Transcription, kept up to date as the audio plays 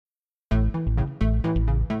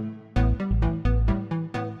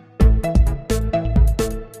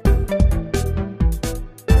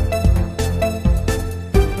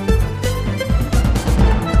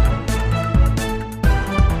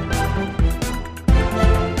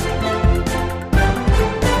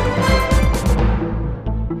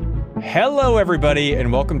Hello, everybody,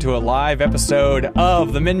 and welcome to a live episode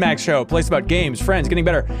of the MinMax Show, a place about games, friends, getting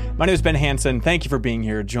better. My name is Ben Hansen. Thank you for being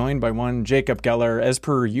here, joined by one Jacob Geller, as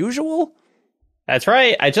per usual. That's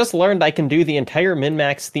right. I just learned I can do the entire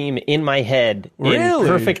MinMax theme in my head in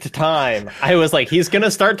perfect time. I was like, he's going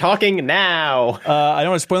to start talking now. I don't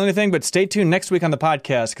want to spoil anything, but stay tuned next week on the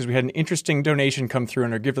podcast because we had an interesting donation come through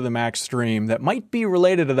in our Give to the Max stream that might be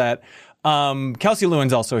related to that. Kelsey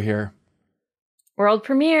Lewin's also here. World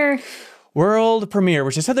premiere,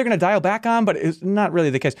 which they said they're going to dial back on, but it's not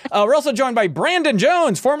really the case. We're also joined by Brandon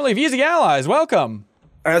Jones, formerly of Easy Allies. Welcome.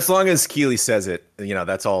 As long as Keeley says it,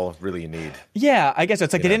 that's all really you need. Yeah, I guess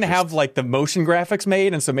it's like they didn't have like the motion graphics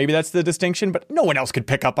made, and so maybe that's the distinction, but no one else could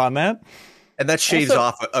pick up on that. And that shaves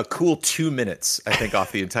off a cool 2 minutes, I think,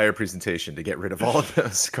 off the entire presentation to get rid of all of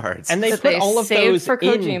those cards. And they put all of those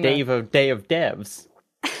in Day of Devs.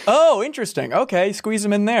 Oh, interesting. Okay, squeeze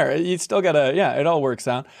them in there. You still gotta, it all works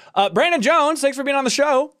out. Brandon Jones, thanks for being on the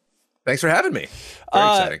show. Thanks for having me. Very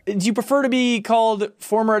exciting. Do you prefer to be called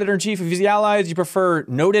former editor-in-chief of Easy Allies? Do you prefer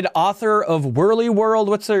noted author of Whirly World?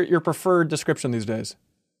 What's your preferred description these days?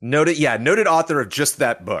 Noted author of just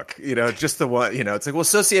that book. Just the one. It's like we'll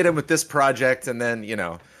associate him with this project, and then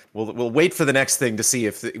we'll wait for the next thing to see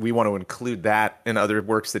if we want to include that in other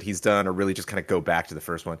works that he's done, or really just kind of go back to the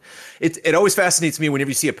first one. It always fascinates me whenever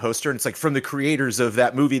you see a poster and it's like from the creators of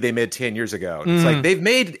that movie they made 10 years ago. And it's like they've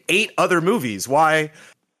made 8 other movies. Why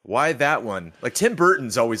that one? Like Tim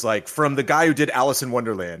Burton's always like from the guy who did Alice in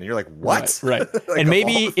Wonderland, and you're like, what? Right. Like, and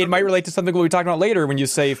maybe it might relate to something we'll be talking about later when you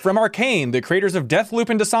say from Arcane, the creators of Deathloop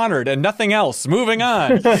and Dishonored, and nothing else. Moving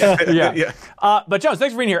on. Yeah. But Jones,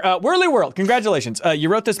 thanks for being here. Whirly World, congratulations. You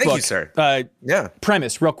wrote this book. Thank you, sir.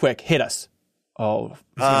 Premise, real quick, hit us. Oh,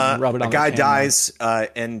 a guy dies,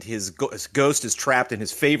 and his ghost is trapped in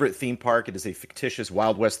his favorite theme park. It is a fictitious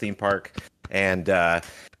Wild West theme park, and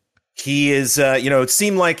he is, it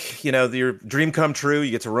seemed like, your dream come true. You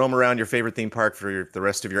get to roam around your favorite theme park for the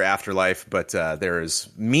rest of your afterlife. But there is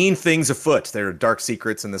mean things afoot. There are dark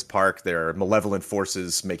secrets in this park. There are malevolent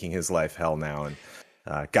forces making his life hell now.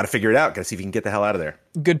 And got to figure it out. Got to see if you can get the hell out of there.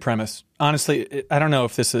 Good premise. Honestly, I don't know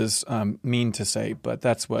if this is mean to say, but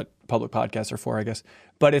that's what public podcasts are for, I guess.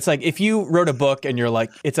 But it's like if you wrote a book and you're like,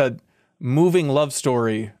 it's a moving love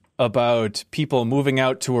story about people moving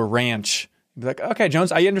out to a ranch. Be like, okay,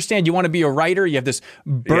 Jones, I understand you want to be a writer. You have this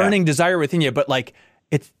burning desire within you, but like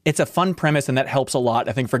it's a fun premise, and that helps a lot,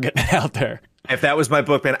 I think, for getting it out there. If that was my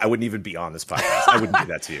book, man, I wouldn't even be on this podcast. I wouldn't do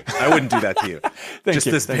that to you.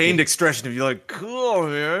 This pained expression of you like, cool,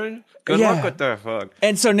 man. Good luck with that fuck.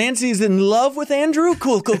 And so Nancy's in love with Andrew?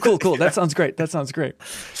 Cool. That sounds great.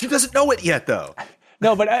 She doesn't know it yet, though.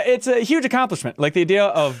 No, but it's a huge accomplishment. Like the idea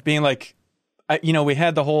of being like, we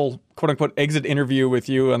had the whole quote-unquote exit interview with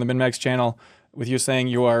you on the MinMax channel with you saying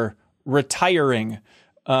you are retiring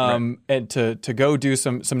and to go do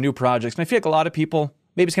some new projects. And I feel like a lot of people,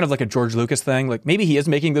 maybe it's kind of like a George Lucas thing. Like maybe he is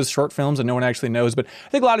making those short films and no one actually knows. But I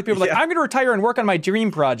think a lot of people are like, I'm going to retire and work on my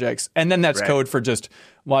dream projects. And then that's code for just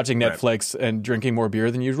watching Netflix and drinking more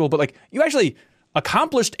beer than usual. But like you actually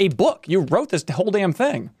accomplished a book. You wrote this whole damn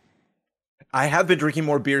thing. I have been drinking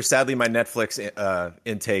more beer. Sadly, my Netflix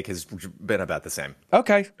intake has been about the same.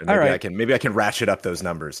 Okay, all right. Maybe I can ratchet up those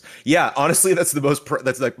numbers. Yeah, honestly, that's the most.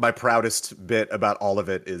 That's like my proudest bit about all of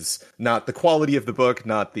it is not the quality of the book,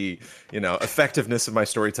 not the effectiveness of my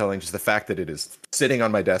storytelling, just the fact that it is sitting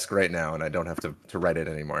on my desk right now, and I don't have to write it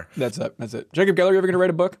anymore. That's it. Jacob Geller, you ever going to write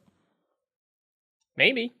a book?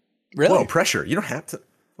 Maybe. Really? Whoa, pressure! You don't have to.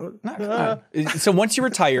 So once you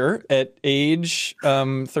retire at age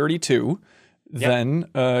 32. Then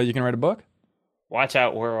you can write a book? Watch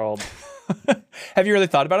out, world. Have you really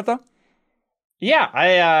thought about it, though?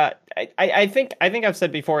 Yeah, I think I've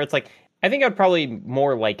said before, it's like, I think I'd probably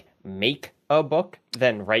more like make a book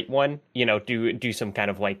than write one, do some kind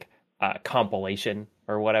of like compilation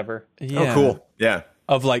or whatever. Yeah. Oh, cool. Yeah.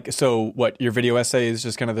 Of like, so what, your video essay is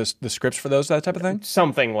just kind of the scripts for those, that type of thing?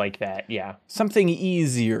 Something like that, yeah. Something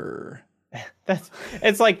easier.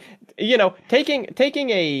 It's like, taking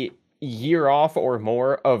a year off or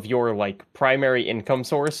more of your like primary income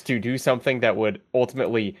source to do something that would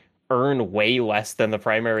ultimately earn way less than the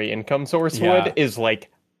primary income source would is like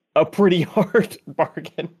a pretty hard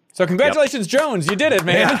bargain. So congratulations, Jones. You did it,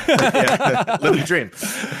 man. Yeah. Live your dream.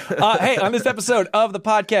 Hey, on this episode of the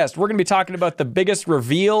podcast, we're going to be talking about the biggest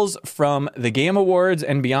reveals from the Game Awards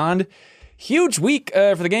and beyond. Huge week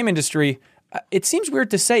for the game industry. It seems weird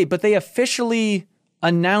to say, but they officially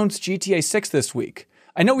announced GTA 6 this week.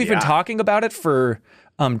 I know we've been talking about it for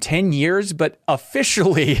 10 years, but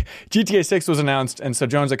officially GTA 6 was announced. And so,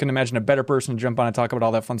 Jones, I couldn't imagine a better person to jump on and talk about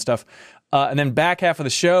all that fun stuff. And then back half of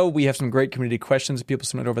the show, we have some great community questions that people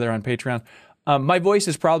submit over there on Patreon. My voice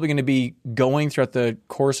is probably going to be going throughout the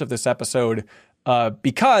course of this episode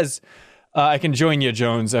because I can join you,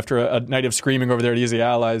 Jones, after a night of screaming over there at Easy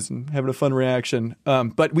Allies and having a fun reaction.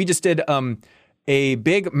 But we just did a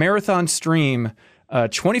big marathon stream.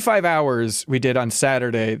 25 hours we did on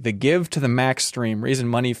Saturday, the Give to the Max stream, raising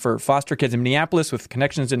money for foster kids in Minneapolis with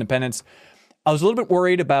Connections to Independence. I was a little bit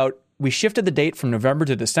worried about, we shifted the date from November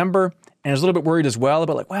to December, and I was a little bit worried as well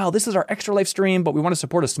about like, wow, this is our Extra Life stream, but we want to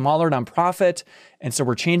support a smaller nonprofit, and so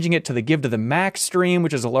we're changing it to the Give to the Max stream,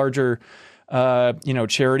 which is a larger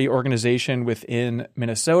charity organization within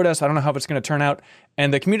Minnesota. So I don't know how it's going to turn out.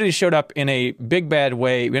 And the community showed up in a big bad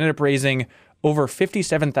way. We ended up raising over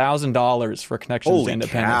 $57,000 for Connections to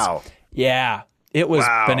Independence. Cow. Yeah, it was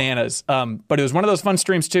bananas. But it was one of those fun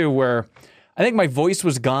streams too, where I think my voice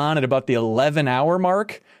was gone at about the 11-hour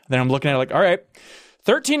mark. Then I'm looking at it like, all right,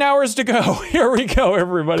 13 hours to go. Here we go,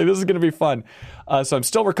 everybody. This is going to be fun. So I'm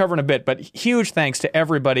still recovering a bit, but huge thanks to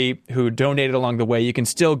everybody who donated along the way. You can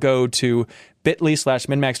still go to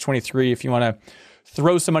bit.ly/MinMax23 if you want to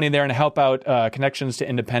throw some money there and help out Connections to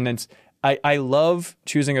Independence. I love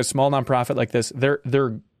choosing a small nonprofit like this. Their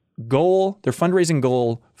fundraising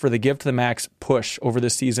goal for the Give to the Max push over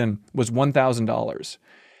this season was $1,000.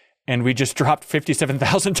 And we just dropped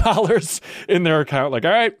 $57,000 in their account. Like,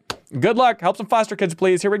 all right, good luck. Help some foster kids,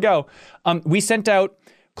 please. Here we go. We sent out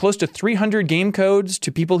close to 300 game codes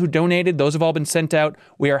to people who donated. Those have all been sent out.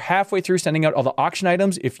 We are halfway through sending out all the auction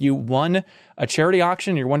items. If you won a charity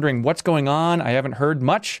auction, you're wondering what's going on, I haven't heard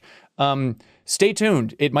much. Stay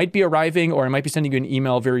tuned. It might be arriving, or I might be sending you an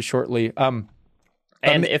email very shortly.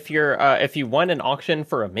 And if you won an auction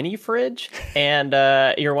for a mini fridge and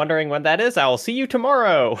you're wondering when that is, I'll see you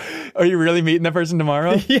tomorrow. Are you really meeting that person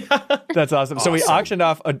tomorrow? Yeah. That's awesome. So we auctioned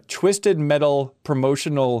off a Twisted Metal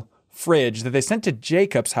promotional fridge that they sent to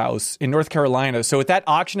Jacob's house in North Carolina. So at that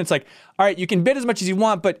auction, it's like, all right, you can bid as much as you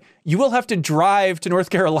want, but you will have to drive to North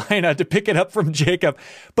Carolina to pick it up from Jacob.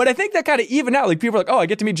 But I think that kind of evened out. Like, people are like, oh, I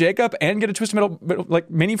get to meet Jacob and get a Twisted Metal like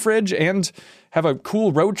mini fridge and have a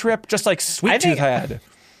cool road trip, just like Sweet Tooth had.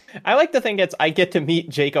 I like to think it's I get to meet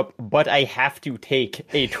Jacob, but I have to take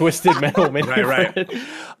a Twisted Metal mini fridge.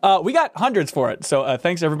 We got hundreds for it. So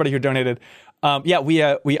thanks to everybody who donated.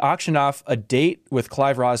 We auctioned off a date with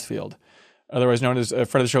Clive Rosfield, otherwise known as a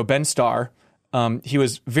friend of the show, Ben Starr. He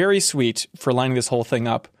was very sweet for lining this whole thing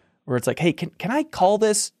up, where it's like, hey, can I call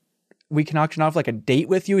this? We can auction off like a date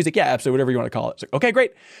with you. He's like, yeah, absolutely, whatever you want to call it. It's like, okay,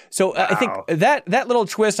 great. So I think that little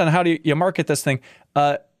twist on how do you market this thing,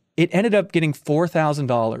 it ended up getting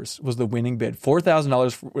 $4,000 was the winning bid.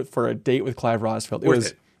 $4,000 for a date with Clive Rosfield.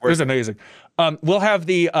 It was amazing. We'll have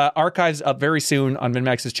the archives up very soon on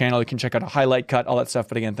MinMax's channel. You can check out a highlight cut, all that stuff.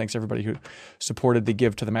 But again, thanks everybody who supported the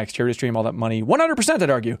Give to the Max charity stream. All that money, 100%, I'd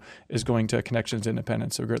argue, is going to Connections to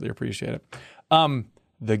Independence. So greatly appreciate it.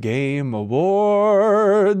 The Game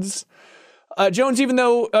Awards. Jones, even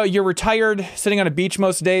though you're retired, sitting on a beach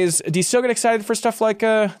most days, do you still get excited for stuff like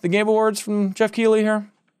the Game Awards from Jeff Keighley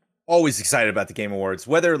here? Always excited about the Game Awards,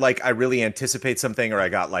 whether like I really anticipate something or I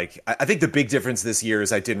got like, I think the big difference this year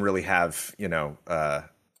is I didn't really have,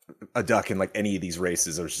 a duck in like any of these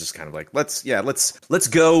races. I was just kind of like, let's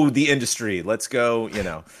go the industry. Let's go,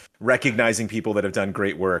 recognizing people that have done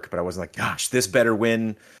great work. But I wasn't like, gosh, this better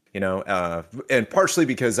win, and partially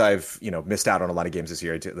because I've, missed out on a lot of games this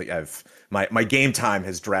year. My game time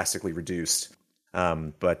has drastically reduced.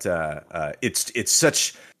 But it's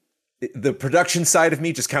such, the production side of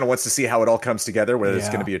me just kind of wants to see how it all comes together, whether it's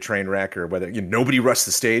going to be a train wreck or whether nobody rushed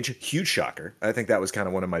the stage. Huge shocker. I think that was kind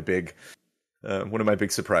of one of my big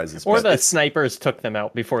surprises. Or the snipers took them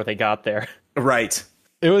out before they got there. Right.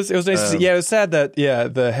 It was nice to see. Yeah, it was sad that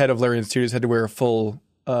the head of Larian Studios had to wear a full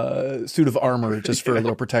suit of armor just for a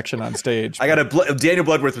little protection on stage. Daniel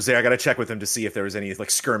Bloodworth was there. I got to check with him to see if there was any like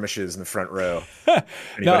skirmishes in the front row.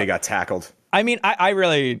 Anybody got tackled? I mean,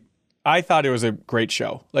 I thought it was a great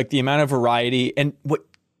show. Like the amount of variety, and what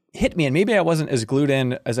hit me, and maybe I wasn't as glued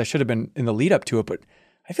in as I should have been in the lead up to it, but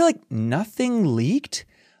I feel like nothing leaked.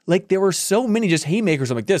 Like there were so many just haymakers.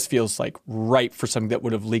 I'm like, this feels like ripe for something that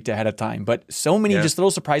would have leaked ahead of time. But so many just little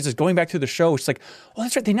surprises going back through the show. It's like, oh,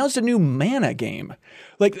 that's right. They announced a new Mana game.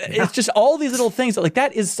 Like it's just all these little things. Like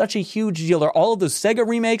that is such a huge deal. Or all of those Sega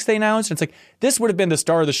remakes they announced. And it's like, this would have been the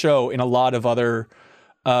star of the show in a lot of other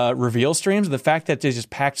reveal streams. The fact that they just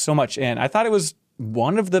packed so much in. I thought it was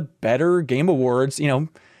one of the better Game Awards,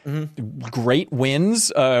 great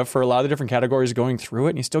wins for a lot of the different categories going through it.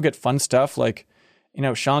 And you still get fun stuff like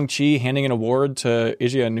Shang-Chi handing an award to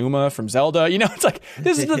Iji Aonuma from Zelda. It's like,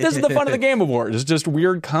 this is the fun of the Game Awards. It's just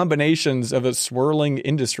weird combinations of a swirling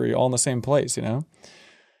industry all in the same place,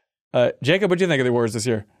 Jacob, what do you think of the awards this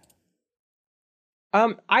year?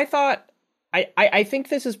 I thought, I think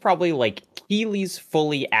this is probably like Keighley's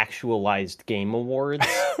fully actualized Game Awards.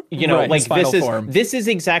 Right, like this is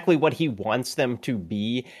exactly what he wants them to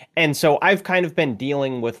be. And so I've kind of been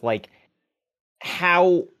dealing with like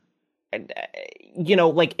how,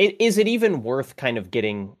 is it even worth kind of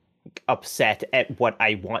getting upset at what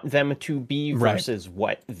I want them to be versus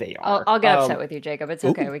what they are? I'll get upset with you, Jacob. It's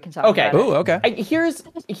okay. We can talk about it. Ooh, okay. Here's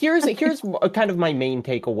kind of my main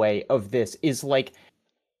takeaway of this is like,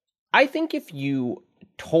 I think if you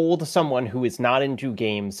told someone who is not into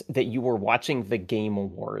games that you were watching the Game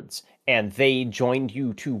Awards and they joined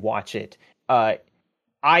you to watch it, I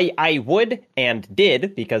would and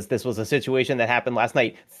did, because this was a situation that happened last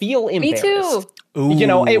night, feel embarrassed. Me too.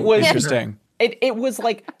 Ooh, it was interesting. It was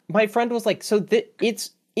like, my friend was like, so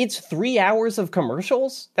it's 3 hours of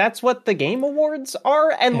commercials? That's what the Game Awards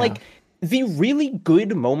are? And like, the really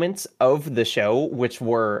good moments of the show, which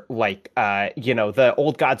were like, the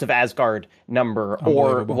Old Gods of Asgard number,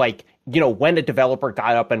 or like, when a developer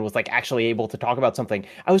got up and was like actually able to talk about something,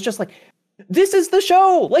 I was just like, this is the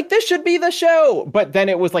show! Like, this should be the show! But then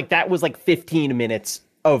it was like, that was like 15 minutes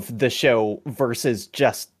of the show versus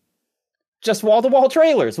just wall-to-wall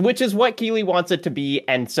trailers, which is what Keighley wants it to be.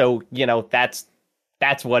 And so,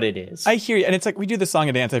 that's what it is. I hear you. And it's like, we do the song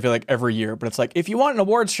and dance, I feel like, every year. But it's like, if you want an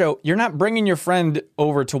awards show, you're not bringing your friend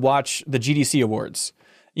over to watch the GDC Awards.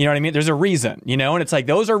 You know what I mean? There's a reason, And it's like,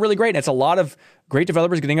 those are really great. And it's a lot of great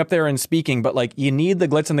developers getting up there and speaking. But like, you need the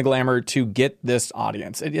glitz and the glamour to get this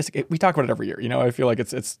audience. We talk about it every year. I feel like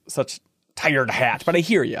it's such tired hat. But I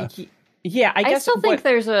hear you. Yeah, I guess. I still think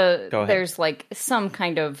there's like some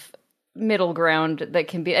kind of middle ground that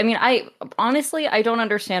can be. I mean, I don't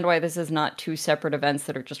understand why this is not two separate events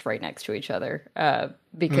that are just right next to each other,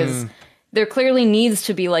 because there clearly needs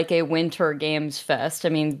to be like a winter games fest. I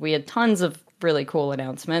mean, we had tons of really cool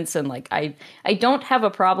announcements, and like I don't have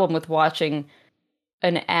a problem with watching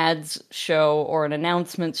an ads show or an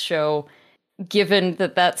announcements show, given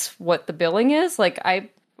that that's what the billing is. Like I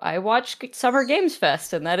watch Summer Games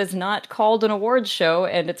Fest, and that is not called an awards show,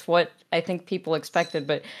 and it's what I think people expected.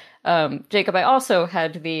 But Jacob, I also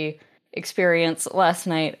had the experience last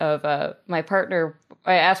night of my partner.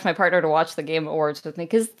 I asked my partner to watch the Game Awards with me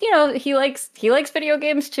because he likes video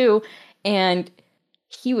games too, and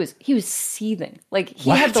he was seething. Like he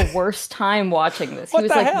had the worst time watching this. He was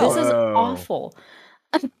like, hell? "This is awful."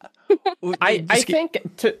 I think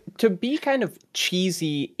to be kind of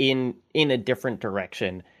cheesy in a different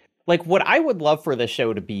direction, like what I would love for the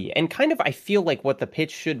show to be, and kind of I feel like what the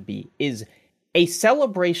pitch should be, is a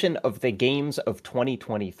celebration of the games of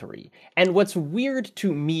 2023. And what's weird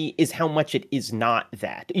to me is how much it is not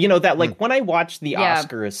that. That like when I watch the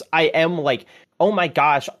Oscars, I am like, oh my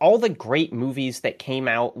gosh, all the great movies that came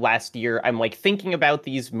out last year. I'm like thinking about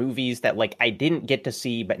these movies that like I didn't get to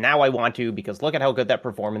see, but now I want to because look at how good that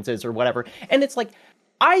performance is or whatever. And it's like,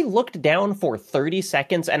 I looked down for 30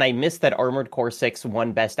 seconds and I missed that Armored Core 6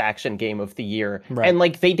 won Best Action Game of the Year. Right. And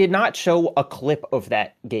like they did not show a clip of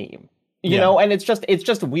that game. You know, and it's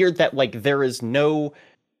just weird that like there is no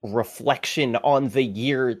reflection on the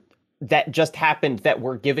year that just happened that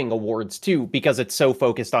we're giving awards to, because it's so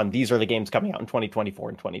focused on these are the games coming out in 2024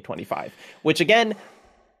 and 2025, which again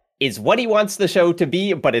is what he wants the show to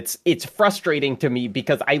be. But it's frustrating to me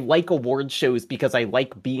because I like award shows because I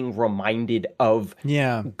like being reminded of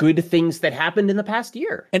good things that happened in the past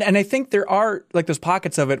year. And I think there are like those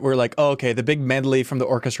pockets of it where like, oh, okay, the big medley from the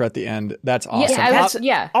orchestra at the end. That's awesome.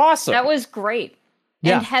 Awesome. That was great.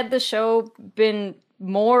 Yeah. And had the show been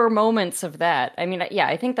more moments of that, I mean,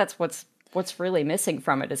 I think that's what's really missing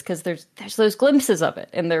from it, is because there's those glimpses of it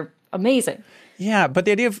and they're amazing. Yeah, but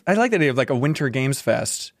I like the idea of like a winter games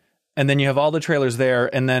fest. And then you have all the trailers there,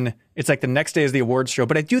 and then it's like the next day is the awards show.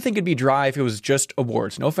 But I do think it'd be dry if it was just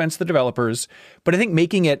awards. No offense to the developers, but I think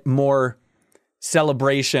making it more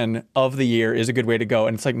celebration of the year is a good way to go.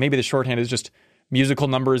 And it's like maybe the shorthand is just musical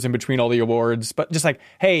numbers in between all the awards, but just like,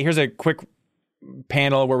 hey, here's a quick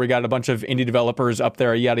panel where we got a bunch of indie developers up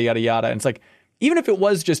there, yada, yada, yada. And it's like, even if it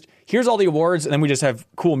was just, here's all the awards, and then we just have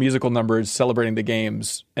cool musical numbers celebrating the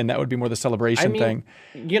games, and that would be more the celebration thing.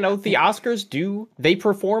 The Oscars they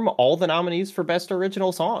perform all the nominees for Best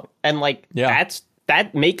Original Song. And like,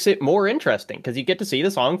 that makes it more interesting, because you get to see the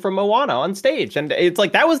song from Moana on stage. And it's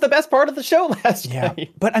like, that was the best part of the show last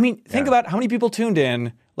night. But I mean, think about how many people tuned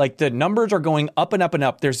in. Like, the numbers are going up and up and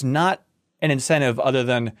up. There's not an incentive other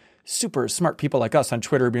than super smart people like us on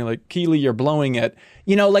Twitter being like, Keighley, you're blowing it.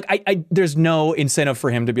 You know, like I there's no incentive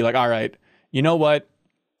for him to be like, all right, you know what?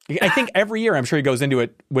 I think every year I'm sure he goes into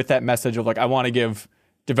it with that message of like, I want to give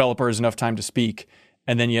developers enough time to speak.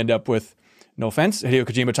 And then you end up with, no offense, Hideo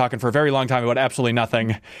Kojima talking for a very long time about absolutely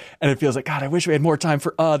nothing. And it feels like, God, I wish we had more time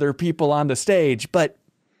for other people on the stage. But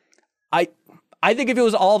I think if it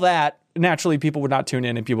was all that, naturally people would not tune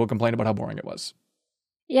in and people would complain about how boring it was.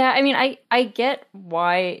 Yeah, I mean, I get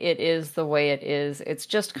why it is the way it is. It's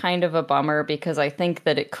just kind of a bummer because I think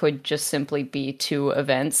that it could just simply be two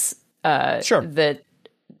events that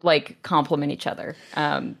like complement each other.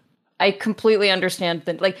 I completely understand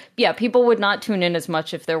that, like, yeah, people would not tune in as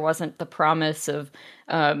much if there wasn't the promise of,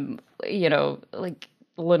 like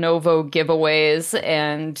Lenovo giveaways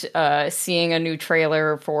and seeing a new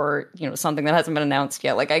trailer for, something that hasn't been announced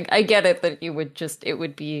yet. Like, I get it that it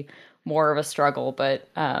would be more of a struggle, but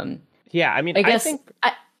yeah, I mean,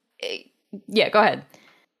 yeah, go ahead.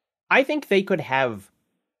 I think they could have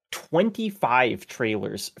 25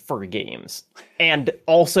 trailers for games and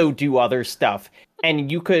also do other stuff.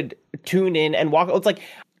 And you could tune in and walk. It's like,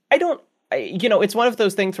 it's one of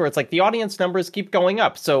those things where it's like the audience numbers keep going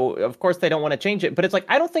up. So, of course, they don't want to change it. But it's like,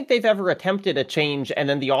 I don't think they've ever attempted a change and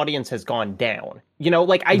then the audience has gone down.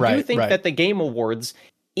 I do think that the Game Awards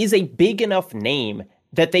is a big enough name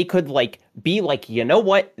that they could, be like, you know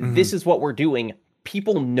what? Mm-hmm. This is what we're doing.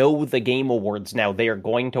 People know the Game Awards now. They are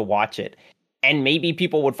going to watch it. And maybe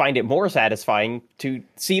people would find it more satisfying to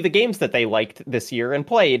see the games that they liked this year and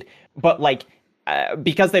played. But,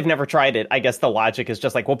 because they've never tried it, I guess the logic is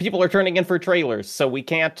just like, well, people are turning in for trailers, so we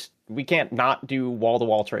can't not do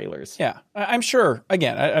wall-to-wall trailers. Yeah, I'm sure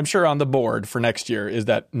on the board for next year is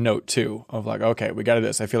that note too of like, okay, we got to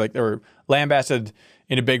this. I feel like they were lambasted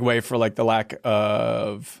in a big way for like the lack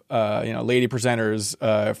of lady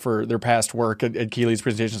presenters for their past work at Keighley's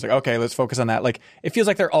presentation. It's like, okay, let's focus on that. Like, it feels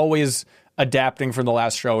like they're always adapting from the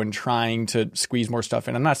last show and trying to squeeze more stuff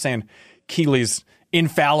in. I'm not saying Keighley's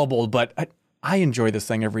infallible, but I enjoy this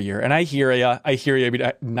thing every year, and I hear you. It'd be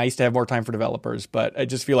nice to have more time for developers, but I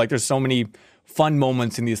just feel like there's so many fun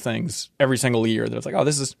moments in these things every single year that it's like, oh,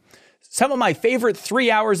 this is some of my favorite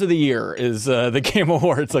 3 hours of the year is the Game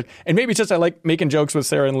Awards. Like, and maybe it's just I like making jokes with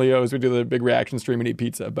Sarah and Leo as we do the big reaction stream and eat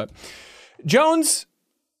pizza. But Jones,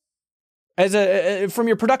 from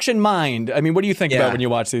your production mind, I mean, what do you think about when you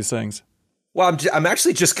watch these things? Well, I'm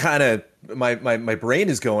actually just kind of my brain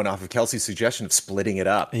is going off of Kelsey's suggestion of splitting it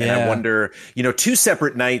up. Yeah. And I wonder, two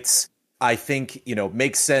separate nights, I think,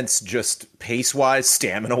 makes sense just pace wise,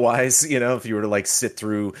 stamina wise, if you were to sit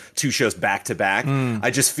through two shows back to back.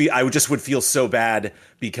 I would feel so bad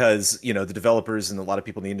because, the developers and a lot of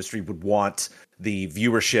people in the industry would want the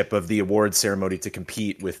viewership of the awards ceremony to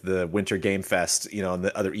compete with the Winter Game Fest, on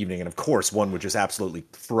the other evening. And of course, one would just absolutely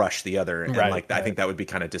crush the other. And I think that would be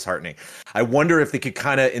kind of disheartening. I wonder if they could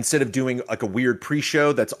kind of, instead of doing like a weird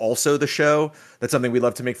pre-show that's also the show, that's something we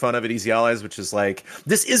love to make fun of at Easy Allies, which is like,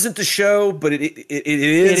 this isn't the show, but it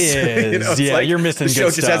is. It is. You're missing the good show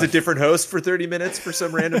stuff. Just has a different host for 30 minutes for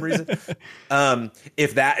some random reason.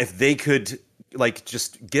 If they could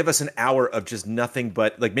just give us an hour of just nothing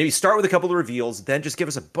but maybe start with a couple of reveals, then just give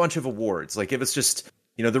us a bunch of awards. Give us just,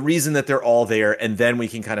 the reason that they're all there, and then we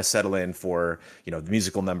can kind of settle in for, the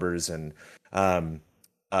musical numbers. And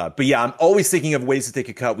but yeah, I'm always thinking of ways that they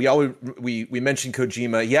could cut. We mentioned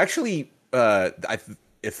Kojima. He actually,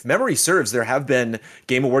 if memory serves, there have been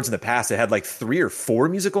Game Awards in the past that had 3 or 4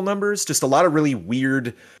 musical numbers. Just a lot of really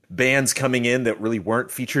weird bands coming in that really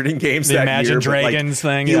weren't featured in games the that Imagine year. Dragons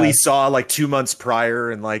thing. He saw 2 months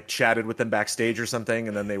prior and chatted with them backstage or something,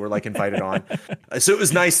 and then they were invited on. So it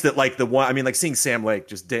was nice that the one. I mean, seeing Sam Lake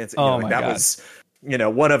just dancing. That was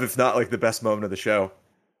one of, if not the best moment of the show.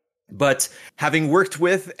 But having worked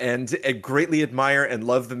with and greatly admire and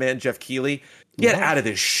love the man Jeff Keighley. Get out of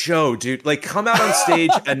this show, dude. Come out on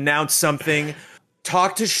stage, announce something,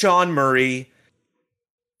 talk to Sean Murray,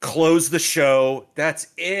 close the show. That's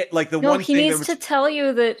it. He needs to tell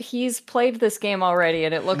you that he's played this game already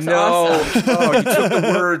and it looks awesome. Oh, you took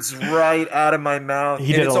the words right out of my mouth.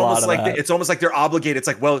 He did a lot of that. It's almost like they're obligated. It's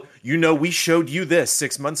like, well, we showed you this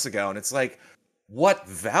 6 months ago. And it's like, what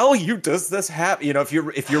value does this have? If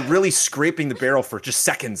you're really scraping the barrel for just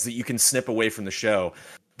seconds that you can snip away from the show.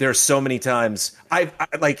 There's so many times I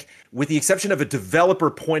with the exception of a developer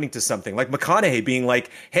pointing to something like McConaughey being like,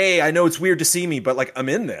 hey, I know it's weird to see me, but I'm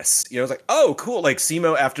in this, it's like, oh, cool.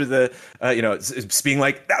 Simo after the, it's being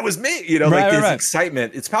like, that was me, this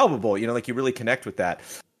excitement, it's palpable, you really connect with that.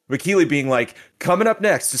 But Keighley being like, coming up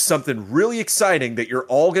next is something really exciting that you're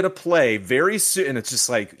all going to play very soon. And it's just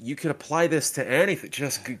like, you could apply this to anything.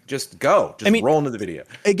 Just go. Just roll into the video.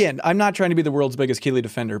 Again, I'm not trying to be the world's biggest Keighley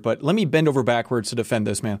defender, but let me bend over backwards to defend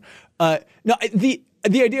this, man. No, the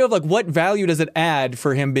idea of like, what value does it add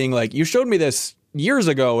for him being like, you showed me this years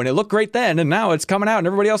ago and it looked great then, and now it's coming out and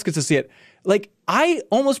everybody else gets to see it. Like, I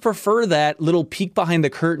almost prefer that little peek behind the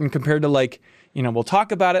curtain compared to like, you know, we'll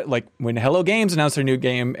talk about it like when Hello Games announced their new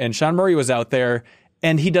game and Sean Murray was out there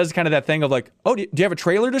and he does kind of that thing of like, oh, do you have a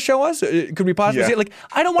trailer to show us? Could we possibly see it? Like,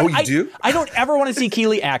 I don't want. I don't ever want to see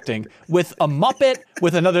Keighley acting with a Muppet,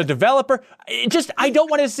 with another developer. I don't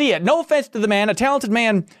want to see it. No offense to the man, a talented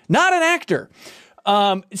man, not an actor.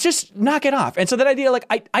 It's just knock it off. And so that idea, like,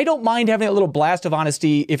 I don't mind having a little blast of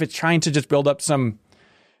honesty if it's trying to just build up some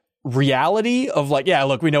reality of like, yeah,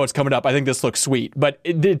 look, we know it's coming up. I think this looks sweet. But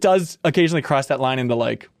it does occasionally cross that line into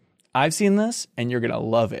like, I've seen this and you're going to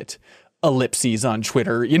love it. Ellipses on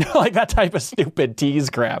Twitter, you know, like that type of stupid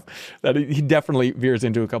tease crap that he definitely veers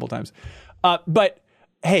into a couple times. But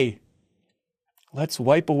hey, let's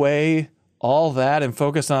wipe away all that and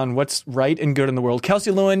focus on what's right and good in the world.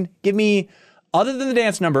 Kelsey Lewin, give me, other than the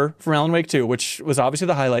dance number from Alan Wake 2, which was obviously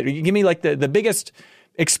the highlight, give me like the biggest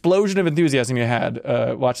explosion of enthusiasm you had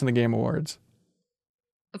watching the Game Awards.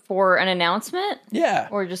 For an announcement? Yeah.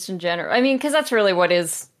 Or just in general? I mean, because that's really what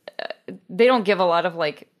is... they don't give a lot of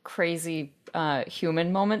like crazy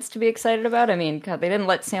human moments to be excited about. I mean, God, they didn't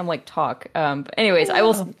let Sam like talk. But anyways,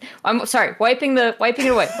 I'm sorry, wiping it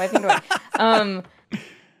away.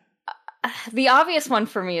 The obvious one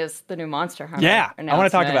for me is the new Monster Hunter. Yeah, I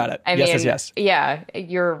want to talk about it. Yes. Yeah,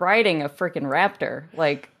 you're riding a freaking raptor.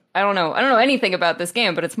 Like, I don't know anything about this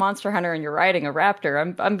game, but it's Monster Hunter and you're riding a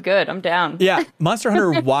raptor. I'm good. I'm down. Yeah, Monster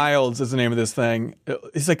Hunter Wilds is the name of this thing.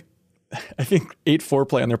 It's like, I think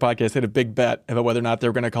 8-4play on their podcast had a big bet about whether or not they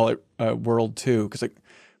were going to call it World 2, because like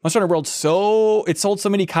Monster Hunter World, it sold so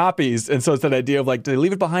many copies, and so it's that idea of like, do they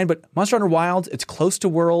leave it behind? But Monster Hunter Wilds, it's close to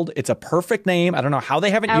World. It's a perfect name. I don't know how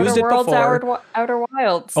they haven't used it before. Outer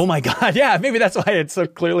Wilds. Oh my God, yeah, maybe that's why it's so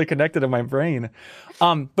clearly connected in my brain.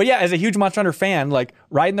 But yeah, as a huge Monster Hunter fan, like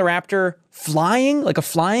riding the raptor, flying, like a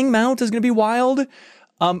flying mount is going to be wild.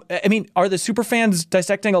 I mean, are the super fans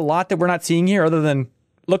dissecting a lot that we're not seeing here other than,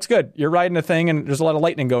 looks good, you're riding a thing and there's a lot of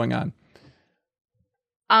lightning going on?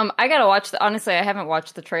 I gotta watch honestly, I haven't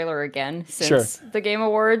watched the trailer again since the Game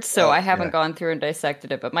Awards, so I haven't gone through and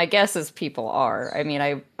dissected it, but my guess is people are. I mean,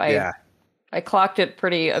 I clocked it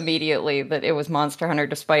pretty immediately that it was Monster Hunter,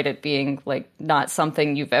 despite it being like not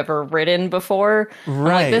something you've ever ridden before.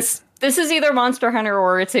 Right. Like, this is either Monster Hunter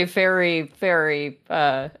or it's a very, very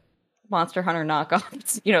Monster Hunter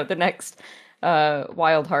knockoff. You know, the next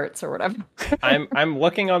Wild Hearts or whatever. I'm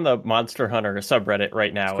looking on the Monster Hunter subreddit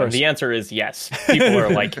right now, and the answer is yes. People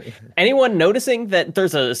are like, anyone noticing that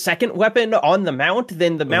there's a second weapon on the mount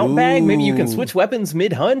than the mount bag? Maybe you can switch weapons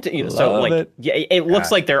mid-hunt. You know, so like, it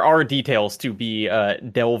looks like there are details to be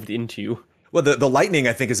delved into. Well, the lightning,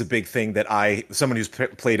 I think, is a big thing that someone who's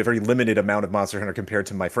played a very limited amount of Monster Hunter compared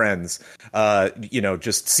to my friends,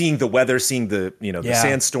 just seeing the weather, seeing the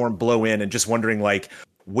sandstorm blow in and just wondering like,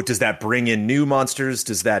 what does that bring in new monsters?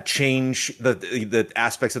 Does that change the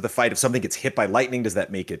aspects of the fight? If something gets hit by lightning, does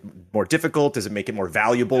that make it more difficult? Does it make it more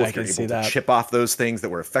valuable if you're able to chip off those things that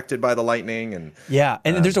were affected by the lightning? And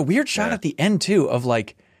there's a weird shot at the end too of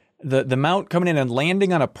like the mount coming in and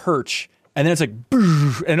landing on a perch, and then it's like,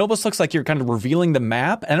 and it almost looks like you're kind of revealing the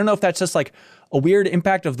map. I don't know if that's just like a weird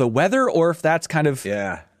impact of the weather, or if that's kind of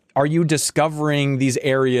are you discovering these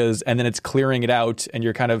areas and then it's clearing it out, and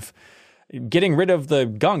you're kind of getting rid of the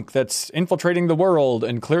gunk that's infiltrating the world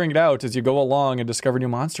and clearing it out as you go along and discover new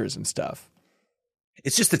monsters and stuff.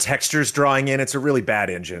 It's just the textures drawing in. It's a really bad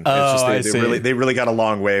engine. They really got a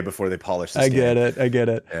long way before they polished this game. I get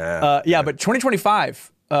it. Yeah, but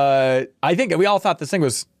 2025, I think we all thought this thing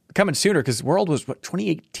was coming sooner because World was,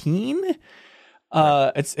 2018?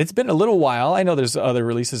 It's been a little while. I know there's other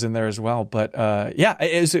releases in there as well, but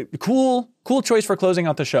it was a cool choice for closing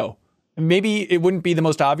out the show. Maybe it wouldn't be the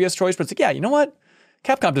most obvious choice, but it's like, yeah, you know what?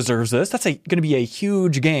 Capcom deserves this. That's going to be a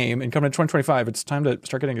huge game, and coming in 2025, it's time to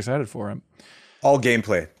start getting excited for him. All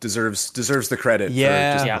gameplay deserves the credit.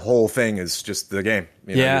 The whole thing is just the game.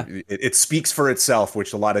 It speaks for itself,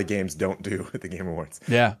 which a lot of games don't do at the Game Awards.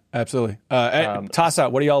 Yeah, absolutely. Toss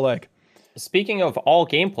out. What do y'all like? Speaking of all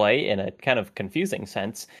gameplay in a kind of confusing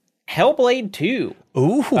sense, Hellblade 2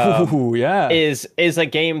 is a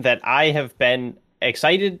game that I have been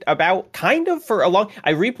excited about kind of for a long...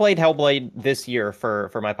 I replayed Hellblade this year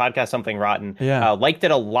for my podcast, Something Rotten. Liked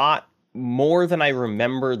it a lot more than I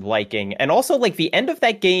remembered liking. And also, like, the end of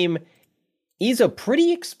that game is a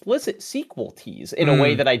pretty explicit sequel tease in a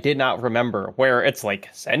way that I did not remember, where it's like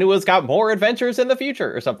Senua's got more adventures in the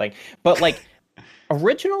future or something. But like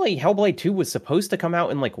originally Hellblade 2 was supposed to come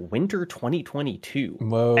out in like winter 2022.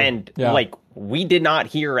 Whoa. And Yeah. like we did not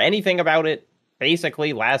hear anything about it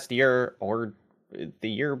basically last year or the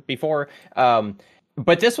year before.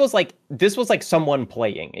 But this was like someone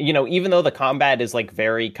playing, you know, even though the combat is like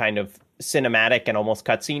very kind of cinematic and almost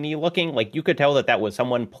cutscene-y looking, like you could tell that was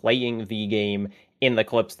someone playing the game in the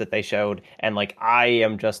clips that they showed. And like, I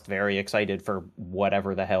am just very excited for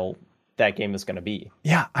whatever the hell that game is going to be.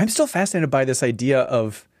 Yeah, I'm still fascinated by this idea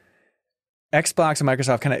of Xbox and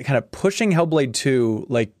Microsoft kind of pushing Hellblade 2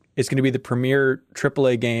 like it's going to be the premier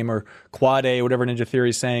AAA game or Quad A, whatever Ninja Theory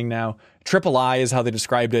is saying now. Triple I is how they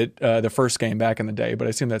described it, the first game back in the day, but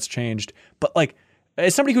I assume that's changed. But like,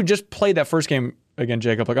 as somebody who just played that first game again,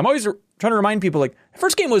 Jacob, like I'm always trying to remind people, like the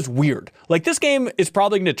first game was weird. Like this game is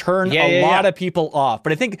probably going to turn a lot of people off.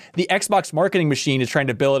 But I think the Xbox marketing machine is trying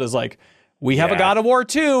to bill it as like, we have a God of War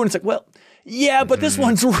 2. And it's like, well, yeah, but this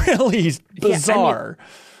one's really bizarre. Yeah,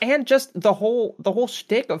 I mean, and just the whole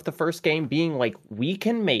shtick of the first game being like, we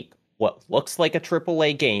can make what looks like a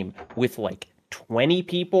AAA game with like 20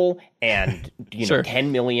 people and you know $10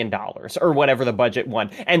 million or whatever the budget won.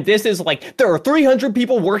 And this is like, there are 300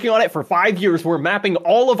 people working on it for 5 years. We're mapping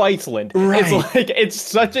all of Iceland. Right. It's like, it's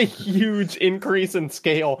such a huge increase in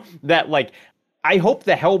scale that like, I hope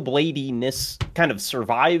the Hellbladiness kind of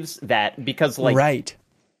survives that, because like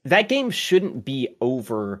that game shouldn't be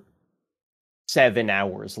over 7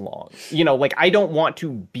 hours long. You know, like I don't want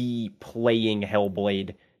to be playing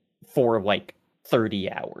Hellblade for like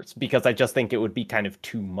 30 hours because I just think it would be kind of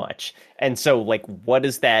too much. And so like, what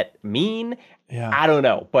does that mean? Yeah. I don't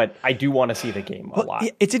know, but I do want to see the game a lot.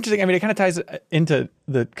 It's interesting. I mean, it kind of ties into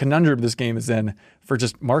the conundrum this game is in for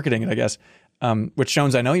just marketing it, I guess. Which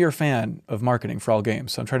shows I know you're a fan of marketing for all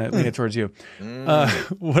games, so I'm trying to lean it towards you.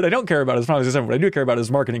 What I don't care about is what I do care about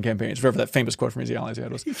is marketing campaigns. Whatever that famous quote from Easy Allies you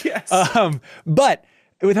had was. Yes. But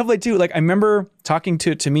with Hellblade 2, like I remember talking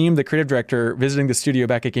to Tamim, the creative director, visiting the studio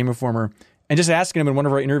back at Game Informer, and just asking him in one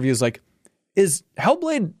of our interviews, like, "Is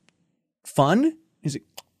Hellblade fun?" He's like,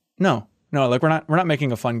 "No, like we're not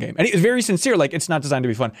making a fun game." And he was very sincere, like it's not designed to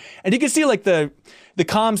be fun. And you can see like the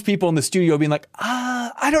comms people in the studio being like,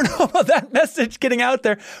 I don't know about that message getting out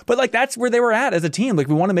there. But like that's where they were at as a team. Like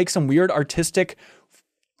we want to make some weird artistic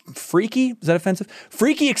freaky, is that offensive?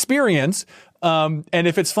 Freaky experience. And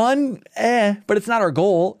if it's fun, but it's not our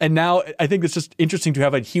goal. And now I think it's just interesting to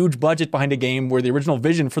have a huge budget behind a game where the original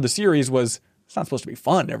vision for the series was it's not supposed to be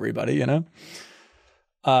fun, everybody, you know?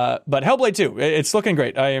 But Hellblade 2, it's looking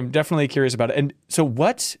great. I am definitely curious about it. And so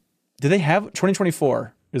what do they have?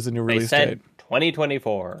 2024 is the new release date.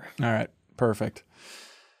 2024. All right, perfect.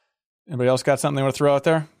 Anybody else got something they want to throw out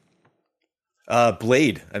there?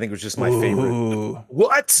 Blade, I think was just my favorite.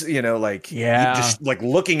 What? You know, like just like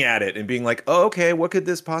looking at it and being like, oh, okay, what could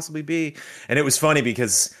this possibly be? And it was funny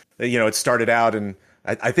because, you know, it started out and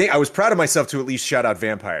I think I was proud of myself to at least shout out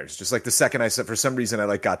vampires. Just like the second I said, for some reason, I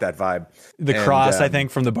like got that vibe. The cross, I think,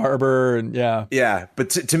 from the barber. And yeah. But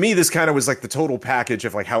to me, this kind of was like the total package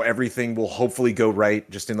of like how everything will hopefully go right.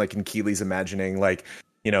 Just in Keely's imagining, like,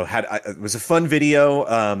 you know, it was a fun video.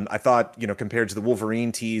 I thought, you know, compared to the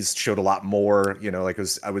Wolverine tease, showed a lot more. You know, like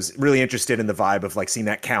I was really interested in the vibe of like seeing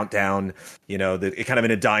that countdown. You know, it kind of in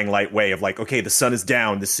a dying light way of like, okay, the sun is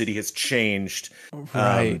down, the city has changed.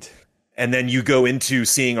 Right. And then you go into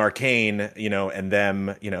seeing Arcane, you know, and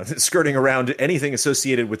them, you know, skirting around anything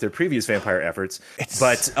associated with their previous vampire efforts.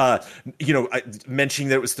 But, you know, mentioning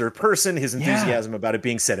that it was third person, his enthusiasm about it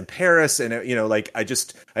being set in Paris. And, you know, like I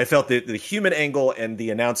felt that the human angle and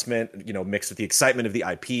the announcement, you know, mixed with the excitement of the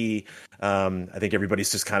IP. I think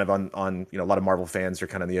everybody's just kind of on, you know, a lot of Marvel fans are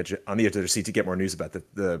kind of on the edge of their seat to get more news about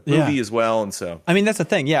the movie as well. And so, I mean, that's the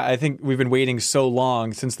thing. Yeah, I think we've been waiting so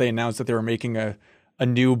long since they announced that they were making a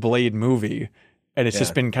new Blade movie, and it's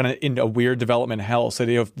just been kind of in a weird development hell. So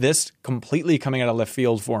you have this completely coming out of left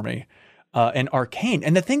field for me, and Arcane.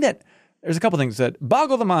 And the thing that there's a couple things that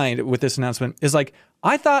boggle the mind with this announcement is like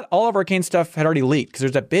I thought all of Arcane stuff had already leaked because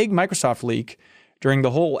there's that big Microsoft leak during the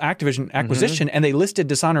whole Activision acquisition, and they listed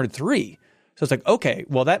Dishonored 3. So it's like, okay,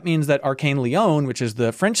 well that means that Arcane Lyon, which is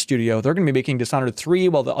the French studio, they're going to be making Dishonored 3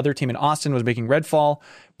 while the other team in Austin was making Redfall,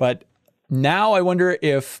 but now I wonder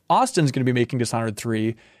if Austin's going to be making Dishonored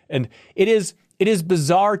 3. And it is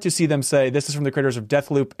bizarre to see them say this is from the creators of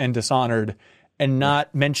Deathloop and Dishonored and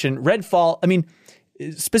not mention Redfall. I mean,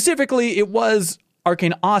 specifically, it was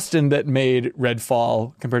Arcane Austin that made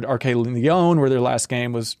Redfall compared to Arcane Lyon, where their last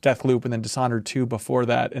game was Deathloop and then Dishonored 2 before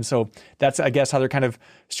that. And so that's, I guess, how they're kind of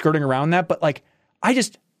skirting around that. But like, I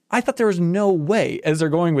I thought there was no way, as they're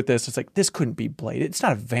going with this, it's like, this couldn't be Blade. It's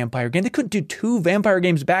not a vampire game. They couldn't do 2 vampire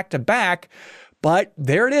games back to back. But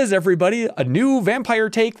there it is, everybody. A new vampire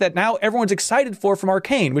take that now everyone's excited for from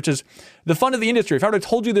Arcane, which is the fun of the industry. If I would have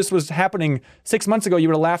told you this was happening 6 months ago, you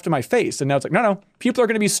would have laughed in my face. And now it's like, no. People are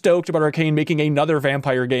going to be stoked about Arcane making another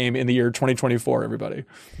vampire game in the year 2024, everybody.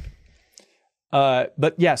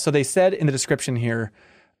 But yeah, so they said in the description here,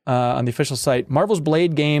 on the official site, Marvel's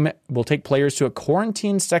Blade game will take players to a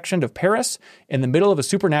quarantined section of Paris in the middle of a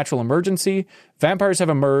supernatural emergency. Vampires have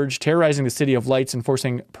emerged, terrorizing the City of Lights and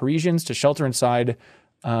forcing Parisians to shelter inside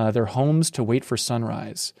their homes to wait for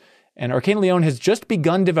sunrise. And Arcane Leon has just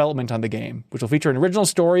begun development on the game, which will feature an original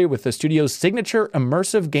story with the studio's signature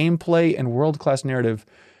immersive gameplay and world-class narrative.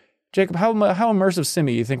 Jacob, how immersive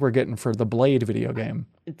simmy you think we're getting for the Blade video game?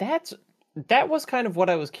 That was kind of what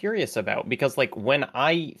I was curious about, because like when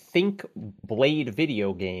I think Blade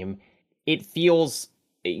video game, it feels,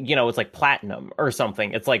 it's like Platinum or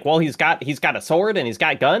something. It's like, well, he's got a sword and he's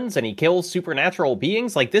got guns and he kills supernatural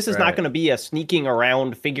beings. Like, this is not going to be a sneaking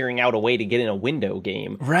around figuring out a way to get in a window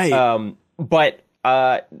game. Right. But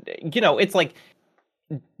it's like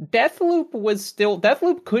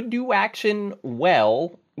Deathloop could do action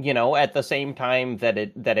well, at the same time that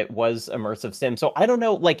it was immersive sim. So I don't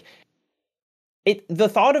know, like, the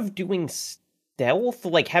thought of doing stealth,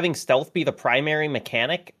 like having stealth be the primary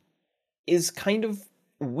mechanic, is kind of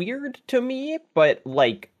weird to me, but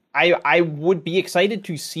like I would be excited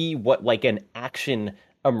to see what like an action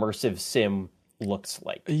immersive sim looks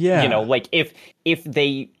like. Yeah. Like if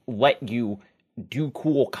they let you do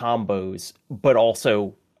cool combos, but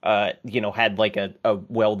also had like a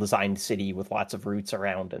well-designed city with lots of routes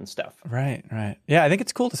around and stuff. Right. Yeah, I think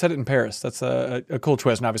it's cool to set it in Paris. That's a cool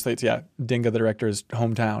twist. And obviously it's, Dinga, the director's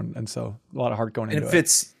hometown. And so a lot of heart going into it. And it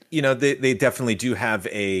fits, they definitely do have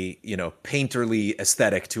a, painterly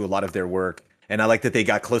aesthetic to a lot of their work. And I like that they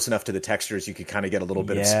got close enough to the textures. You could kind of get a little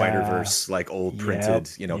bit of Spider-Verse, like old printed,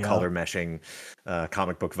 color meshing,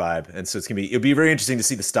 comic book vibe. And so it'll be very interesting to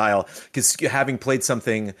see the style, because having played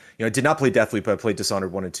something, I did not play Deathloop, but I played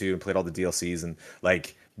Dishonored 1 and 2 and played all the DLCs, and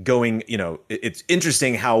like going, it's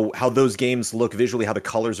interesting how those games look visually, how the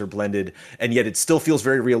colors are blended, and yet it still feels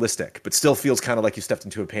very realistic, but still feels kind of like you stepped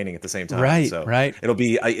into a painting at the same time. Right, so right. It'll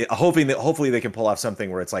be hopefully they can pull off something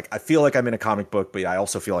where it's like, I feel like I'm in a comic book, but I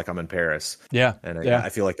also feel like I'm in Paris. Yeah. And I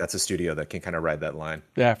feel like that's a studio that can kind of ride that line.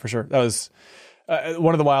 Yeah, for sure. That was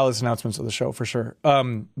one of the wildest announcements of the show, for sure.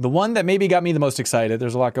 The one that maybe got me the most excited,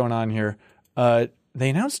 there's a lot going on here. They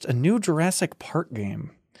announced a new Jurassic Park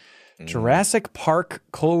game. Jurassic Park :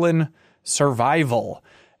 Survival,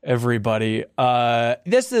 everybody.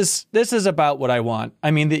 This is about what I want. I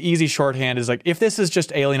mean, the easy shorthand is like, if this is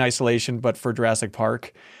just Alien Isolation, but for Jurassic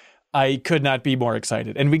Park, I could not be more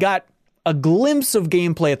excited. And we got a glimpse of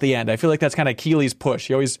gameplay at the end. I feel like that's kind of Keeley's push.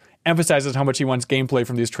 He always emphasizes how much he wants gameplay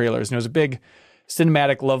from these trailers. And it was a big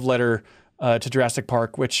cinematic love letter to Jurassic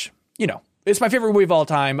Park, which, it's my favorite movie of all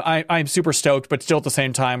time. I'm super stoked, but still at the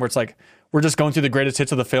same time where it's like, we're just going through the greatest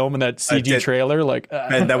hits of the film and that CG trailer. Like,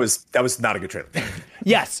 and that was not a good trailer.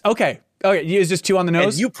 Yes. Okay. Is this too on the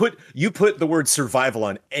nose? And you put the word survival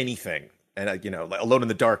on anything, and like Alone in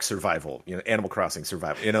the Dark survival, Animal Crossing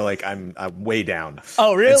survival. Like I'm way down.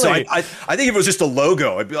 Oh, really? And so I think if it was just a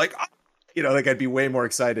logo, I'd be like, I'd be way more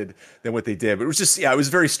excited than what they did. But it was just, it was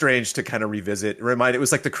very strange to kind of revisit. It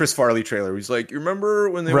was like the Chris Farley trailer. He's like, you remember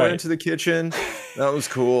when they went into the kitchen? That was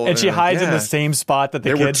cool. And she hides in the same spot that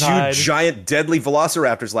the kids hide. There were 2 giant deadly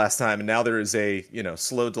velociraptors last time, and now there is a,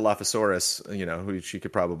 slow Dilophosaurus, who she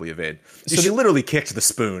could probably evade. So she literally kicked the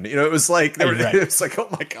spoon. It was like, it was like, oh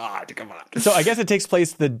my God, come on. So I guess it takes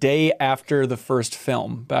place the day after the first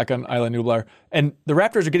film back on Isla Nublar. And the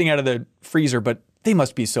raptors are getting out of the freezer, but they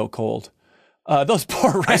must be so cold. Those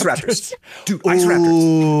poor raptors. Ice raptors. Dude, ice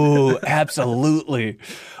raptors. Ooh, absolutely.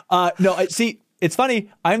 See, it's funny.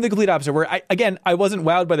 I'm the complete opposite, where I wasn't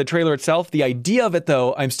wowed by the trailer itself. The idea of it,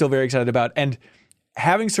 though, I'm still very excited about. And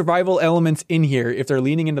having survival elements in here, if they're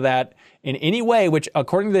leaning into that in any way, which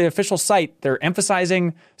according to the official site, they're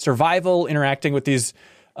emphasizing survival, interacting with these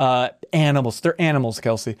animals. They're animals,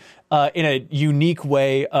 Kelsey, in a unique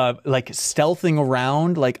way, like stealthing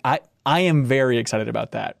around. Like I am very excited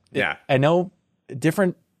about that. Yeah. I know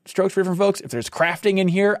different strokes for different folks. If there's crafting in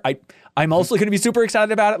here, I'm also going to be super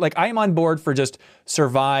excited about it. Like, I am on board for just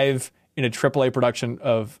survive in a AAA production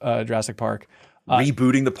of Jurassic Park.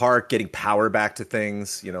 Rebooting the park, getting power back to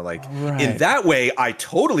things, in that way, I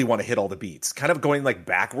totally want to hit all the beats. Kind of going like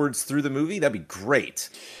backwards through the movie, that'd be great.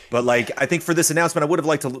 But like, I think for this announcement, I would have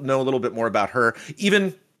liked to know a little bit more about her.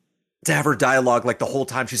 Even to have her dialogue like the whole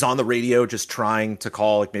time she's on the radio, just trying to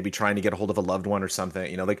call, like maybe trying to get a hold of a loved one or something,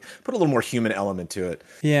 you know, like put a little more human element to it.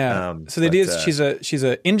 Yeah. So the idea is she's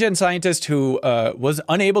a InGen scientist who was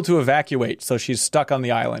unable to evacuate, so she's stuck on the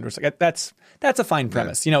island. Which, like, that's a fine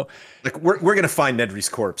premise, you know. Like we're gonna find Nedry's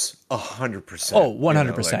corpse 100%. Oh,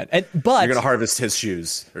 100%. But you're gonna harvest his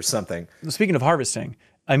shoes or something. Speaking of harvesting,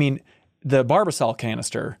 I mean, the Barbasol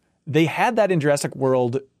canister, they had that in Jurassic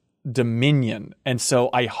World Dominion, and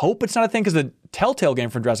so I hope it's not a thing, because the Telltale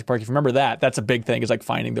game from Jurassic Park, if you remember that's a big thing, is like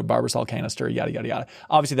finding the Barbasol canister, yada yada yada.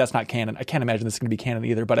 Obviously that's not canon. I can't imagine this is going to be canon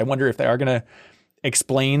either, but I wonder if they are going to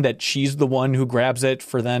explain that she's the one who grabs it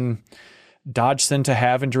for then Dodgson to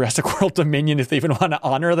have in Jurassic World Dominion, if they even want to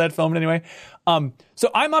honor that film in any way.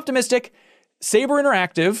 So I'm optimistic. Saber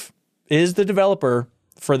Interactive is the developer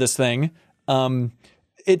for this thing.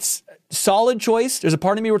 It's solid choice. There's a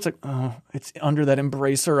part of me where it's like, oh, it's under that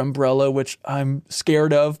Embracer umbrella, which I'm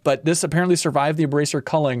scared of. But this apparently survived the Embracer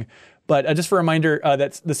culling. But just for a reminder,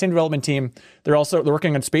 that's the same development team. They're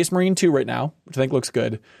working on Space Marine 2 right now, which I think looks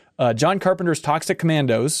good. John Carpenter's Toxic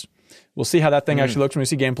Commandos. We'll see how that thing actually looks when we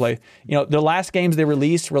see gameplay. You know, the last games they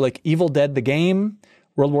released were like Evil Dead the game,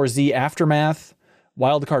 World War Z Aftermath,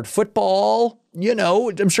 Wildcard Football. You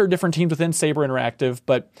know, I'm sure different teams within Saber Interactive,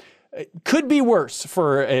 but it could be worse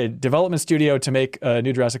for a development studio to make a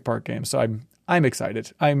new Jurassic Park game. So I'm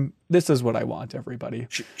excited. This is what I want, everybody.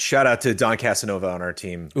 Shout out to Don Casanova on our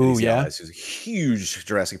team. Ooh, yeah. Who's a huge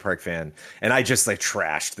Jurassic Park fan. And I just like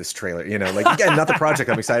trashed this trailer, you know, like, again, not the project.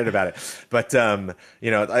 I'm excited about it. But,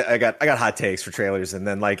 you know, I got hot takes for trailers. And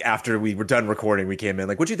then like after we were done recording, we came in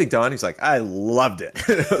like, what'd you think, Don? He's like, I loved it.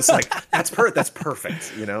 It was like, that's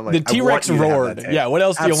perfect. You know, like the T-Rex roared. Yeah. What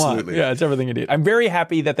else do you want? Absolutely. Yeah. It's everything you need. I'm very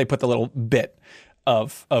happy that they put the little bit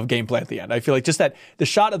of gameplay at the end. I feel like just that the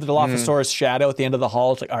shot of the Dilophosaurus shadow at the end of the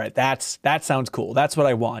hall, it's like, all right, that sounds cool. That's what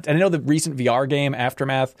I want. And I know the recent VR game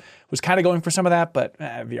Aftermath was kind of going for some of that, but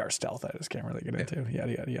VR stealth I just can't really get into.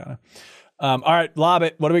 Yada yada yada. All right,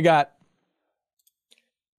 Lobbit, what do we got?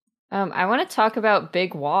 I want to talk about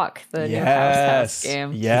Big Walk, the new House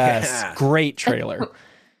game. Yes, Yeah. Great trailer.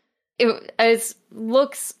 It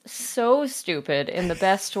looks so stupid in the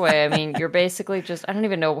best way. I mean, you're basically just, I don't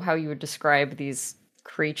even know how you would describe these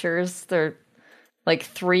creatures. They're like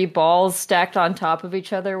 3 balls stacked on top of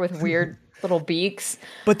each other with weird little beaks.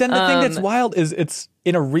 But then the thing that's wild is it's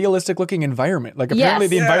in a realistic looking environment. Like apparently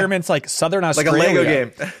the environment's like Southern Australia. Like a Lego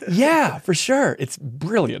game. Yeah, for sure. It's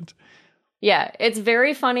brilliant. Yeah, it's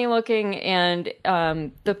very funny looking, and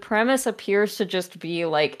the premise appears to just be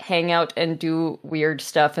like hang out and do weird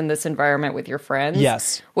stuff in this environment with your friends.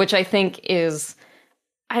 Yes. Which I think is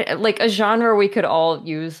like a genre we could all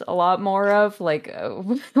use a lot more of, like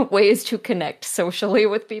ways to connect socially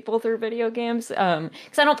with people through video games.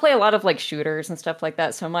 Because I don't play a lot of like shooters and stuff like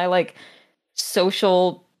that, so my like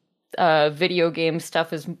social video game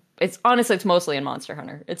stuff it's mostly in Monster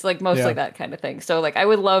Hunter. It's like mostly that kind of thing. So like I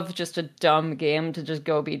would love just a dumb game to just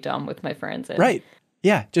go be dumb with my friends in. Right.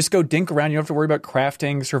 Yeah. Just go dink around. You don't have to worry about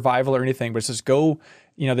crafting, survival, or anything, but just go,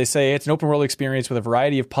 you know, they say it's an open world experience with a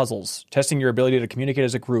variety of puzzles, testing your ability to communicate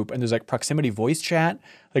as a group. And there's like proximity voice chat.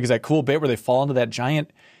 Like, is that cool bit where they fall into that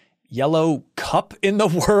giant yellow cup in the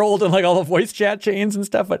world and like all the voice chat chains and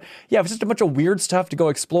stuff. But yeah, it's just a bunch of weird stuff to go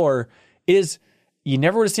explore. You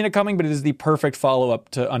never would have seen it coming, but it is the perfect follow-up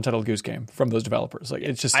to Untitled Goose Game from those developers. Like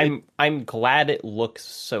it's just I'm glad it looks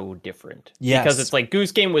so different. Yes. Because it's like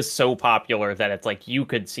Goose Game was so popular that it's like you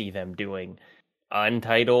could see them doing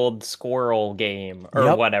Untitled Squirrel Game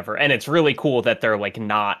or whatever. And it's really cool that they're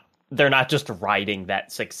not just riding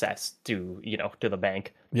that success to the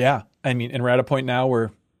bank. Yeah. I mean, and we're at a point now where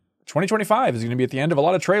 2025 is going to be at the end of a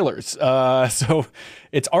lot of trailers. So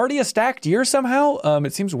it's already a stacked year somehow.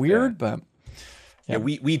 It seems weird, but yeah,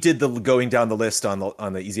 we did the going down the list on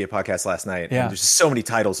the Easy A podcast last night. Yeah. And there's just so many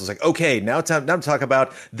titles. It's like, okay, now to talk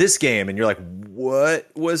about this game. And you're like, what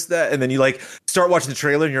was that? And then you like start watching the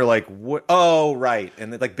trailer and you're like, what? Oh, right.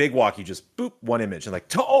 And then like Big Walk, you just boop one image and like,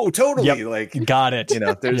 totally. Yep. Like, got it. You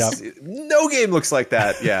know, there's no game looks like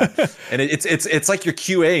that. Yeah. And it's like you're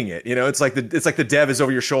QAing it. You know, it's like the dev is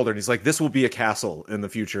over your shoulder and he's like, this will be a castle in the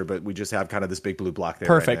future, but we just have kind of this big blue block there.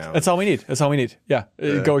 Perfect. Right now. That's all we need. Yeah.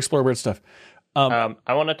 Go explore weird stuff.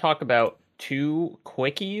 I want to talk about 2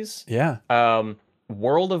 quickies. Yeah.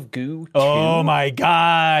 World of Goo 2. Oh my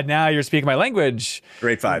God. Now you're speaking my language.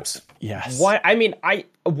 Great vibes. Yes. What I mean,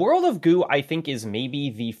 World of Goo, I think, is maybe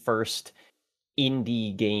the first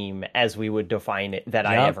indie game as we would define it that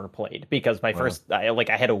I ever played, because my first I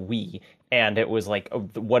had a Wii and it was like,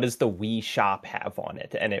 what does the Wii shop have on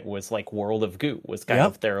it? And it was like World of Goo was kind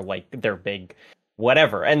of their big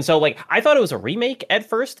whatever. And so like I thought it was a remake at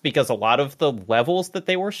first because a lot of the levels that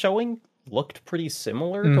they were showing looked pretty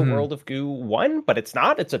similar to World of Goo 1, but it's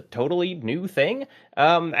not. It's a totally new thing.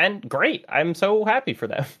 And great. I'm so happy for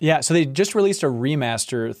them. Yeah, so they just released a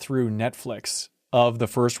remaster through Netflix of the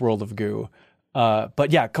first World of Goo.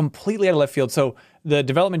 But yeah, completely out of left field. So the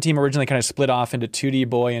development team originally kind of split off into 2D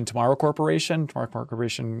Boy and Tomorrow Corporation. Tomorrow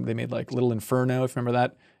Corporation, they made like Little Inferno, if you remember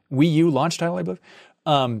that. Wii U launch title, I believe.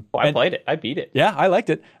 I played it. I beat it. Yeah, I liked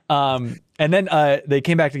it. And then they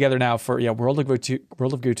came back together now for World of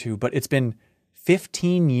Goo 2. But it's been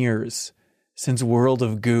 15 years since World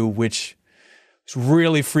of Goo, which is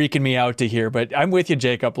really freaking me out to hear. But I'm with you,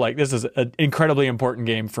 Jacob. Like, this is an incredibly important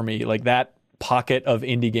game for me. Like, that pocket of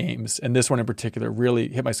indie games, and this one in particular, really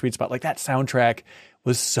hit my sweet spot. Like, that soundtrack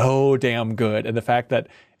was so damn good. And the fact that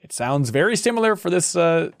it sounds very similar for this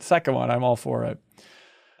second one, I'm all for it.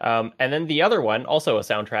 And then the other one, also a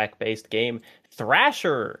soundtrack-based game,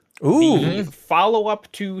 Thrasher, Ooh. the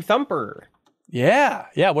follow-up to Thumper. Yeah.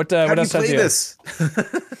 What else do you play this?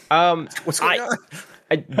 What's going on?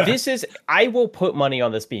 I will put money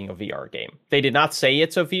on this being a VR game. They did not say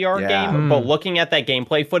it's a VR game, but looking at that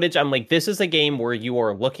gameplay footage, I'm like, this is a game where you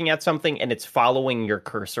are looking at something and it's following your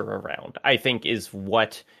cursor around, I think is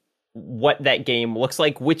what that game looks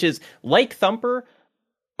like, which is like Thumper,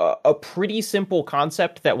 a pretty simple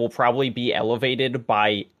concept that will probably be elevated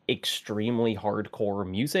by extremely hardcore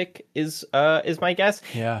music is my guess.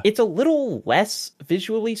 Yeah. It's a little less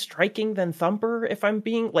visually striking than Thumper, if I'm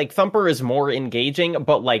being like, Thumper is more engaging,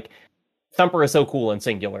 but like Thumper is so cool and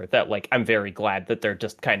singular that like I'm very glad that they're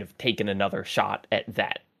just kind of taking another shot at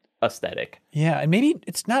that aesthetic. Yeah, and maybe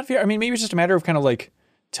it's not fair. I mean, maybe it's just a matter of kind of like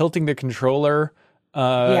tilting the controller.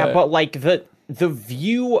 Yeah, but like the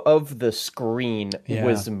view of the screen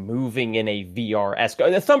was moving in a VR-esque.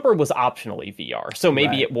 The Thumper was optionally VR, so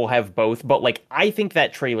maybe it will have both. But like, I think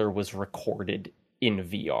that trailer was recorded in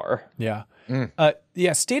VR. Yeah.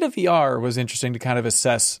 State of VR was interesting to kind of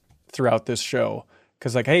assess throughout this show.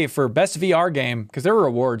 Because like, hey, for best VR game, because there were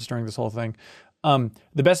awards during this whole thing, the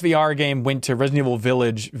best VR game went to Resident Evil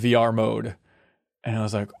Village VR mode. And I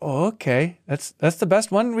was like, oh, okay, that's the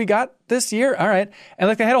best one we got this year. All right. And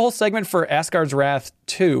like, they had a whole segment for Asgard's Wrath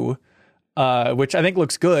 2, which I think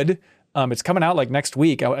looks good. It's coming out like next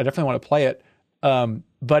week. I definitely want to play it.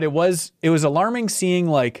 But it was alarming seeing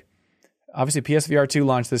like, obviously PSVR 2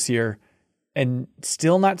 launched this year and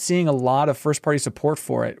still not seeing a lot of first party support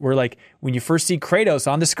for it. Where like, when you first see Kratos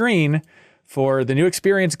on the screen for the new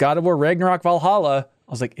experience, God of War Ragnarok Valhalla,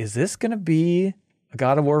 I was like, is this going to be a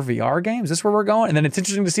God of War VR game? Is this where we're going? And then it's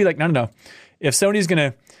interesting to see, like, no. If Sony's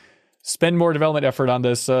going to spend more development effort on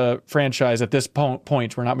this franchise at this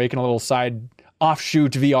point, we're not making a little side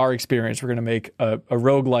offshoot VR experience. We're going to make a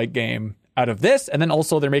roguelike game out of this. And then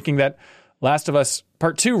also they're making that Last of Us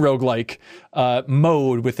Part 2 roguelike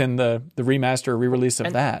mode within the remaster re-release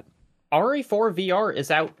of that. RE4 VR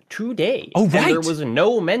is out today. Oh, right. And there was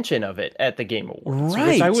no mention of it at the Game Awards.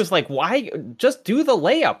 Right. Which I was like, why? Just do the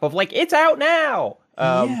layup of like, it's out now.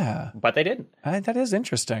 But they didn't. That is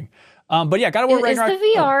interesting. But yeah, God of War Ragnarok. Is the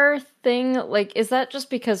VR thing, like, is that just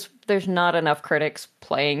because there's not enough critics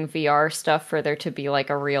playing VR stuff for there to be like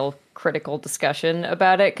a real critical discussion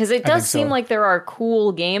about it? Because it does seem like there are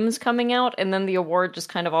cool games coming out, and then the award just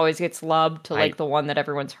kind of always gets lobbed to like the one that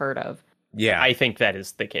everyone's heard of. Yeah, I think that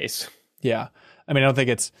is the case. Yeah. I mean, I don't think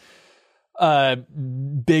it's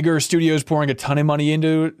bigger studios pouring a ton of money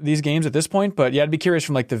into these games at this point, but yeah, I'd be curious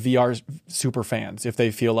from like the VR super fans if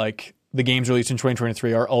they feel like the games released in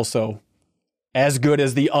 2023 are also as good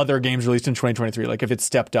as the other games released in 2023, like if it's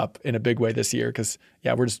stepped up in a big way this year, because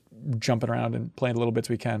yeah, we're just jumping around and playing the little bits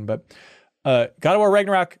we can. But God of War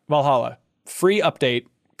Ragnarok Valhalla, free update,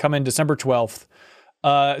 coming December 12th.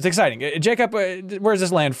 It's exciting. Jacob, where does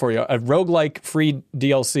this land for you? A roguelike free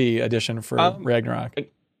DLC edition for Ragnarok.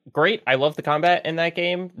 Great. I love the combat in that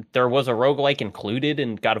game. There was a roguelike included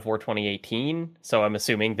in God of War 2018, so I'm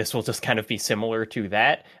assuming this will just kind of be similar to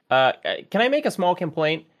that. Can I make a small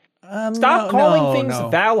complaint? Stop calling things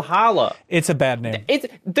Valhalla. It's a bad name.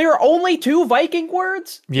 There are only two Viking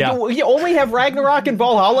words? Yeah. You only have Ragnarok and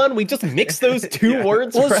Valhalla, and we just mix those two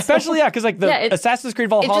words Well, around? especially, because like the Assassin's Creed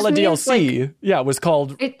Valhalla DLC, was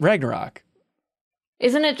called Ragnarok.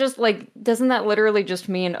 Isn't it just like, doesn't that literally just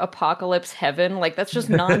mean apocalypse heaven? Like, that's just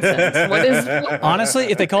nonsense. What is... Honestly,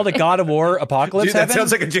 if they called it God of War Apocalypse Heaven... That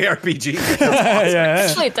sounds like a JRPG.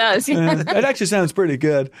 Actually, it does. It actually sounds pretty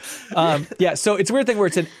good. So it's a weird thing where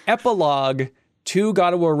it's an epilogue to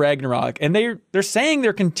God of War Ragnarok, and they're saying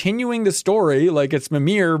they're continuing the story, like it's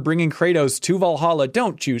Mimir bringing Kratos to Valhalla.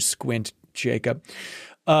 Don't you squint, Jacob.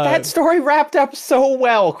 That story wrapped up so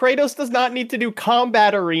well. Kratos does not need to do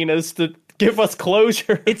combat arenas to give us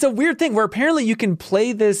closure. It's a weird thing where apparently you can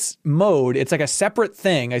play this mode. It's like a separate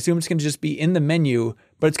thing. I assume it's going to just be in the menu,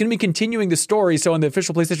 but it's going to be continuing the story. So on the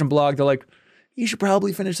official PlayStation blog, they're like, you should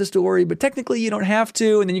probably finish the story, but technically you don't have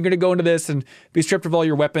to. And then you're going to go into this and be stripped of all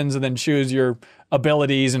your weapons and then choose your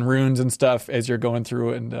abilities and runes and stuff as you're going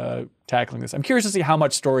through and tackling this. I'm curious to see how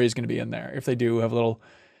much story is going to be in there. If they do have a little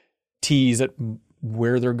tease at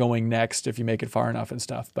where they're going next, if you make it far enough and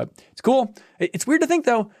stuff. But it's cool. It's weird to think,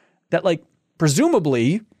 though, that like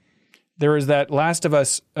presumably there is that Last of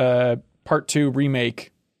Us Part 2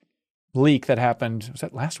 remake leak that happened, was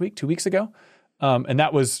that last week, 2 weeks ago? And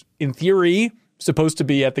that was, in theory, supposed to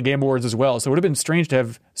be at the Game Awards as well. So it would have been strange to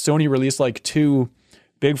have Sony release like 2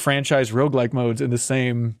 big franchise roguelike modes in the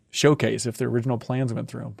same showcase if their original plans went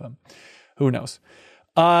through. But who knows?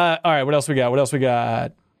 All right, what else we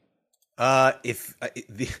got? If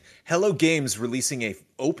the Hello Games releasing a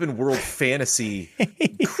open world fantasy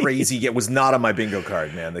crazy, it was not on my bingo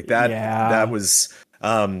card, man. Like that, that was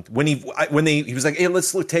when he was like, hey,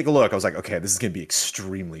 let's take a look. I was like, okay, this is going to be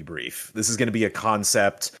extremely brief. This is going to be a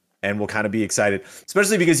concept, and we'll kind of be excited,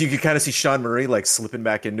 especially because you could kind of see Sean Murray like slipping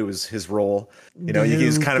back into his role. You know,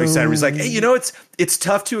 he's kind of excited. He's like, hey, you know, it's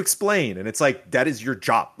tough to explain, and it's like that is your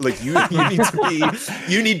job. Like you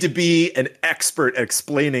need to be an expert at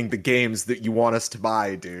explaining the games that you want us to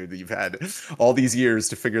buy, dude. That you've had all these years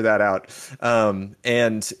to figure that out,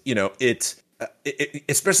 and you know it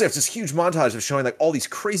especially after this huge montage of showing like all these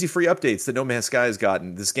crazy free updates that No Man's Sky has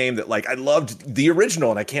gotten. This game that like I loved the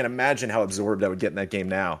original, and I can't imagine how absorbed I would get in that game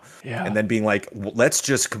now. Yeah. And then being like, let's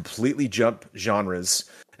just completely jump genres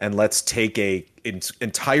and let's take a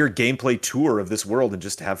entire gameplay tour of this world and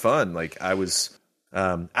just have fun. Like I was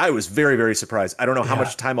very, very surprised. I don't know how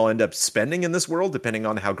much time I'll end up spending in this world, depending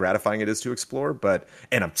on how gratifying it is to explore.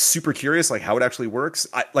 And I'm super curious, like how it actually works.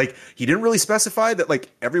 He didn't really specify that like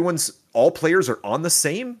all players are on the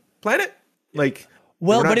same planet. Like,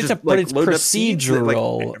 but it's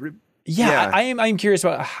procedural. I'm curious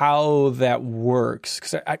about how that works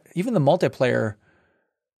because even the multiplayer.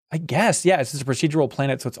 I guess, it's just a procedural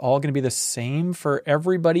planet, so it's all going to be the same for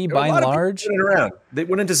everybody by and large. They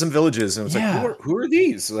went into some villages and it was like, who are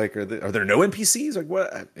these? Like, are there no NPCs? Like,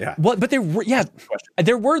 what? Yeah. Well, but there were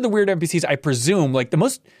the weird NPCs, I presume. Like, the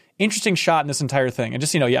most interesting shot in this entire thing, and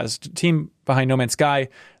just, this team behind No Man's Sky,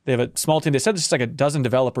 they have a small team. They said it's just like a dozen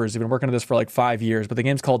developers. They've been working on this for like 5 years, but the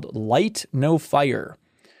game's called Light No Fire,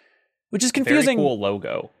 which is confusing. Very cool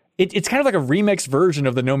logo. It's kind of like a remixed version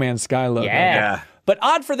of the No Man's Sky logo. Yeah. But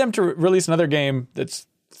odd for them to release another game that's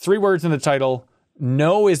 3 words in the title.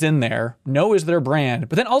 No is in there. No is their brand.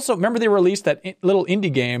 But then also, remember they released that little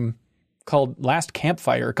indie game called Last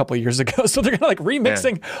Campfire a couple of years ago. So they're kind of like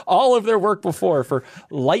remixing all of their work before for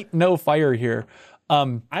Light No Fire here.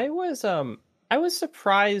 I was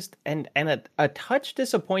surprised and a touch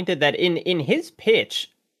disappointed that in his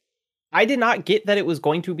pitch, I did not get that it was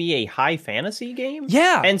going to be a high fantasy game.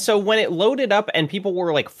 Yeah. And so when it loaded up and people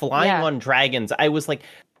were like flying on dragons, I was like,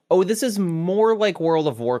 oh, this is more like World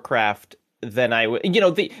of Warcraft than I would.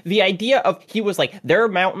 The idea of, he was like, there are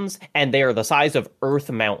mountains and they are the size of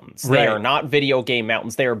Earth mountains. Right. They are not video game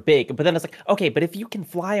mountains. They are big. But then it's like, okay, but if you can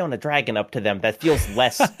fly on a dragon up to them, that feels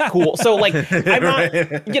less cool. So like, I'm not,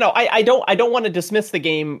 I don't want to dismiss the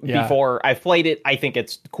game before I've played it. I think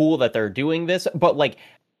it's cool that they're doing this, but like,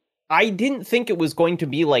 I didn't think it was going to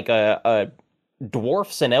be like a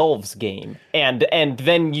dwarfs and elves game. And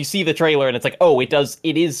then you see the trailer and it's like, oh,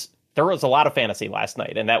 there was a lot of fantasy last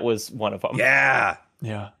night, and that was one of them. Yeah.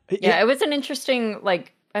 It was an interesting,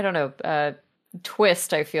 like, I don't know,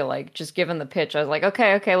 twist, I feel like, just given the pitch. I was like,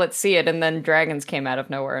 okay, let's see it. And then dragons came out of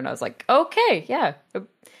nowhere, and I was like, okay, yeah.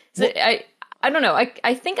 So I don't know.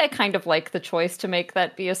 I think I kind of like the choice to make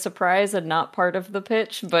that be a surprise and not part of the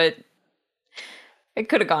pitch, but it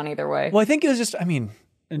could have gone either way. Well, I think it was just,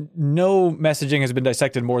 no messaging has been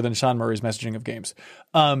dissected more than Sean Murray's messaging of games.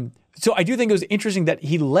 So I do think it was interesting that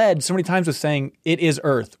he led so many times with saying, it is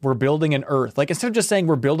Earth. We're building an Earth. Like, instead of just saying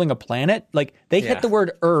we're building a planet, like, they hit the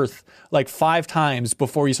word Earth like 5 times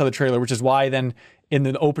before you saw the trailer, which is why then in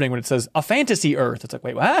the opening when it says a fantasy Earth, it's like,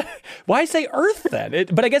 wait, what? Why say Earth then?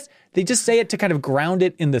 But I guess they just say it to kind of ground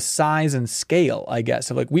it in the size and scale, I guess.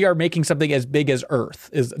 So like, we are making something as big as Earth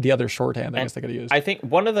is the other shorthand I guess they could use. I think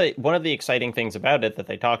one of the exciting things about it that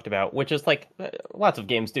they talked about, which is like, lots of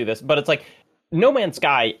games do this, but it's like, No Man's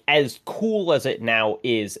Sky, as cool as it now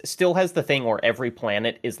is, still has the thing where every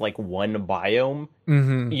planet is like one biome,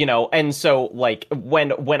 you know? And so like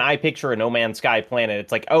when I picture a No Man's Sky planet,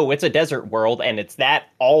 it's like, oh, it's a desert world and it's that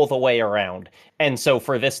all the way around. And so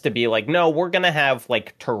for this to be like, no, we're going to have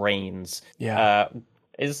like terrains,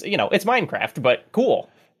 is, you know, it's Minecraft, but cool.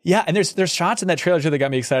 Yeah. And there's shots in that trailer too that got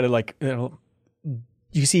me excited. Like, you know,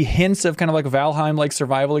 you see hints of kind of like a Valheim like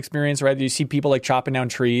survival experience, right? You see people like chopping down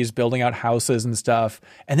trees, building out houses and stuff.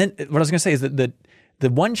 And then what I was going to say is that the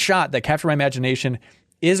one shot that captured my imagination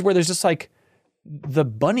is where there's just like the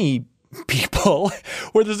bunny people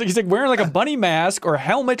where he's like wearing like a bunny mask or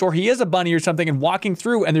helmet, or he is a bunny or something, and walking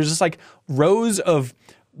through, and there's just like rows of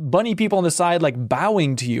bunny people on the side like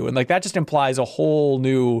bowing to you. And like that just implies a whole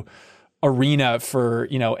new arena for,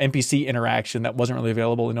 you know, NPC interaction that wasn't really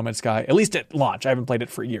available in No Man's Sky, at least at launch. I haven't played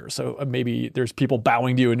it for years, so maybe there's people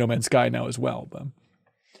bowing to you in No Man's Sky now as well. But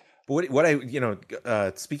what I, you know,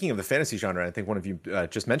 speaking of the fantasy genre, I think one of you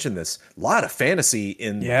just mentioned this. A lot of fantasy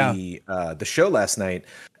in the show last night,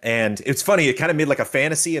 and it's funny. It kind of made like a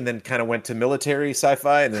fantasy, and then kind of went to military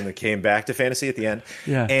sci-fi, and then it came back to fantasy at the end.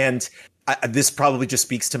 Yeah, and this probably just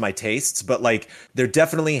speaks to my tastes, but like there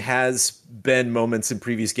definitely has been moments in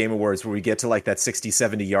previous Game Awards where we get to like that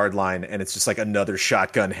 60-70 yard line and it's just like another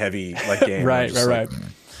shotgun heavy like game. right.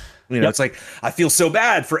 You know, it's like I feel so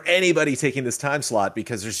bad for anybody taking this time slot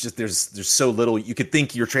because there's so little. You could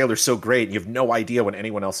think your trailer's so great and you have no idea when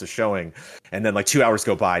anyone else is showing, and then like 2 hours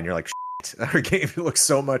go by and you're like, shit, our game looks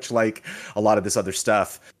so much like a lot of this other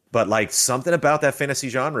stuff. But like something about that fantasy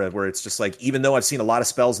genre where it's just like, even though I've seen a lot of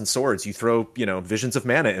spells and swords, you throw, you know, Visions of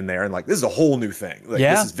Mana in there and like, this is a whole new thing. Like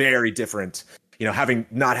this is very different, you know, having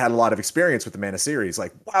not had a lot of experience with the Mana series,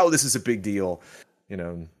 like, wow, this is a big deal, you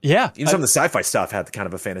know? Yeah. Even some of the sci-fi stuff had kind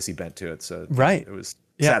of a fantasy bent to it. So it was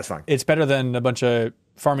satisfying. It's better than a bunch of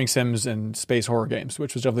farming sims and space horror games,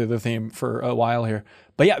 which was definitely the theme for a while here.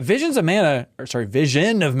 But yeah, Vision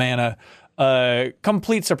of Mana,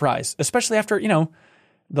 complete surprise, especially after, you know,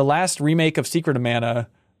 the last remake of Secret of Mana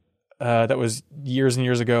that was years and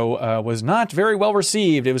years ago was not very well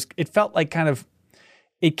received. It felt like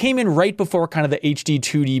it came in right before kind of the HD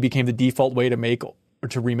 2D became the default way to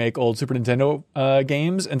remake old Super Nintendo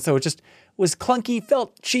games, and so it just was clunky,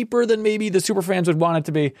 felt cheaper than maybe the super fans would want it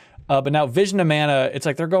to be. But now Vision of Mana, it's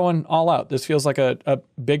like they're going all out. This feels like a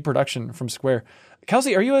big production from Square.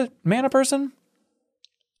 Kelsey, are you a Mana person?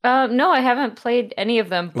 No, I haven't played any of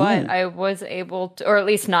them, but I was able to, or at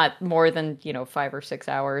least not more than, 5 or 6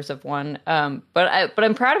 hours of one. But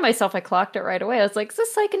I'm proud of myself. I clocked it right away. I was like, is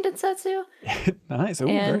this Seiken Densetsu? Nice. Ooh,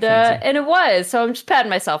 and it was. So I'm just patting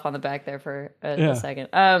myself on the back there for a second.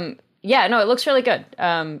 It looks really good.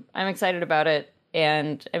 I'm excited about it.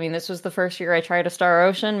 And I mean, this was the first year I tried a Star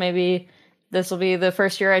Ocean. Maybe this will be the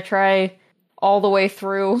first year I try all the way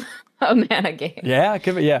through a Mana game. Yeah,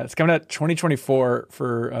 it's coming out 2024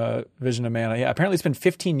 for Vision of Mana. Yeah, apparently it's been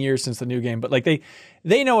 15 years since the new game, but like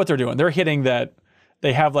they know what they're doing. They're hitting that.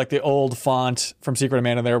 They have like the old font from Secret of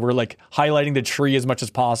Mana there. We're like highlighting the tree as much as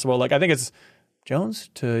possible. Like I think it's, Jones,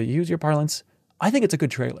 to use your parlance, I think it's a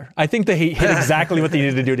good trailer. I think they hit exactly what they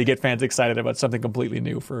needed to do to get fans excited about something completely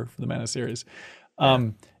new for the Mana series.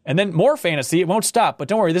 And then more fantasy. It won't stop, but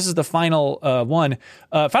don't worry. This is the final one.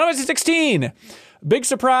 Final Fantasy 16. Big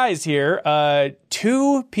surprise here.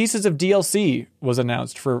 2 pieces of DLC was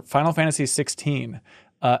announced for Final Fantasy 16.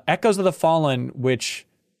 Echoes of the Fallen, which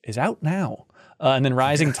is out now. And then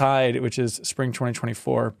Rising Tide, which is spring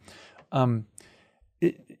 2024.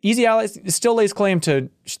 Easy Allies still lays claim to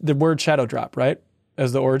the word Shadow Drop, right?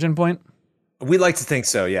 As the origin point? We like to think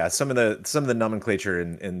so, yeah. Some of the nomenclature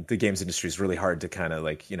in the games industry is really hard to kind of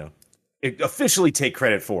like, officially take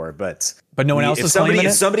credit for, but no one else is claiming it.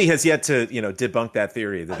 If somebody has yet to, debunk that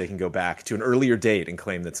theory, that they can go back to an earlier date and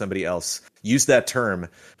claim that somebody else used that term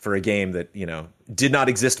for a game that, did not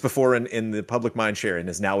exist before in the public mind share and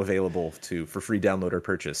is now available for free download or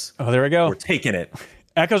purchase. Oh, there we go. We're taking it.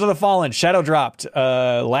 Echoes of the Fallen, Shadow dropped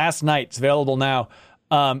last night. It's available now.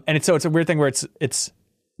 And it's a weird thing where it's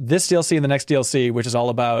this DLC and the next DLC, which is all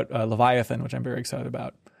about Leviathan, which I'm very excited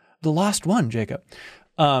about. The Lost One, Jacob.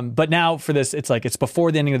 But now for this, it's like it's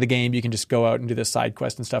before the ending of the game. You can just go out and do this side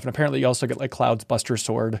quest and stuff. And apparently you also get like Cloud's Buster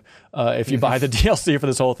Sword if you buy the DLC for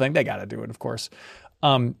this whole thing. They got to do it, of course.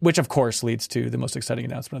 Which, of course, leads to the most exciting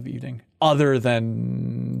announcement of the evening, other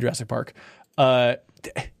than Jurassic Park.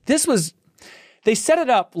 They set it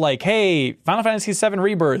up like, hey, Final Fantasy VII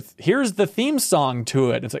Rebirth, here's the theme song to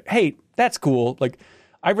it. It's like, hey, that's cool. Like,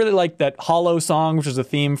 I really like that Hollow song, which is a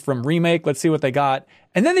theme from Remake. Let's see what they got.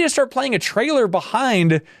 And then they just start playing a trailer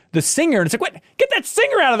behind the singer. And it's like, what? Get that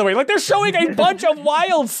singer out of the way. Like, they're showing a bunch of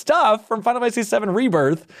wild stuff from Final Fantasy VII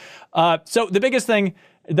Rebirth. So the biggest thing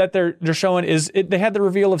that they're showing is they had the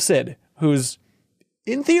reveal of Cid, who's,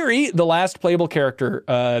 in theory, the last playable character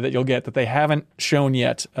that you'll get that they haven't shown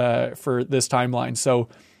yet for this timeline. So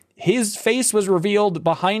his face was revealed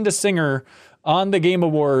behind a singer on the Game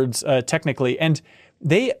Awards, technically. And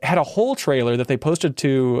they had a whole trailer that they posted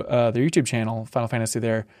to their YouTube channel, Final Fantasy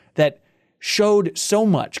there, that showed so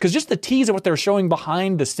much. Because just the tease of what they're showing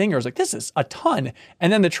behind the singer is like, this is a ton.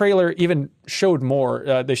 And then the trailer even showed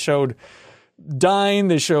more. They showed Dyne,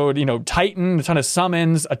 they showed, Titan, a ton of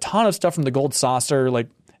summons, a ton of stuff from the Gold Saucer. Like,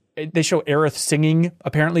 they show Aerith singing,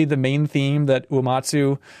 apparently the main theme that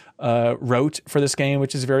Uematsu wrote for this game,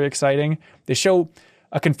 which is very exciting. They show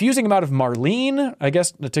a confusing amount of Marlene, I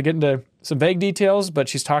guess, to get into some vague details, but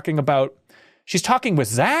she's talking with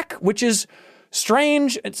Zack, which is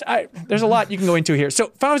strange. There's a lot you can go into here.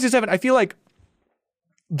 So Final Fantasy VII, I feel like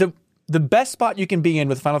the best spot you can be in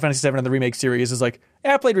with Final Fantasy VII and the Remake series is like,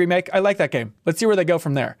 I played Remake, I like that game. Let's see where they go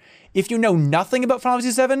from there. If you know nothing about Final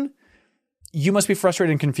Fantasy VII, you must be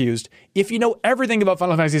frustrated and confused. If you know everything about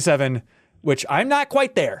Final Fantasy VII, which I'm not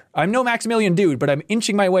quite there, I'm no Maximilian dude, but I'm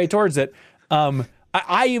inching my way towards it,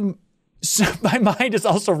 my mind is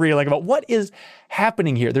also reeling about what is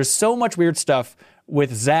happening here. There's so much weird stuff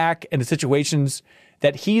with Zack and the situations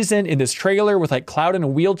that he's in this trailer with like Cloud in a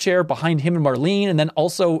wheelchair behind him and Marlene. And then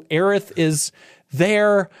also Aerith is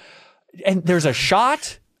there. And there's a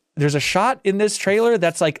shot in this trailer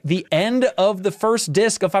that's like the end of the first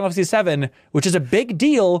disc of Final Fantasy VII, which is a big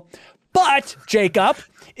deal. But, Jacob,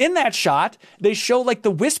 in that shot, they show like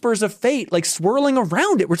the whispers of fate like swirling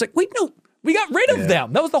around it. Where it's like, wait, no. We got rid of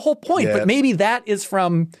them. That was the whole point. Yeah. But maybe that is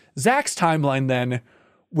from Zack's timeline then,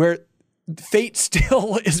 where fate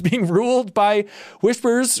still is being ruled by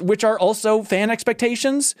whispers, which are also fan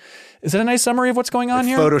expectations. Is that a nice summary of what's going on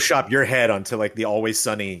here? Photoshop your head onto like the Always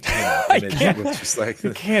Sunny image. Just like,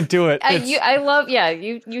 you can't do it. I love,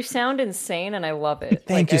 you sound insane and I love it.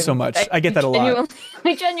 Thank you so much. I get that a lot.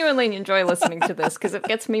 I genuinely enjoy listening to this because it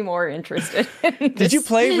gets me more interested in Did you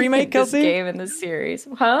play Remake, Kelsey? This game in this series.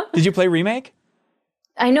 Huh? Did you play Remake?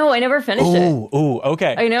 I know. I never finished it. Oh,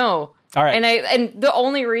 okay. I know. All right. And the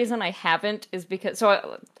only reason I haven't is because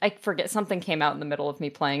I forget something came out in the middle of me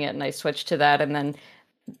playing it and I switched to that, and then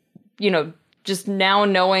just now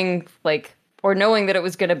knowing that it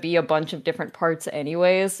was going to be a bunch of different parts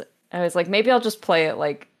anyways, I was like, maybe I'll just play it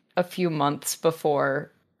like a few months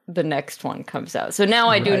before the next one comes out. So now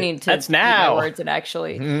I do need to eat my words and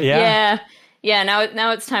actually Yeah,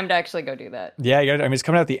 now it's time to actually go do that. Yeah, it's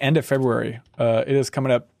coming out at the end of February. It is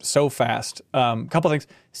coming up so fast. Couple things.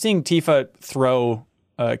 Seeing Tifa throw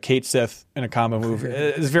Kate Sith in a combo move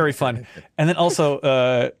is very fun. And then also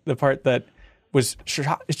the part that was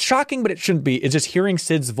shocking, but it shouldn't be, is just hearing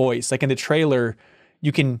Cid's voice. Like in the trailer,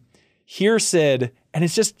 you can hear Cid, and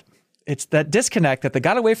it's that disconnect that they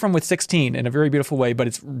got away from with 16 in a very beautiful way, but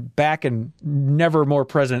it's back and never more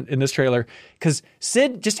present in this trailer. Because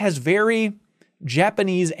Cid just has very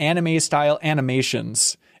Japanese anime style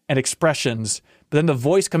animations and expressions, but then the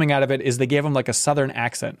voice coming out of it is they gave him like a southern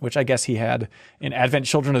accent, which I guess he had in Advent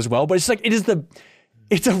Children as well. But it's like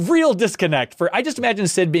it's a real disconnect. I just imagine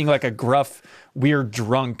Cid being like a gruff, weird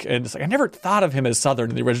drunk, and it's like I never thought of him as southern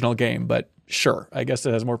in the original game, but sure, I guess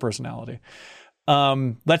it has more personality.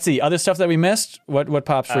 Let's see, other stuff that we missed. What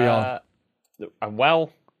pops for y'all?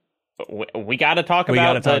 Well, we got to talk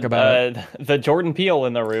about the Jordan Peele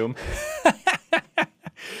in the room.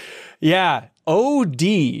 Yeah,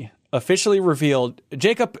 OD officially revealed.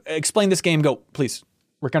 Jacob, explain this game. Go, please.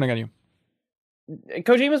 We're counting on you.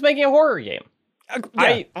 Kojima's making a horror game.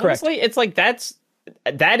 Correct. Honestly, it's like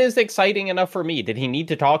that is exciting enough for me. Did he need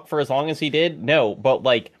to talk for as long as he did? No, but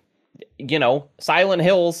like, Silent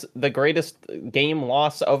Hill's the greatest game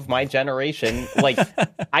loss of my generation. Like,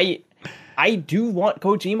 I do want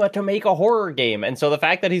Kojima to make a horror game. And so the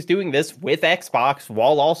fact that he's doing this with Xbox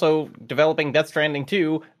while also developing Death Stranding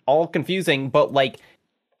 2, all confusing, but like,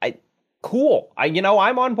 cool.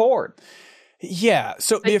 I'm on board. Yeah.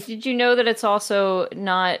 So did you know that it's also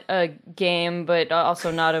not a game, but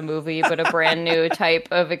also not a movie, but a brand new type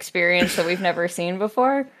of experience that we've never seen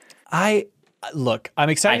before? Look, I'm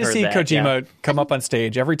excited to see Kojima come up on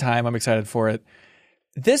stage every time. I'm excited for it.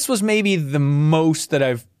 This was maybe the most that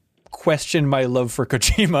I've questioned my love for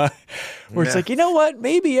Kojima, where it's like, you know what?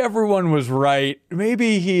 Maybe everyone was right.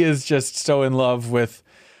 Maybe he is just so in love with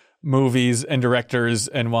movies and directors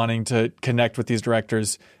and wanting to connect with these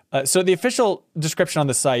directors. So the official description on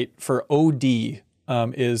the site for OD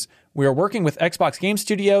is we are working with Xbox Game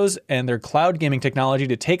Studios and their cloud gaming technology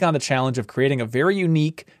to take on the challenge of creating a very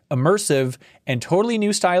unique, immersive, and totally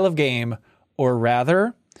new style of game, or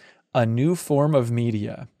rather, a new form of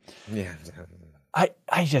media. Yeah.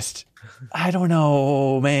 I don't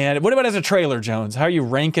know, man. What about as a trailer, Jones? How are you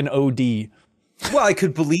ranking OD? Well, I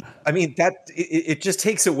could believe. I mean, that it just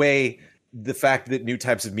takes away the fact that new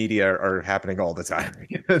types of media are happening all the time.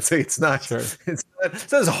 It's not. Sure. It's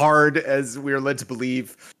not as hard as we're led to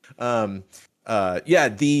believe. I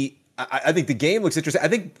think the game looks interesting. I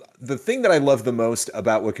think the thing that I love the most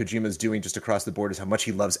about what Kojima's doing just across the board is how much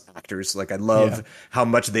he loves actors. Like, I love how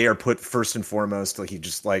much they are put first and foremost. Like,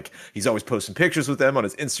 he's always posting pictures with them on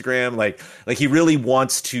his Instagram. Like he really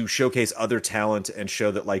wants to showcase other talent and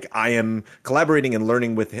show that, like, I am collaborating and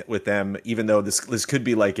learning with them, even though this could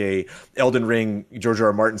be like a Elden Ring George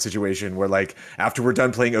R.R. Martin situation where, like, after we're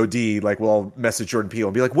done playing OD, like, we'll message Jordan Peele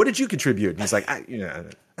and be like, what did you contribute? And he's like,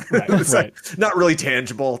 it's like not really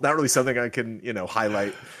tangible, not really something I can,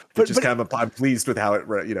 highlight. But just kind of, I'm pleased with how it,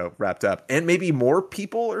 wrapped up. And maybe more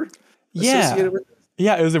people are associated with it.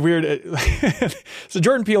 Yeah, it was a weird. So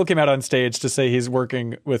Jordan Peele came out on stage to say he's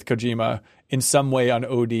working with Kojima in some way on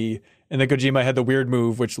OD. And then Kojima had the weird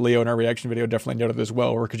move, which Leo in our reaction video definitely noted as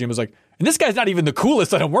well, where Kojima's like, and this guy's not even the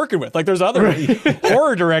coolest that I'm working with. Like, there's other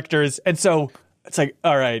horror directors. And so it's like,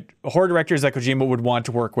 all right, horror directors that Kojima would want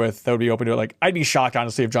to work with, that would be open to it. Like, I'd be shocked,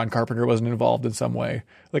 honestly, if John Carpenter wasn't involved in some way.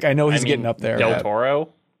 Like, I know he's getting up there. Del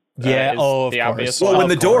Toro. Yeah. Of course. Well, when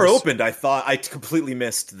the door opened, I thought I completely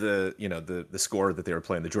missed the score that they were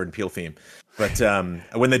playing, the Jordan Peele theme. But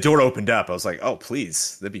when the door opened up, I was like, oh,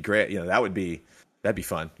 please, that'd be great. That'd be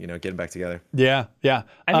fun. Getting back together. Yeah. Yeah.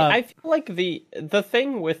 I mean, I feel like the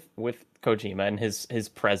thing with Kojima and his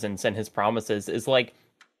presence and his promises is, like,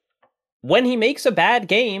 when he makes a bad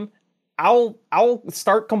game, I'll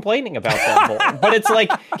start complaining about them. But it's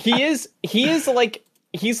like he's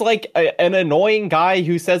like an annoying guy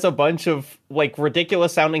who says a bunch of, like,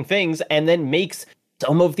 ridiculous sounding things and then makes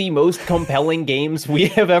some of the most compelling games we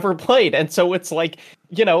have ever played. And so it's like,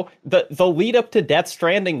 the lead up to Death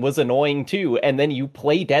Stranding was annoying too, and then you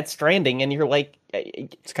play Death Stranding and you're like,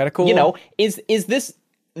 it's kind of cool. Is this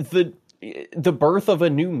the birth of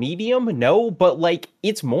a new medium? No, but, like,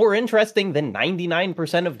 it's more interesting than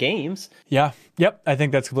 99% of games. Yeah. Yep. I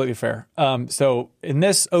think that's completely fair. So in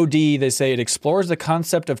this OD, they say it explores the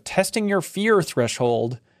concept of testing your fear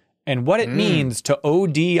threshold and what it means to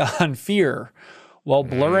OD on fear while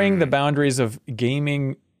blurring the boundaries of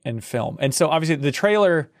gaming and film. And so obviously the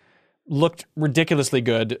trailer looked ridiculously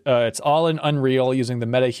good. It's all in Unreal using the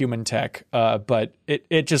meta-human tech, but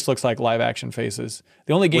it just looks like live-action faces.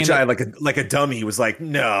 The only game I like a dummy was like,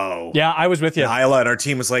 no. Yeah, I was with you. And Isla and our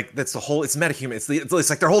team was like, that's the whole. It's meta-human. It's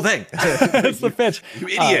like their whole thing. That's the pitch. You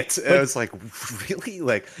idiot. I was like, really?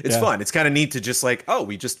 Like, it's fun. It's kind of neat to just, like, oh,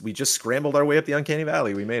 we just scrambled our way up the uncanny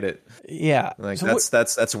valley. We made it. Yeah. Like, so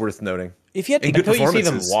that's worth noting. If you had to, until you see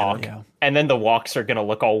them walk, and then the walks are gonna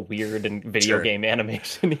look all weird and video game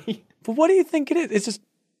animation-y. But what do you think it is? It's just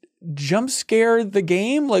jump scare the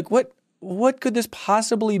game? Like, what could this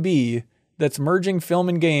possibly be that's merging film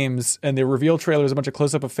and games, and the reveal trailer is a bunch of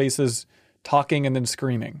close-up of faces talking and then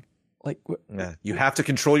screaming? Like, you have to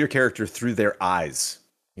control your character through their eyes.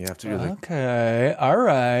 You have to do okay, all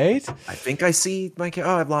right. I think I see my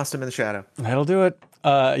I've lost him in the shadow. That'll do it.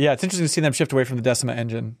 It's interesting to see them shift away from the Decima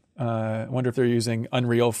engine. I wonder if they're using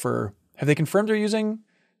Unreal for... Have they confirmed they're using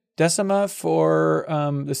Decima for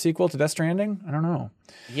the sequel to Death Stranding? I don't know.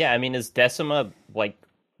 Yeah, I mean, is Decima, like,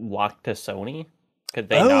 locked to Sony? Could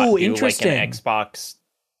they not do, like, an Xbox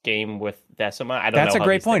game with Decima? I don't know. That's a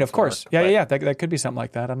great point, of course. Yeah. That could be something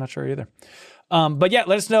like that. I'm not sure either. But yeah,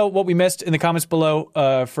 let us know what we missed in the comments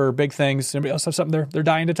below for big things. Anybody else have something they're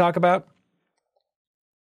dying to talk about?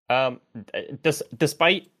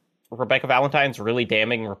 Despite Rebecca Valentine's really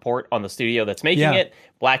damning report on the studio that's making it,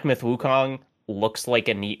 Black Myth Wukong looks like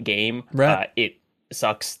a neat game. Right. It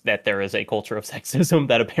sucks that there is a culture of sexism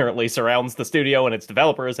that apparently surrounds the studio and its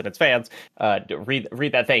developers and its fans.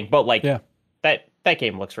 Read that thing. But, like, that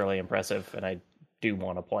game looks really impressive, and I do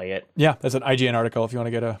want to play it. Yeah, that's an IGN article if you want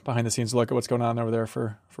to get a behind-the-scenes look at what's going on over there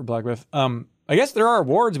for Black Myth. I guess there are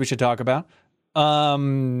awards we should talk about.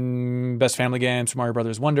 Best Family Game, Super Mario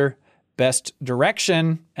Brothers Wonder. Best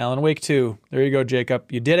Direction, Alan Wake 2. There you go,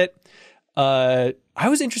 Jacob. You did it. I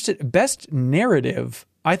was interested. Best Narrative.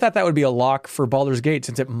 I thought that would be a lock for Baldur's Gate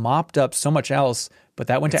since it mopped up so much else, but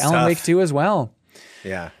that went to Alan Wake 2 as well.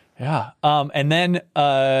 Yeah. Yeah. And then,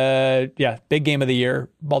 big game of the year,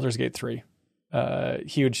 Baldur's Gate 3.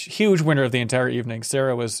 Huge winner of the entire evening.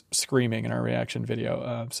 Sarah was screaming in our reaction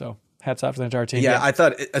video. So hats off to the entire team. Yeah, I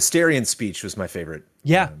thought Asterian's speech was my favorite.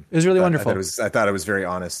 Yeah, it was really wonderful. I thought it was very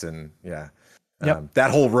honest, and that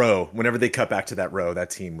whole row, whenever they cut back to that row, that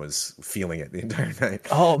team was feeling it the entire night.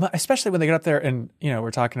 Oh, especially when they got up there and,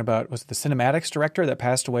 we're talking about, was it the cinematics director that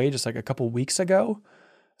passed away just like a couple weeks ago?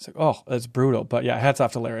 It's like, oh, that's brutal. But yeah, hats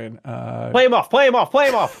off to Larian. Play him off. 30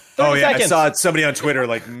 oh, yeah, seconds. I saw somebody on Twitter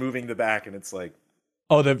like moving the back, and it's like,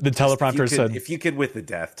 oh, the teleprompter said, if you could with the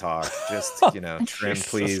death talk, just, trim,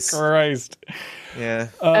 please. Christ.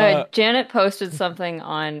 Yeah. Janet posted something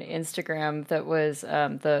on Instagram that was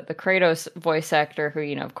the Kratos voice actor who,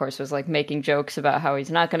 of course, was like making jokes about how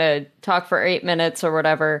he's not going to talk for 8 minutes or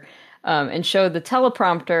whatever, and showed the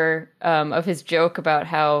teleprompter of his joke about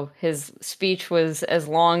how his speech was as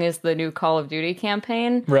long as the new Call of Duty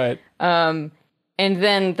campaign. Right. And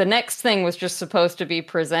then the next thing was just supposed to be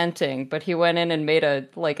presenting, but he went in and made a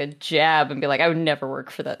jab and be like, I would never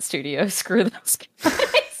work for that studio. Screw those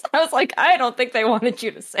guys. I was like, I don't think they wanted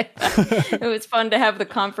you to say that. It was fun to have the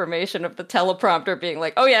confirmation of the teleprompter being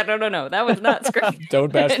like, oh yeah, no, that was not scripted.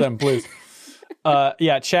 Don't bash them, please.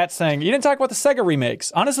 Chat saying, you didn't talk about the Sega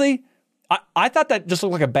remakes. Honestly, I thought that just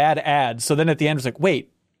looked like a bad ad. So then at the end it was like,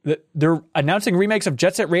 wait, they're announcing remakes of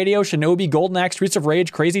Jet Set Radio, Shinobi, Golden Axe, Streets of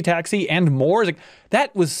Rage, Crazy Taxi, and more. Like,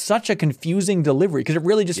 that was such a confusing delivery because it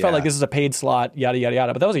really just felt like this is a paid slot, yada, yada,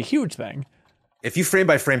 yada. But that was a huge thing. If you frame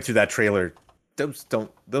by frame through that trailer, those don't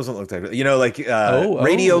look like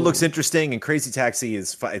Radio looks interesting, and Crazy Taxi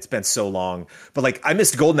it's been so long. But like, I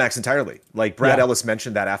missed Golden Axe entirely. Like, Brad Ellis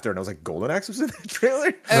mentioned that after, and I was like, Golden Axe was in that trailer?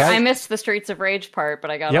 Right? I missed the Streets of Rage part, but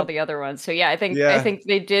I got all the other ones. So yeah, I think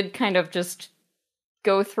they did kind of just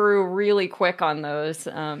go through really quick on those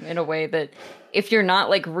in a way that if you're not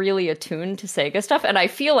like really attuned to Sega stuff, and I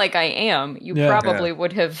feel like I am, you probably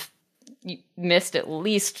would have missed at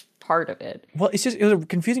least part of it. Well, it was a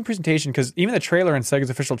confusing presentation because even the trailer on Sega's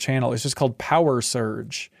official channel is just called Power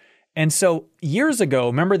Surge. And so years ago,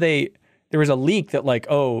 remember there was a leak that like,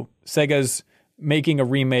 oh, Sega's making a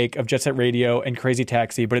remake of Jet Set Radio and Crazy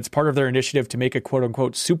Taxi, but it's part of their initiative to make a quote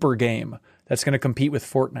unquote super game that's going to compete with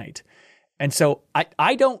Fortnite. And so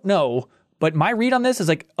I don't know, but my read on this is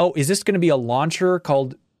like, oh, is this going to be a launcher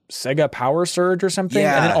called Sega Power Surge or something?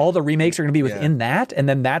 Yeah. And then all the remakes are going to be within that, and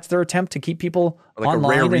then that's their attempt to keep people like online,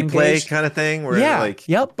 a rare replay engaged. Kind of thing, where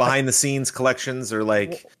behind the scenes collections are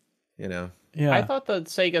like, Yeah. I thought the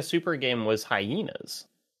Sega Super game was Hyenas.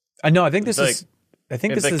 No, I think this is. I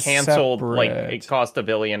think this is canceled. Separate. Like it cost $1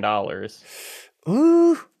 billion.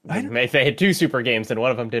 Ooh. If they had 2 super games and one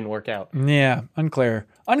of them didn't work out. Yeah, unclear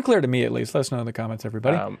to me at least. Let us know in the comments,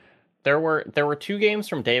 everybody. There were 2 games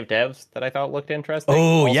from Day of Devs that I thought looked interesting.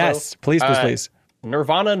 Oh, also, yes. Please.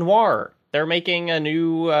 Nirvana Noir. They're making a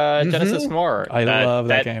new Genesis Noir. I love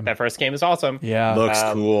that game. That first game is awesome. Yeah. Looks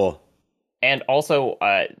cool. And also,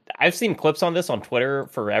 I've seen clips on this on Twitter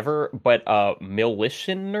forever, but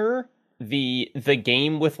Militianer, the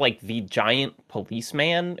game with like the giant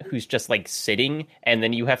policeman who's just like sitting, and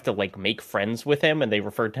then you have to like make friends with him, and they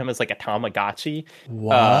referred to him as like a Tamagotchi.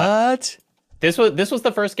 What? This was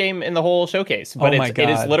the first game in the whole showcase, but it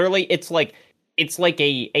is literally it's like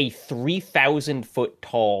a 3,000 foot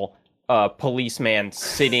tall policeman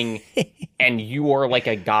sitting, and you are like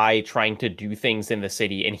a guy trying to do things in the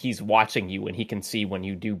city, and he's watching you, and he can see when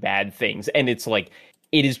you do bad things, and it's like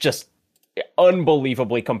it is just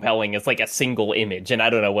unbelievably compelling. It's like a single image, and I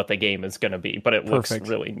don't know what the game is going to be, but it looks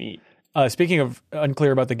really neat. Speaking of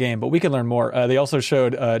unclear about the game, but we can learn more. They also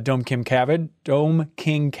showed Dome King Cabbage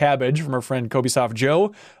from our friend Kobe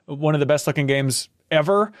Joe, one of the best looking games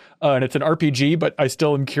ever, and it's an RPG, but I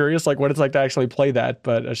still am curious like what it's like to actually play that.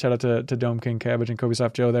 But a shout out to Dome King Cabbage and Kobe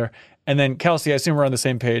Joe there. And then Kelsey, I assume we're on the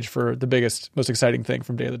same page for the biggest, most exciting thing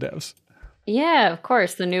from Day of the Devs. Yeah, of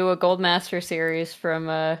course, the new Goldmaster series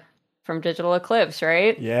from Digital Eclipse,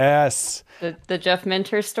 right? Yes. The Jeff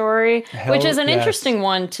Minter story, which is an interesting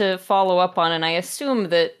one to follow up on, and I assume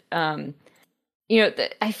that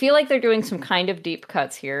I feel like they're doing some kind of deep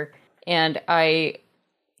cuts here, and I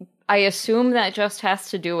assume that just has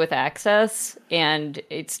to do with access, and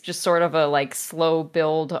it's just sort of a like slow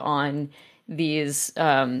build on these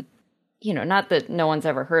not that no one's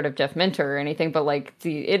ever heard of Jeff Minter or anything, but like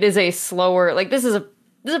it is a slower, like this is a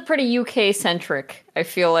pretty UK centric, I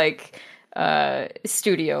feel like,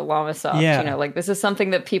 studio, Llamasoft. Yeah. Like this is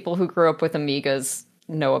something that people who grew up with Amigas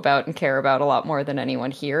know about and care about a lot more than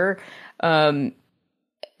anyone here. I'm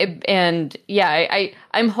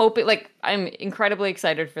hoping, like, I'm incredibly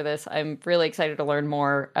excited for this. I'm really excited to learn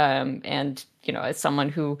more. And as someone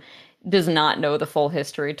who does not know the full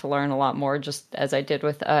history, to learn a lot more, just as I did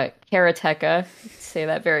with Karateka. Say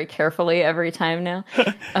that very carefully every time now.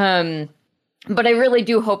 But I really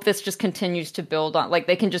do hope this just continues to build on, like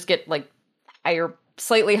they can just get like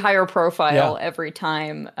slightly higher profile every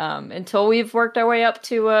time until we've worked our way up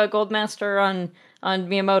to Goldmaster on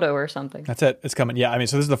Miyamoto or something. That's it. It's coming. Yeah. I mean,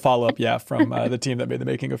 so this is the follow-up, from the team that made the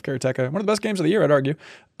making of Karateka. One of the best games of the year, I'd argue.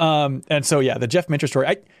 And so, the Jeff Minter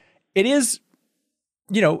story, it is,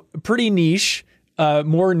 pretty niche,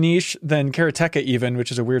 more niche than Karateka even,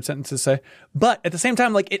 which is a weird sentence to say. But at the same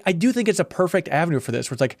time, I do think it's a perfect avenue for this,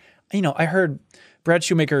 where it's like, I heard Brad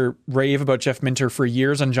Shoemaker rave about Jeff Minter for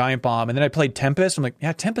years on Giant Bomb, and then I played Tempest. I'm like,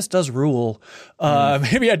 yeah, Tempest does rule.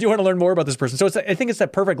 Maybe I do want to learn more about this person. So I think it's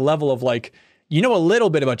that perfect level of like, a little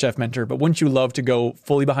bit about Jeff Minter, but wouldn't you love to go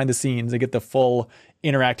fully behind the scenes and get the full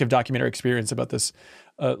interactive documentary experience about this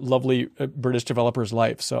lovely British developer's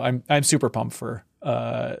life? So I'm super pumped for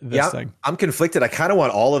this thing. I'm conflicted. I kind of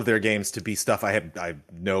want all of their games to be stuff I have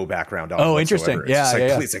no background on. Oh, interesting.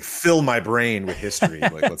 It's please, fill my brain with history.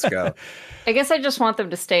 Let's go. I guess I just want them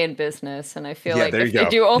to stay in business, and I feel like if they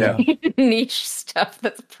do only niche stuff,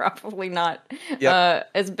 that's probably not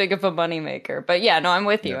as big of a moneymaker. But I'm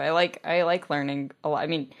with you. I like learning a lot. I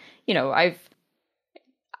mean,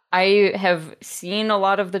 I have seen a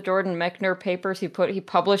lot of the Jordan Mechner papers. He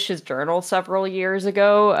published his journal several years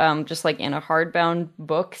ago, just like in a hardbound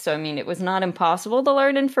book. So I mean, it was not impossible to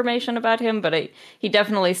learn information about him, but he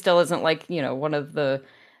definitely still isn't like one of the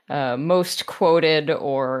most quoted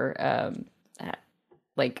or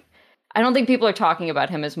I don't think people are talking about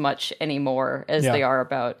him as much anymore as they are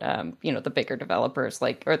about the bigger developers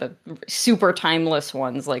or the super timeless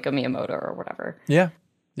ones like a Miyamoto or whatever. Yeah.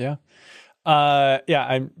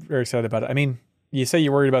 I'm very excited about it. I mean, you say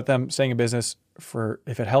you're worried about them staying in business for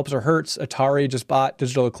if it helps or hurts. Atari just bought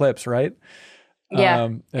Digital Eclipse, right? Yeah.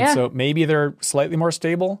 So maybe they're slightly more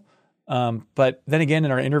stable. But then again,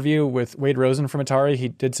 in our interview with Wade Rosen from Atari, he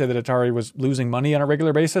did say that Atari was losing money on a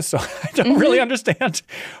regular basis. So I don't really understand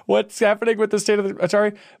what's happening with the state of the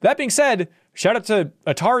Atari. That being said, shout out to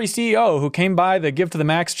Atari CEO who came by the Give to the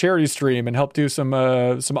Max charity stream and helped do some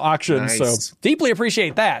auctions. Nice. So deeply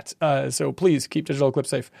appreciate that. So please keep Digital Eclipse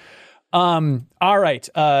safe. All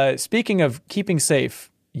right. Speaking of keeping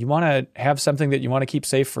safe, you want to have something that you want to keep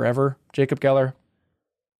safe forever, Jacob Geller?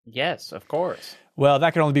 Yes, of course. Well,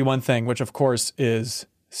 that can only be one thing, which of course is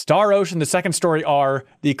Star Ocean, the Second Story R,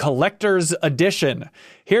 the Collector's Edition.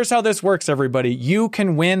 Here's how this works, everybody. You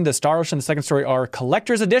can win the Star Ocean, the Second Story R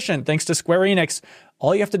Collector's Edition thanks to Square Enix.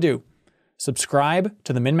 All you have to do, subscribe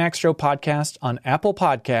to the MinMax Show podcast on Apple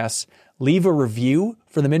Podcasts, leave a review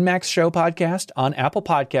for the MinMax Show podcast on Apple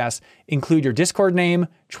Podcasts, include your Discord name,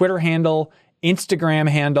 Twitter handle, Instagram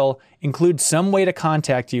handle, include some way to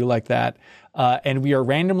contact you like that. And we are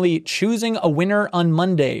randomly choosing a winner on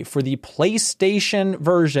Monday for the PlayStation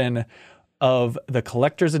version of the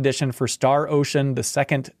Collector's Edition for Star Ocean, the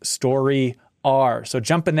Second Story R. So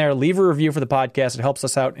jump in there, leave a review for the podcast. It helps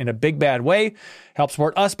us out in a big, bad way. Help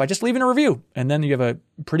support us by just leaving a review. And then you have a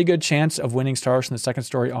pretty good chance of winning Star Ocean, the Second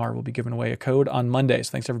Story R. We'll be giving away a code on Monday.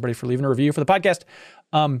 So thanks everybody for leaving a review for the podcast.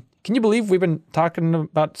 Can you believe we've been talking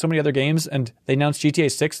about so many other games and they announced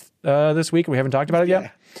GTA 6 this week and we haven't talked about it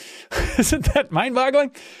yet? Isn't that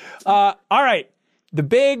mind-boggling? All right. The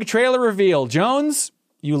big trailer reveal. Jones,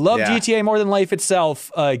 you love GTA more than life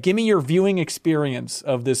itself. Give me your viewing experience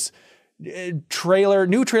of this new trailer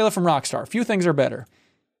from Rockstar. Few things are better.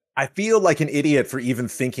 I feel like an idiot for even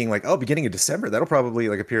thinking beginning of December, that'll probably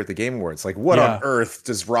appear at the Game Awards. What on earth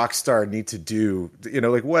does Rockstar need to do?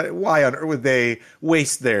 Why on earth would they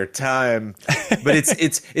waste their time? But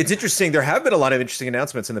it's interesting. There have been a lot of interesting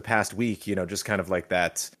announcements in the past week, just kind of like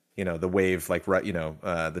that, the wave,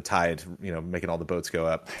 the tide, making all the boats go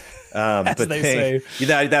up. As but they say.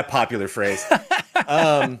 That popular phrase.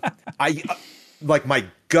 My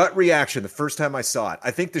gut reaction the first time I saw it,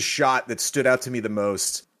 I think the shot that stood out to me the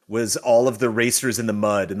most was all of the racers in the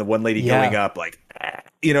mud and the one lady going up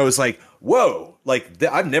it was like, whoa,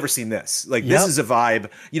 I've never seen this. This is a vibe,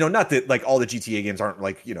 not that all the GTA games aren't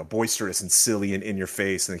boisterous and silly and in your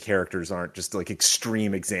face and the characters aren't just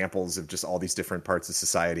extreme examples of just all these different parts of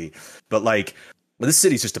society. But this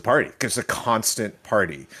city's just a party. It's a constant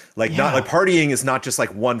party. Not partying is not just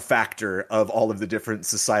one factor of all of the different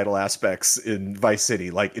societal aspects in Vice City.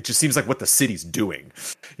 It just seems like what the city's doing,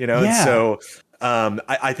 And so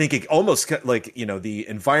I think it almost the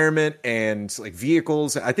environment and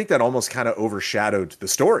vehicles, I think that almost kind of overshadowed the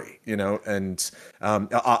story, and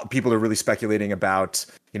people are really speculating about,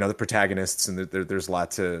 the protagonists, and there's a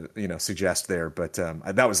lot to, suggest there. But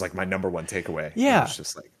that was my number one takeaway. Yeah. It's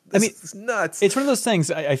just it's nuts. It's one of those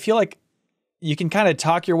things. I feel like you can kind of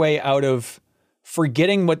talk your way out of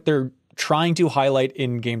forgetting what they're trying to highlight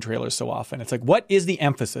in-game trailers so often. It's like, what is the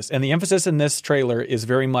emphasis? And the emphasis in this trailer is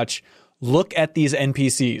very much, look at these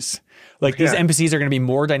NPCs. Like, these NPCs are going to be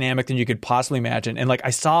more dynamic than you could possibly imagine. And like,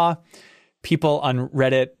 I saw people on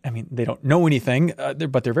Reddit, I mean, they don't know anything,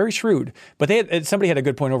 but they're very shrewd. But somebody had a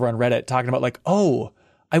good point over on Reddit talking about like, oh,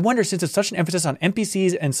 I wonder, since it's such an emphasis on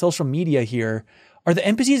NPCs and social media here, are the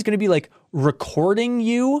NPCs going to be like recording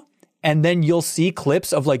you, and then you'll see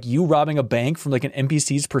clips of like you robbing a bank from like an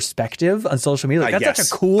NPC's perspective on social media? Like, that's such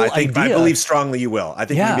a cool idea. I believe strongly you will. I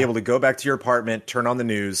think you'll be able to go back to your apartment, turn on the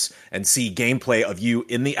news, and see gameplay of you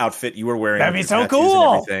in the outfit you were wearing. That'd be so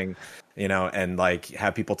cool. And everything. You know, and like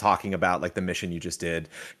have people talking about like the mission you just did,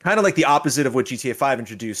 kind of like the opposite of what GTA 5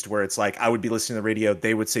 introduced, where it's like I would be listening to the radio,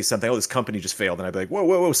 they would say something, oh, this company just failed, and I'd be like,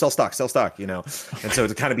 whoa, sell stock, you know. And so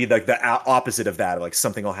to kind of be like the opposite of that, like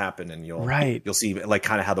something will happen and you'll see like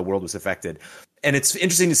kind of how the world was affected. And it's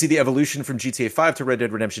interesting to see the evolution from GTA 5 to Red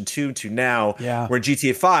Dead Redemption 2 to now, where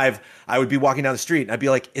GTA 5, I would be walking down the street and I'd be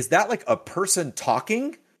like, is that like a person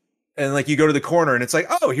talking? And like you go to the corner and it's like,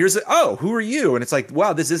 oh, who are you? And it's like,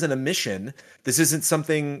 wow, this isn't a mission. This isn't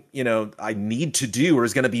something, you know, I need to do or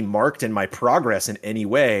is going to be marked in my progress in any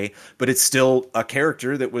way. But it's still a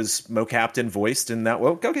character that was mocapped and voiced, and that,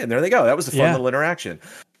 well, okay, and there they go. That was a fun little interaction.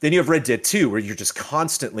 Then you have Red Dead 2, where you're just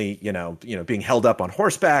constantly, you know, being held up on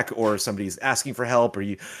horseback, or somebody's asking for help, or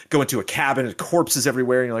you go into a cabin and corpses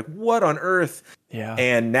everywhere, and you're like, what on earth? Yeah.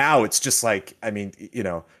 And now it's just like, I mean, you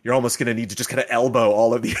know, you're almost going to need to just kind of elbow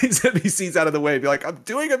all of these NPCs out of the way and be like, I'm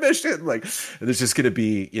doing a mission. Like, there's just going to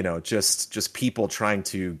be, you know, just people trying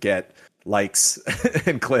to get likes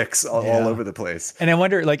and clicks all over the place. And I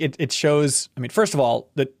wonder, like, it shows, I mean, first of all,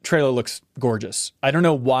 the trailer looks gorgeous. I don't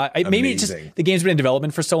know why. Maybe it's just the game's been in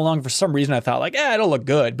development for so long. For some reason, I thought, like, it'll look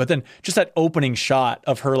good. But then just that opening shot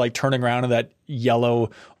of her, like, turning around in that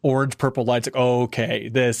yellow, orange, purple lights, like, okay,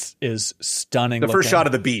 this is stunning. The first shot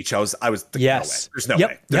of the beach, I was thinking, yes. No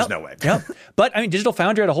way. There's no way. But, I mean, Digital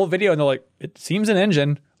Foundry had a whole video, and they're like, it seems an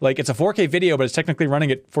engine. Like, it's a 4K video, but it's technically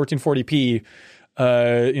running at 1440p.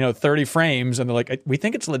 30 frames, and they're like, we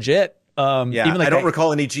think it's legit. Even like I don't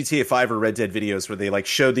recall any GTA 5 or Red Dead videos where they like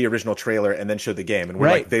showed the original trailer and then showed the game, and we're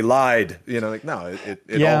like, they lied. You know, like, no,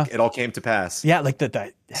 it all came to pass. Yeah, like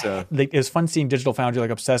that. So like, it was fun seeing Digital Foundry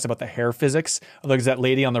like obsessed about the hair physics. Like that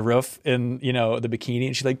lady on the roof in the bikini,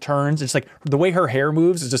 and she like turns. It's like the way her hair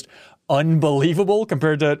moves is just unbelievable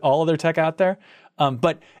compared to all other tech out there.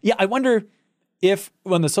 But yeah, I wonder if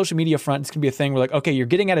on the social media front, it's gonna be a thing where like, okay, you're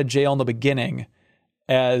getting out of jail in the beginning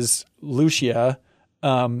as Lucia,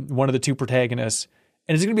 one of the two protagonists.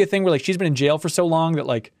 And it's going to be a thing where like she's been in jail for so long that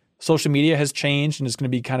like social media has changed, and it's going to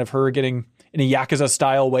be kind of her getting in a Yakuza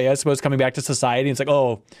style way, I suppose, coming back to society. It's like,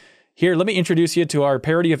 oh, here, let me introduce you to our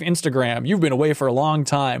parody of Instagram. You've been away for a long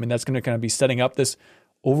time. And that's going to kind of be setting up this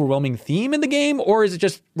overwhelming theme in the game. Or is it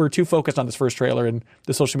just we're too focused on this first trailer and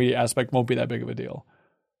the social media aspect won't be that big of a deal?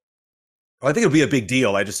 Well, I think it'll be a big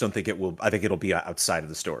deal. I just don't think it will. I think it'll be outside of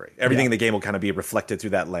the story. Everything in the game will kind of be reflected through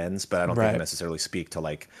that lens, but I don't think it'll necessarily speak to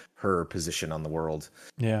like her position on the world.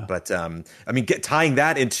 Yeah. But I mean, tying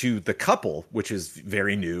that into the couple, which is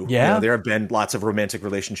very new. Yeah. You know, there have been lots of romantic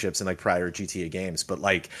relationships in like prior GTA games, but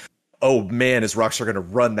like, oh man, is Rockstar going to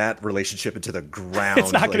run that relationship into the ground?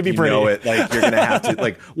 It's not going to be pretty. Know it. Like, you're going to have to,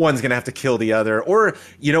 like, one's going to have to kill the other. Or,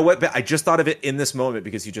 you know what? I just thought of it in this moment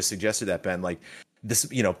because you just suggested that, Ben. Like, this,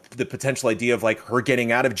 you know, the potential idea of like her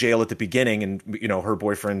getting out of jail at the beginning, and, you know, her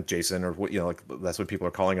boyfriend, Jason, or what, you know, like that's what people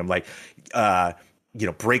are calling him, like, you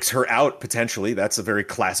know, breaks her out potentially. That's a very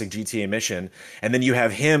classic GTA mission. And then you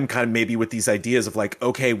have him kind of maybe with these ideas of like,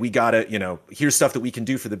 okay, we gotta, you know, here's stuff that we can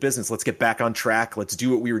do for the business. Let's get back on track. Let's do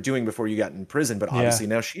what we were doing before you got in prison. But obviously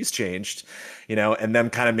now she's changed, you know, and them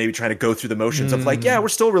kind of maybe trying to go through the motions of like, yeah, we're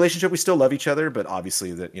still a relationship. We still love each other. But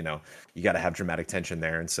obviously that, you know, you got to have dramatic tension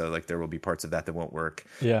there. And so like there will be parts of that won't work.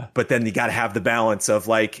 Yeah. But then you got to have the balance of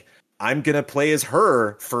like, I'm going to play as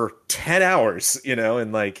her for 10 hours, you know,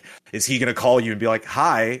 and like, is he going to call you and be like,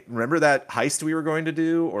 hi, remember that heist we were going to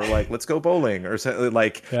do? Or like, let's go bowling or something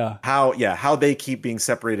like how they keep being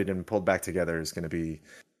separated and pulled back together is going to be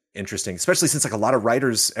interesting, especially since like a lot of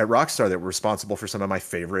writers at Rockstar that were responsible for some of my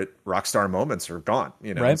favorite Rockstar moments are gone,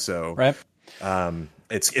 you know? So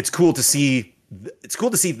it's cool to see. It's cool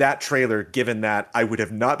to see that trailer, given that I would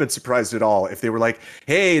have not been surprised at all if they were like,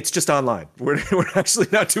 hey, it's just online. We're actually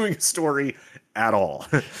not doing a story at all.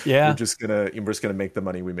 Yeah. we're just gonna make the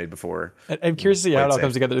money we made before. I'm curious to see how it all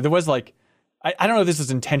comes together. There was like, I don't know if this is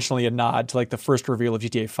intentionally a nod to like the first reveal of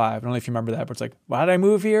GTA 5. I don't know if you remember that, but it's like, why did I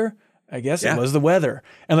move here? I guess it was the weather.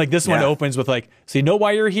 And like this one opens with like, so you know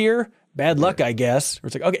why you're here? bad luck, I guess. Or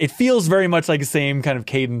it's like, okay, it feels very much like the same kind of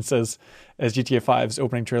cadence as GTA 5's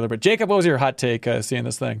opening trailer. But Jacob, what was your hot take seeing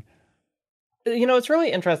this thing? It's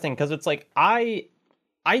really interesting because it's like I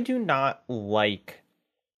do not like.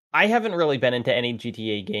 I haven't really been into any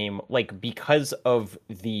GTA game like because of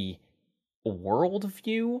the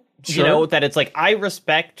worldview. Sure. That it's like I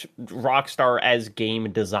respect Rockstar as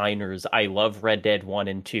game designers. I love Red Dead 1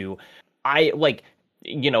 and 2. I like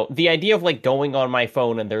the idea of like going on my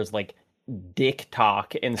phone and there's like dick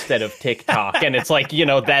talk instead of TikTok and it's like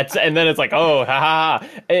that's and then it's like oh haha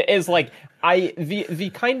it's like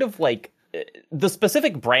the kind of like the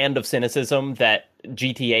specific brand of cynicism that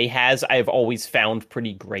GTA has I've always found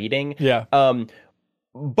pretty grating. Yeah.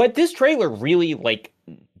 But this trailer really like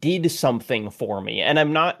did something for me and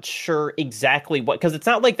I'm not sure exactly what, because it's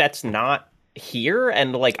not like that's not here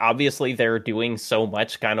and like obviously they're doing so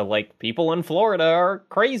much kind of like people in Florida are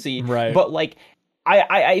crazy, right? But like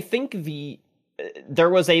I think there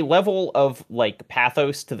was a level of like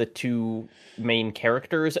pathos to the two main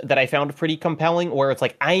characters that I found pretty compelling, where it's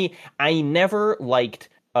like I never liked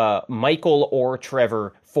Michael or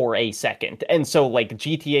Trevor for a second, and so like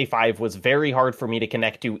GTA 5 was very hard for me to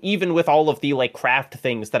connect to, even with all of the like craft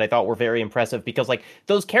things that I thought were very impressive, because like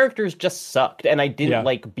those characters just sucked and I didn't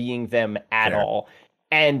like being them at all.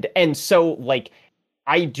 And so like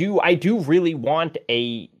I do really want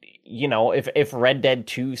a if Red Dead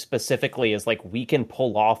 2 specifically is like we can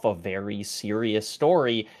pull off a very serious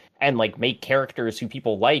story and like make characters who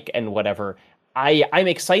people like and whatever, I'm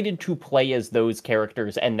excited to play as those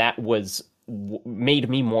characters, and that was made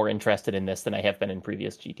me more interested in this than I have been in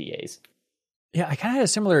previous GTAs. Yeah, I kind of had a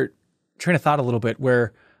similar train of thought a little bit,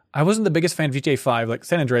 where I wasn't the biggest fan of GTA 5, like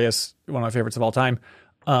San Andreas, one of my favorites of all time.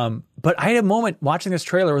 But I had a moment watching this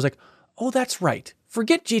trailer where I was like, oh, that's right.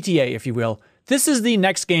 Forget GTA, if you will. This is the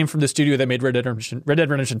next game from the studio that made Red Dead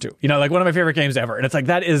Redemption 2. Like one of my favorite games ever. And it's like,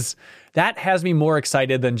 that has me more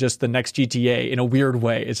excited than just the next GTA in a weird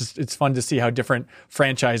way. It's fun to see how different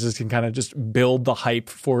franchises can kind of just build the hype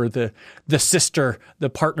for the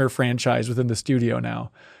partner franchise within the studio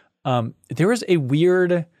now. There was a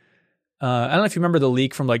weird, I don't know if you remember the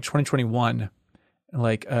leak from like 2021,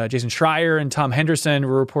 like Jason Schreier and Tom Henderson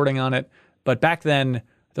were reporting on it. But back then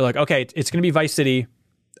they're like, okay, it's going to be Vice City.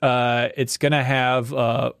 It's going to have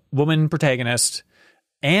a woman protagonist.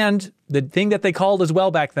 And the thing that they called as well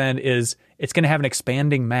back then is it's going to have an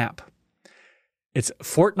expanding map. It's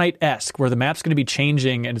Fortnite-esque, where the map's going to be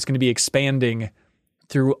changing and it's going to be expanding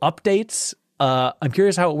through updates. I'm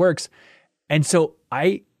curious how it works. And so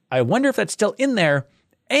I wonder if that's still in there.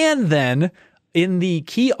 And then in the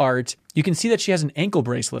key art, you can see that she has an ankle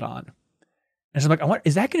bracelet on. And so I'm like,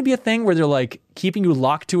 is that going to be a thing where they're like keeping you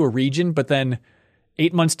locked to a region, but then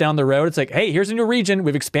 8 months down the road, it's like, hey, here's a new region.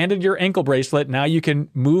 We've expanded your ankle bracelet. Now you can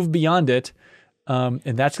move beyond it. And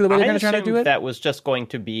that's the way they're going to try to do it? That was just going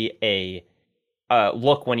to be a,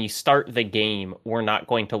 look, when you start the game, we're not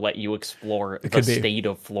going to let you explore the state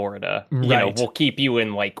of Florida. Right. We'll keep you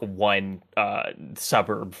in like one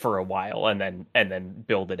suburb for a while and then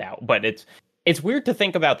build it out. But it's weird to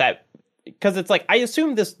think about that, because it's like, I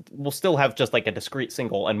assume this will still have just like a discrete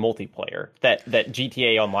single and multiplayer, that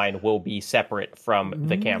GTA Online will be separate from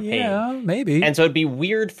the campaign. Yeah, maybe. And so it'd be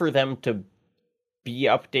weird for them to be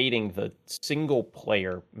updating the single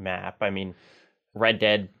player map. I mean, Red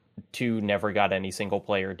Dead 2 never got any single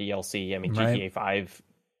player DLC. I mean, GTA 5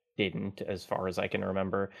 didn't, as far as I can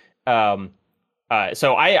remember.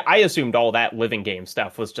 So I assumed all that living game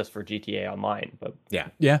stuff was just for GTA Online, but yeah,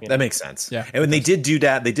 that makes sense. Yeah, and when they did do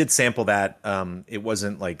that, they did sample that. It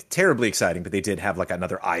wasn't like terribly exciting, but they did have like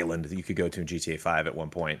another island that you could go to in GTA 5 at one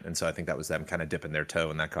point, and so I think that was them kind of dipping their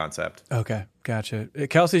toe in that concept. Okay, gotcha.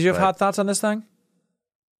 Kelsey, do you have hot thoughts on this thing?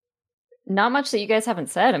 Not much that you guys haven't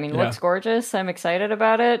said. I mean, it looks gorgeous. I'm excited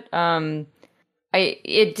about it.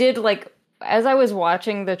 It did like. As I was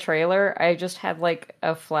watching the trailer, I just had like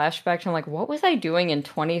a flashback to like, what was I doing in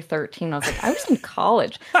 2013? I was like, I was in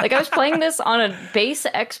college. Like I was playing this on a base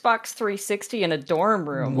Xbox 360 in a dorm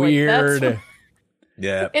room. Weird. Like,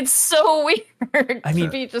 yeah. It's so weird. I mean, to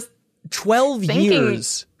be just 12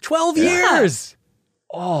 years. 12 years.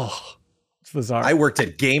 Oh, it's bizarre. I worked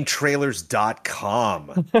at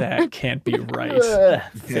GameTrailers.com. That can't be right.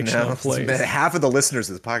 Fictional place. Half of the listeners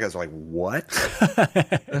of this podcast are like, what?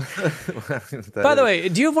 By the way,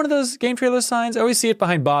 do you have one of those Game Trailers signs? I always see it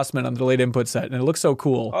behind Bossman on the delayed input set, and it looks so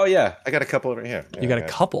cool. Oh, yeah. I got a couple over here. Yeah, you got a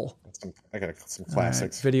couple? I got some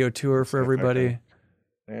classics. Right. Video tour for everybody.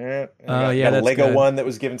 Yeah, that's a Lego good. one that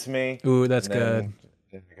was given to me. Ooh, that's good.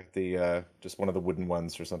 I got the just one of the wooden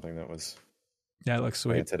ones or something that was. Yeah, it looks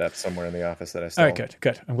sweet. Planted up somewhere in the office that I stole. All right,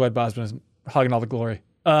 good. I'm glad Bosman is hogging all the glory.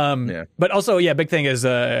 But also, big thing is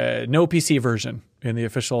no PC version in the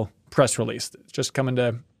official press release. It's just coming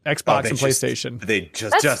to Xbox and PlayStation. They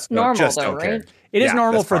That's just normal, don't though, care. right? It is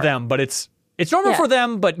normal for them, but it's normal for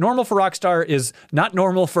them, but normal for Rockstar is not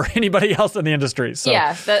normal for anybody else in the industry. So.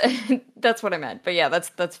 Yeah, that's what I meant. But yeah,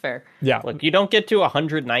 that's fair. Yeah. Look, you don't get to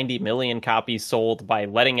 190 million copies sold by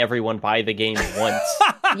letting everyone buy the game once.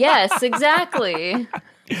 Yes, exactly.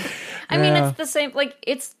 I mean, it's the same. Like,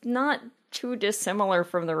 it's not too dissimilar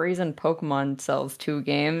from the reason Pokemon sells 2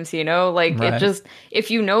 games, you know? Like, Right. it just, if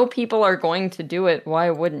you know people are going to do it,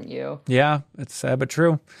 why wouldn't you? Yeah, it's sad but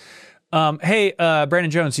true. Hey,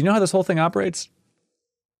 Brandon Jones, you know how this whole thing operates?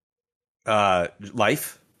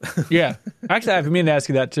 Life. Yeah. Actually, I've been meaning to ask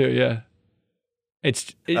you that too. Yeah.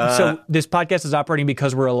 So this podcast is operating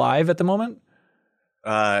because we're alive at the moment?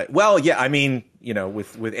 Well, yeah, I mean,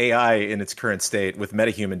 with AI in its current state, with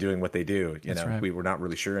MetaHuman doing what they do, right. we were not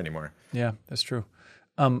really sure anymore. Yeah, that's true.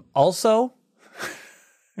 Also,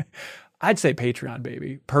 I'd say Patreon,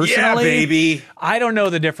 baby. Personally, Yeah, baby. I don't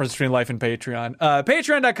know the difference between life and Patreon.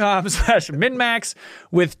 Patreon.com/MinMax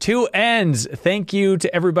with 2 N's. Thank you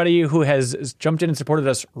to everybody who has jumped in and supported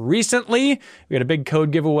us recently. We had a big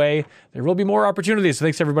code giveaway. There will be more opportunities. So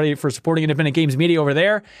thanks to everybody for supporting Independent Games Media over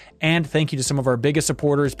there. And thank you to some of our biggest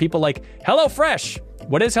supporters, people like HelloFresh.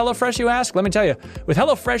 What is HelloFresh, you ask? Let me tell you. With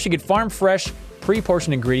HelloFresh, you get farm fresh,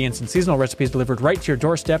 pre-portioned ingredients and seasonal recipes delivered right to your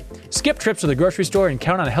doorstep. Skip trips to the grocery store and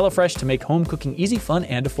count on HelloFresh to make home cooking easy, fun,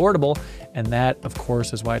 and affordable. And that, of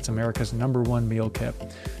course, is why it's America's #1 meal kit.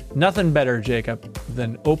 Nothing better, Jacob,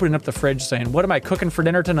 than opening up the fridge saying, what am I cooking for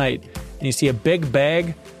dinner tonight? And you see a big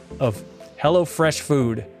bag of HelloFresh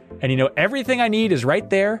food. And everything I need is right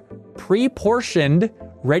there, pre-portioned,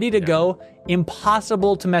 ready to go,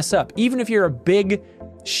 impossible to mess up. Even if you're a big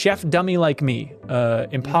chef dummy like me,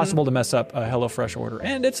 impossible to mess up a HelloFresh order.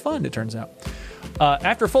 And it's fun, it turns out.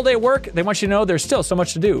 After a full day of work, they want you to know there's still so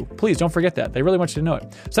much to do. Please don't forget that. They really want you to know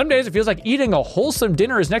it. Some days it feels like eating a wholesome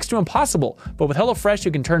dinner is next to impossible. But with HelloFresh,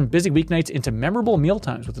 you can turn busy weeknights into memorable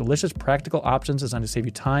mealtimes with delicious, practical options designed to save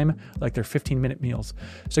you time, like their 15-minute meals.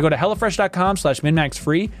 So go to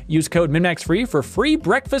HelloFresh.com/MinMaxFree. Use code MinMaxFree for free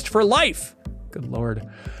breakfast for life. Good Lord.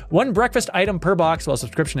 1 breakfast item per box while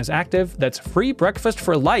subscription is active. That's free breakfast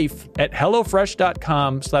for life at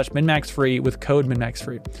HelloFresh.com/MinMaxFree with code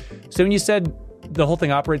MinMaxFree. So when you said the whole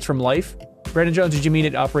thing operates from life, Brandon Jones, did you mean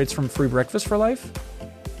it operates from free breakfast for life?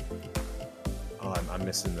 Oh, I'm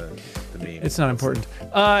missing the meme. It's not important.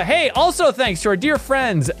 Hey, also thanks to our dear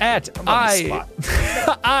friends at I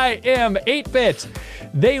Am 8-Bit.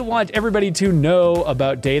 They want everybody to know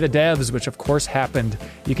about Day of the Devs, which of course happened.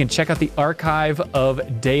 You can check out the archive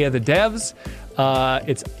of Day of the Devs.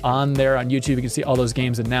 It's on there on YouTube. You can see all those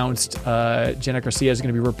games announced. Jenna Garcia is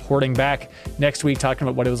going to be reporting back next week, talking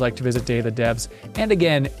about what it was like to visit Day of the Devs. And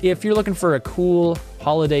again, if you're looking for a cool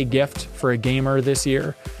holiday gift for a gamer this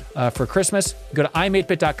year, for Christmas, go to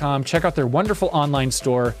im8bit.com, check out their wonderful online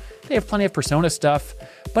store. They have plenty of Persona stuff,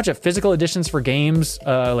 a bunch of physical editions for games,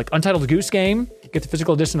 like Untitled Goose Game. Get the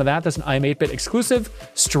physical edition of that. That's an im8bit exclusive.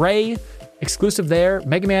 Stray, exclusive there.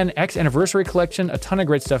 Mega Man X Anniversary Collection. A ton of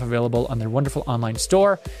great stuff available on their wonderful online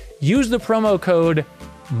store. Use the promo code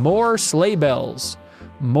MORESLEIGHBELLS.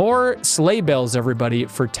 More sleigh bells, everybody,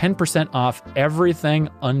 for 10% off everything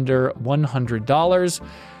under $100.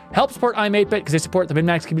 Help support I'm8Bit because they support the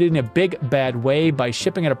MinMax community in a big, bad way by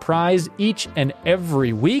shipping out a prize each and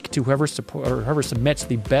every week to whoever submits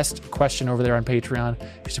the best question over there on Patreon.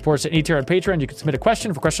 If you support us at any tier on Patreon, you can submit a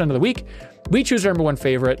question for Question of the Week. We choose our #1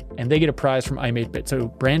 favorite, and they get a prize from I'm8Bit. So,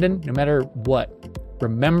 Brandon, no matter what,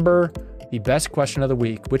 remember the best question of the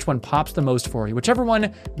week. Which one pops the most for you? Whichever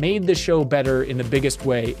one made the show better in the biggest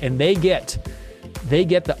way, and they get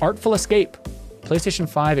the Artful Escape PlayStation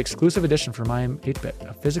 5 exclusive edition from I'm8Bit,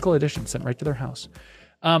 a physical edition sent right to their house.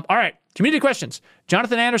 All right, community questions.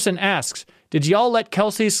 Jonathan Anderson asks, did y'all let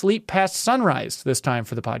Kelsey sleep past sunrise this time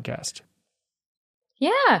for the podcast?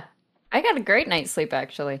 Yeah, I got a great night's sleep,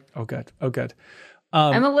 actually. Oh, good.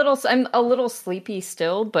 I'm a little sleepy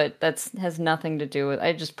still, but that has nothing to do with,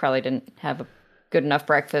 I just probably didn't have a good enough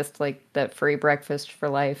breakfast, like that free breakfast for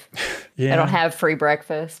life. Yeah. I don't have free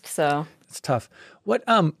breakfast, so... It's tough. What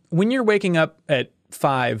when you're waking up at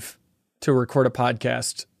 5 to record a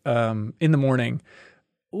podcast in the morning,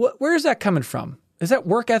 where is that coming from? Is that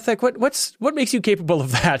work ethic? What makes you capable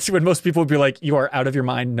of that? When most people would be like, you are out of your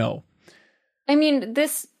mind. No. I mean,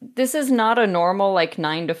 this is not a normal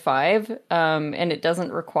 9 to 5, and it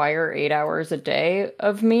doesn't require 8 hours a day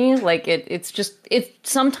of me. Like it's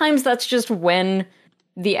sometimes that's just when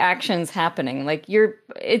the action's happening.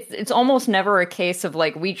 It's almost never a case of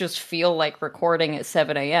we just feel like recording at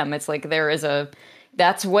 7 a.m. It's like there is a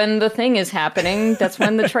that's when the thing is happening. That's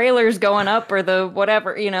when the trailer's going up or the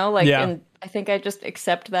whatever, you know, like, and I think I just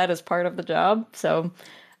accept that as part of the job. So,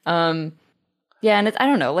 yeah, and I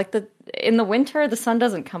don't know, like in the winter, the sun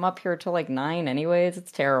doesn't come up here till like 9 anyways.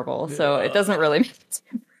 It's terrible. So it doesn't really make sense.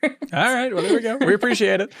 All right, well, there we go. We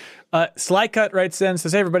appreciate it. Slycut writes in,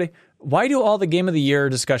 says, hey, everybody, why do all the Game of the Year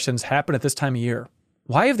discussions happen at this time of year?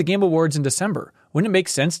 Why have the Game Awards in December? Wouldn't it make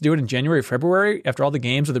sense to do it in January or February after all the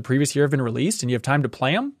games of the previous year have been released and you have time to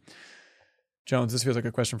play them? Jones, this feels like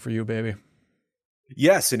a question for you, baby.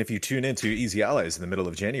 Yes, and if you tune into Easy Allies in the middle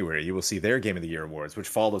of January, you will see their Game of the Year awards, which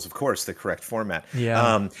follows, of course, the correct format.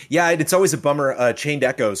 Yeah, it's always a bummer. Chained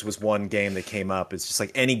Echoes was one game that came up. It's just like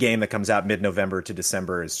any game that comes out mid-November to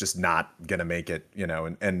December is just not going to make it, you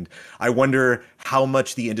know. And I wonder how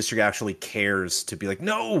much the industry actually cares to be like,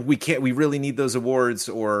 no, we can't. We really need those awards,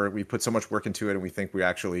 or we put so much work into it, and we think we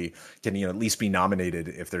actually can, you know, at least be nominated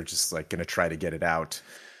if they're just like going to try to get it out.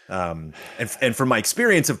 And from my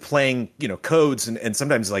experience of playing, you know, codes and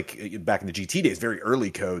sometimes like back in the GT days, very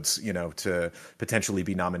early codes, you know, to potentially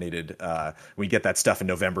be nominated, we get that stuff in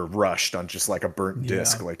November rushed on just like a burnt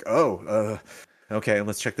disc, like, okay,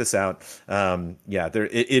 let's check this out.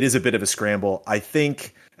 It is a bit of a scramble. I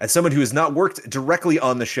think as someone who has not worked directly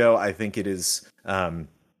on the show, I think it is,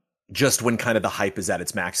 just when kind of the hype is at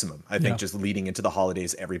its maximum. I think just leading into the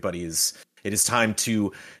holidays, it is time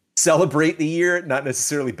to celebrate the year, not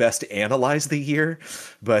necessarily best to analyze the year,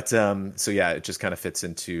 but it just kind of fits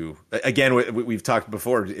into, again, we've talked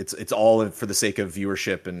before, it's all for the sake of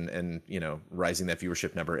viewership and you know, rising that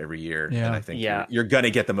viewership number every year. And I think you're gonna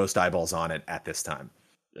get the most eyeballs on it at this time.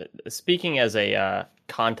 Speaking as a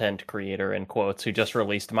content creator, in quotes, who just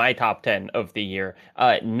released my top 10 of the year,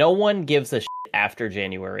 no one gives a shit after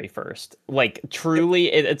January 1st. Like, truly,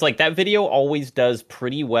 it's like that video always does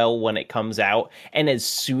pretty well when it comes out, and as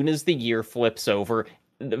soon as the year flips over,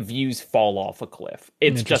 the views fall off a cliff.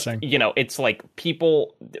 It's just, you know, it's like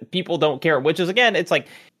people don't care, which is, again, it's like,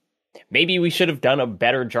 maybe we should have done a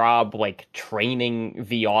better job, like, training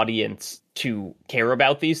the audience to care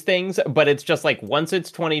about these things, but it's just like, once it's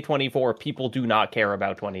 2024, people do not care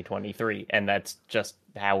about 2023, and that's just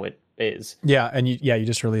how it is. Yeah, and you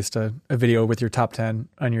just released a video with your top 10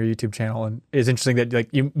 on your YouTube channel, and it's interesting that like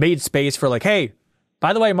you made space for like, hey,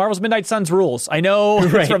 by the way, Marvel's Midnight Suns rules. I know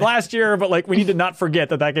it's from last year, but like we need to not forget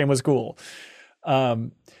that game was cool.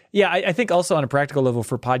 I think also on a practical level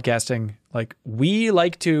for podcasting, like we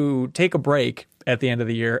like to take a break at the end of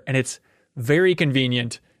the year, and it's very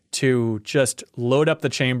convenient to just load up the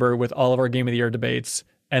chamber with all of our Game of the Year debates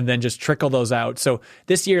and then just trickle those out. So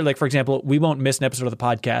this year, like for example, we won't miss an episode of the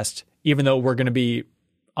podcast, even though we're going to be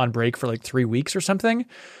on break for like 3 weeks or something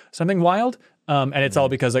wild. And it's all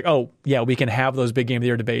because like, we can have those big Game of the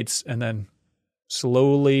Year debates and then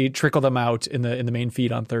slowly trickle them out in the main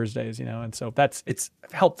feed on Thursdays, you know? And so it's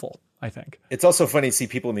helpful, I think. It's also funny to see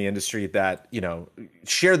people in the industry that, you know,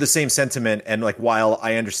 share the same sentiment. And like, while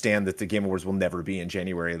I understand that the Game Awards will never be in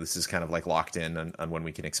January, this is kind of like locked in on when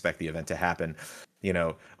we can expect the event to happen. You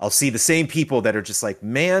know, I'll see the same people that are just like,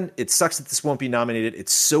 man, it sucks that this won't be nominated.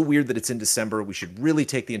 It's so weird that it's in December. We should really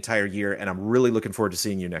take the entire year. And I'm really looking forward to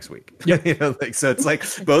seeing you next week. Yep. You know, like, so it's like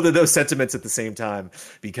both of those sentiments at the same time,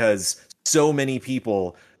 because so many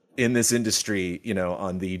people in this industry, you know,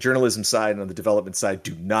 on the journalism side and on the development side,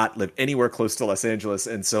 do not live anywhere close to Los Angeles.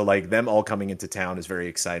 And so like them all coming into town is very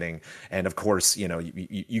exciting. And of course, you know,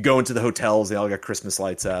 you go into the hotels, they all got Christmas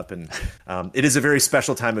lights up, and it is a very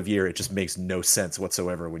special time of year. It just makes no sense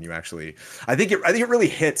whatsoever when you actually, I think it really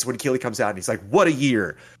hits when Keighley comes out and he's like, what a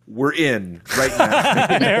year we're in right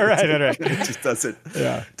now. right. It just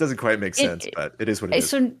doesn't quite make sense, but it is what it is.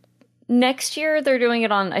 So next year, they're doing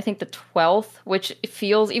it on, I think, the 12th, which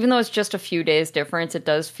feels, even though it's just a few days difference, it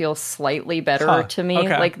does feel slightly better to me.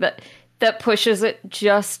 Okay. Like that pushes it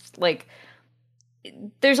just like,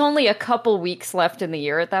 there's only a couple weeks left in the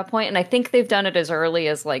year at that point, and I think they've done it as early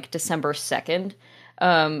as like December 2nd.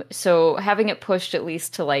 So having it pushed at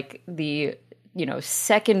least to like the, you know,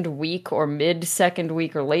 second week or mid second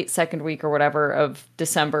week or late second week or whatever of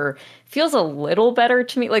December feels a little better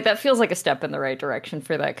to me. Like that feels like a step in the right direction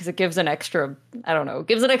for that, because it gives an extra,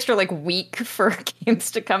 like week for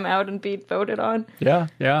games to come out and be voted on. Yeah.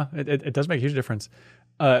 It does make a huge difference.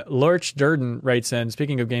 Lorch Durden writes in,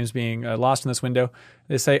 speaking of games being lost in this window,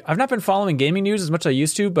 they say, I've not been following gaming news as much as I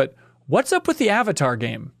used to, but what's up with the Avatar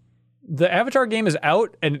game? The Avatar game is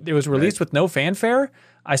out and it was released with no fanfare.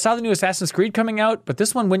 I saw the new Assassin's Creed coming out, but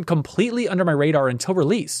this one went completely under my radar until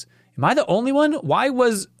release. Am I the only one? Why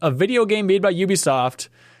was a video game made by Ubisoft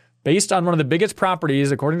based on one of the biggest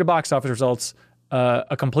properties, according to box office results,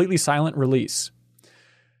 a completely silent release?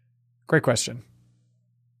 Great question.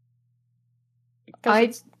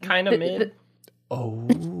 It's kind of mid.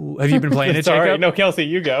 Oh, have you been playing it, Sorry, Jacob? no, Kelsey,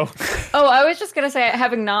 you go. Oh, I was just gonna say,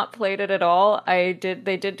 having not played it at all, they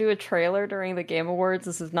did do a trailer during the Game Awards.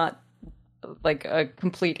 This is not like a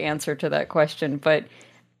complete answer to that question, but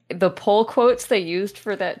the pull quotes they used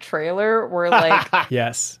for that trailer were like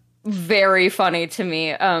yes, very funny to me.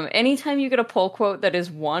 Anytime you get a pull quote that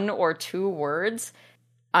is 1 or 2 words,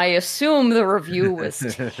 I assume the review was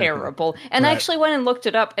terrible. And I actually went and looked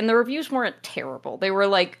it up, and the reviews weren't terrible. They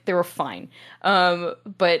were fine.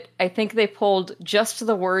 But I think they pulled just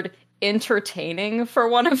the word entertaining for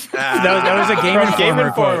one of them. that was a Game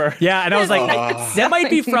Informer quote. Yeah, and I was like, that might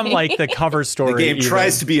be from like the cover story. The game even.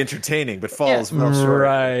 tries to be entertaining, but falls well short.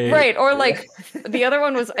 Right. Or like the other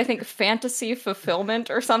one was, I think, fantasy fulfillment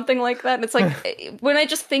or something like that. And it's like, when I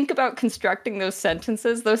just think about constructing those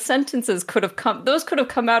sentences could have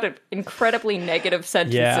come out of incredibly negative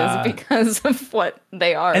sentences because of what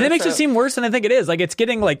they are. And that makes it seem worse than I think it is. Like, it's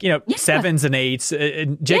getting like, 7s and 8s.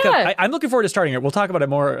 And Jacob, I'm looking forward to starting it. We'll talk about it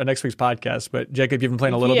more next week's podcast, but Jacob, you've been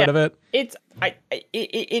playing a little bit of it. It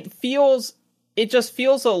just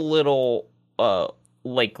feels a little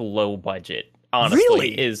like low budget.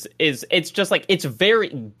 Honestly, really? It's just like it's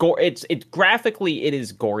very it's graphically it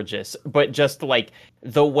is gorgeous, but just like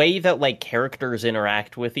the way that like characters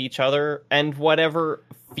interact with each other and whatever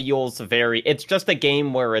feels very. It's just a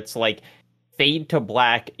game where it's like fade to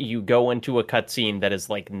black. You go into a cutscene that is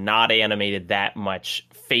like not animated that much.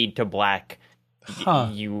 Fade to black.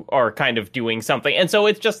 You are kind of doing something, and so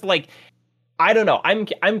it's just like, I don't know.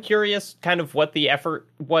 I'm curious, kind of what the effort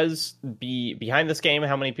was behind this game,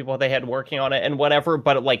 how many people they had working on it, and whatever.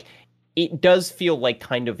 But like, it does feel like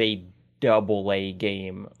kind of a AA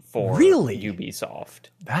game for Ubisoft.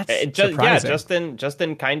 That's surprising. Just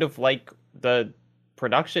in kind of like the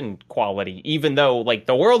production quality, even though like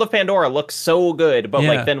the world of Pandora looks so good, but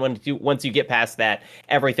like then once you get past that,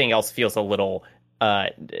 everything else feels a little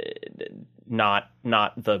not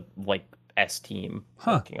the like S team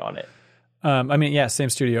working on it. I mean, same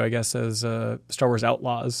studio, I guess, as Star Wars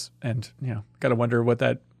Outlaws, and got to wonder what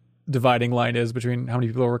that dividing line is between how many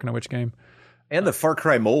people are working on which game. And the Far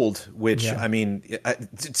Cry mold, which, I mean,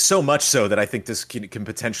 it's so much so that I think this can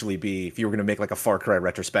potentially be, if you were going to make like a Far Cry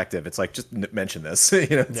retrospective, it's like, just mention this,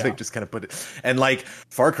 it's like just kind of put it. And like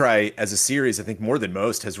Far Cry as a series, I think more than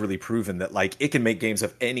most has really proven that like it can make games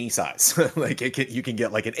of any size. Like you can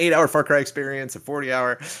get like an 8-hour Far Cry experience, a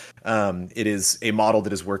 40-hour. It is a model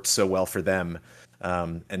that has worked so well for them.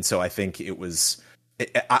 And so I think it was...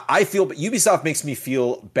 I feel, but Ubisoft makes me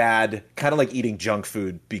feel bad, kind of like eating junk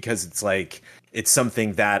food, because it's like, it's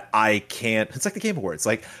something that I can't, it's like the Game Awards,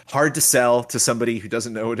 like hard to sell to somebody who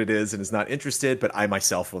doesn't know what it is and is not interested, but I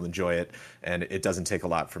myself will enjoy it. And it doesn't take a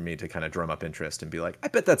lot for me to kind of drum up interest and be like, I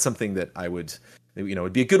bet that's something that I would,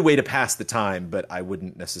 it'd be a good way to pass the time, but I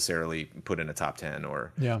wouldn't necessarily put in a top 10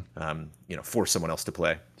 or, force someone else to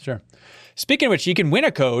play. Sure. Speaking of which, you can win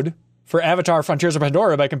a code for Avatar Frontiers of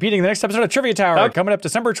Pandora by competing in the next episode of Trivia Tower, coming up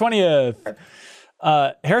December 20th.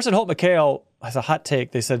 Harrison Holt McHale has a hot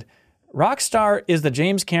take. They said, Rockstar is the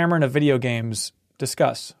James Cameron of video games.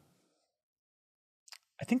 Discuss.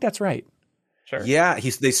 I think that's right. Sure. Yeah,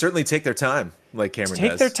 they certainly take their time, like Cameron does.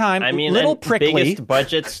 Take their time. I mean, little prickly. Biggest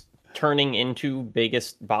budgets turning into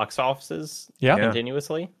biggest box offices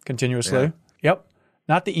continuously. Continuously. Yep.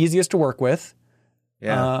 Not the easiest to work with.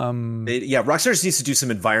 Yeah, Rockstar just needs to do some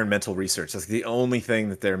environmental research. That's the only thing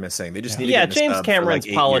that they're missing. They just need to get James Cameron's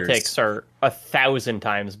politics are 1,000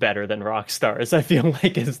 times better than Rockstar's. I feel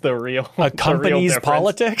like is the real company's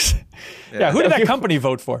politics. Who did that company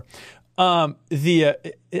vote for? I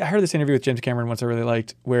heard this interview with James Cameron once I really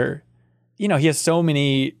liked, where he has so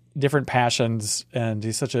many different passions and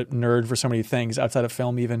he's such a nerd for so many things outside of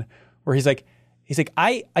film, even where he's like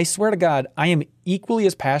I swear to God, I am equally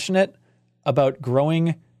as passionate about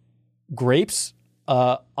growing grapes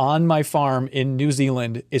on my farm in New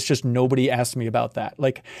Zealand. It's just nobody asked me about that.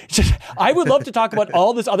 Like, I would love to talk about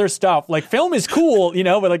all this other stuff. Like, film is cool,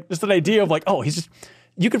 but like just an idea of like,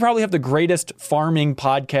 you could probably have the greatest farming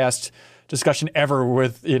podcast discussion ever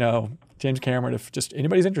with, James Cameron if just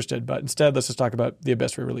anybody's interested. But instead, let's just talk about the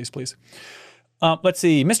Abyss re-release, please. Let's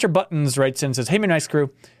see. Mr. Buttons writes in and says, hey, my nice crew,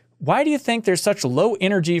 why do you think there's such low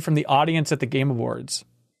energy from the audience at the Game Awards?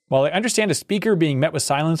 While I understand a speaker being met with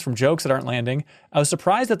silence from jokes that aren't landing, I was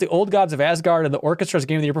surprised that the Old Gods of Asgard and the orchestra's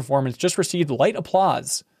Game of the Year performance just received light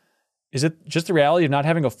applause. Is it just the reality of not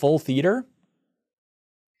having a full theater?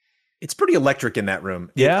 It's pretty electric in that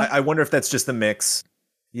room. Yeah. I wonder if that's just the mix.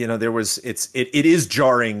 It is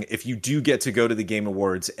jarring if you do get to go to the Game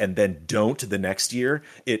Awards and then don't the next year.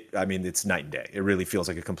 It's night and day. It really feels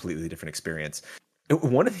like a completely different experience.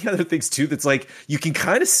 One of the other things too that's like you can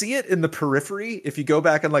kind of see it in the periphery if you go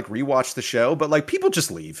back and like rewatch the show, but like people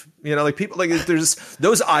just leave, like people like there's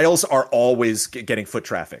those aisles are always getting foot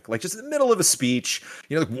traffic, like just in the middle of a speech,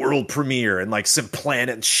 like world premiere and like some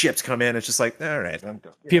planet and ships come in. It's just like, all right,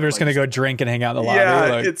 people are just gonna go drink and hang out in the lobby.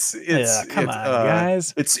 Yeah, come on,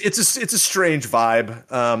 guys. It's a strange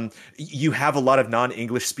vibe. You have a lot of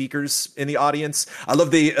non-English speakers in the audience. I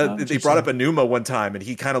love they brought up Enuma one time, and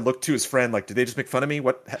he kind of looked to his friend like, did they just make fun of me?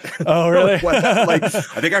 What? Oh, really? Like, I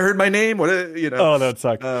think I heard my name. What? Oh, that would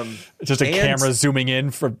suck. It's just a camera zooming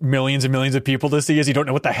in for millions and millions of people to see as you don't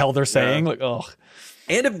know what the hell they're saying. Like, oh.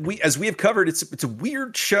 And as we have covered, it's a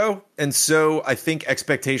weird show, and so I think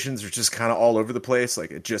expectations are just kind of all over the place.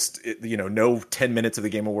 Like no 10 minutes of the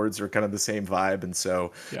Game Awards are kind of the same vibe, and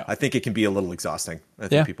so I think it can be a little exhausting. I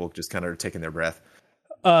think people just kind of are taking their breath.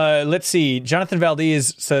 Let's see. Jonathan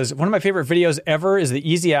Valdez says, one of my favorite videos ever is the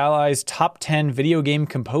Easy Allies top 10 video game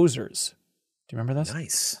composers. Do you remember this?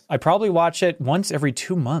 Nice. I probably watch it once every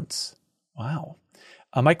 2 months. Wow.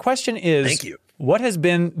 My question is, thank you. What has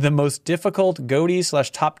been the most difficult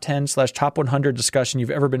GOTY/top 10/top 100 discussion you've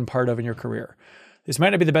ever been part of in your career? This might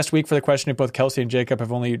not be the best week for the question if both Kelsey and Jacob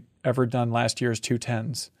have only ever done last year's 2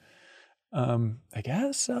 10s. I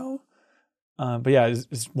guess so. But yeah,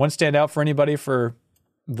 is one stand out for anybody for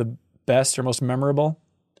the best or most memorable?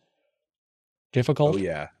 Difficult? Oh,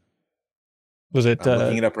 yeah. Was it? I'm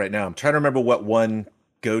looking it up right now. I'm trying to remember what won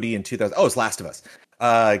GOTY in 2000. Oh, it's Last of Us.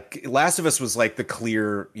 Last of Us was like the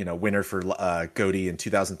clear, winner for GOTY in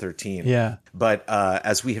 2013. Yeah. But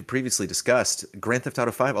as we have previously discussed, Grand Theft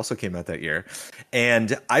Auto 5 also came out that year.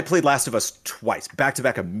 And I played Last of Us twice, back to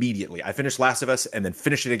back immediately. I finished Last of Us and then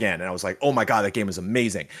finished it again. And I was like, oh my God, that game is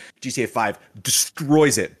amazing. GTA 5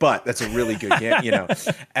 destroys it, but that's a really good game,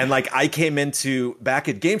 And like I came into back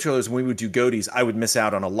at Game Trailers when we would do GOTYs, I would miss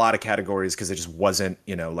out on a lot of categories because it just wasn't,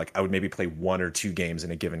 like I would maybe play 1 or 2 games in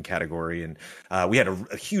a given category. And we had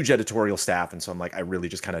a huge editorial staff, and so I'm like, I really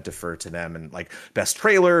just kind of defer to them, and like best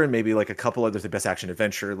trailer and maybe like a couple other best action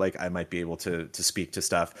adventure, like I might be able to speak to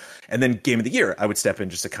stuff. And then Game of the Year, I would step in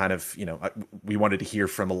just to kind of, we wanted to hear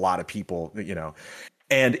from a lot of people,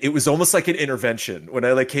 and it was almost like an intervention when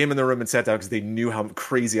I like came in the room and sat down because they knew how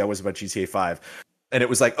crazy I was about GTA 5. And it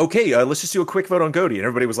was like, okay, let's just do a quick vote on GOTY. And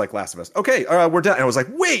everybody was like, Last of Us. Okay, we're done. And I was like,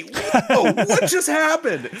 wait, whoa, what just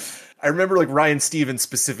happened? I remember like Ryan Stevens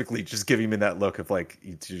specifically just giving me that look of like,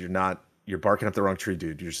 you're barking up the wrong tree,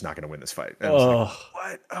 dude. You're just not going to win this fight. And I was like,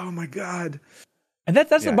 what? Oh my God. And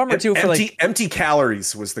that's the bummer too. Empty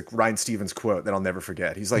calories was the Ryan Stevens quote that I'll never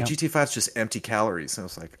forget. He's like, GTA 5 is just empty calories. And I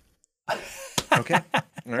was like, okay, all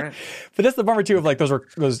right. But that's the bummer too of like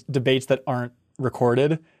those debates that aren't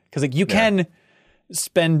recorded. Because like you can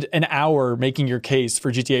spend an hour making your case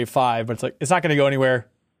for GTA 5, but it's like, it's not going to go anywhere.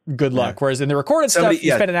 Good luck. Whereas in the recorded stuff,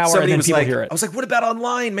 you spend an hour and then people hear it. I was like, what about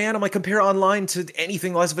online, man? I'm like, compare online to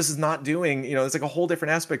anything Last of Us is not doing. It's like a whole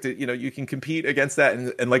different aspect that, you can compete against that.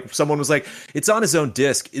 And like someone was like, it's on his own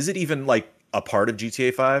disc. Is it even like a part of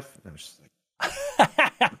GTA 5? And I was just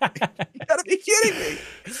like, you gotta be kidding me.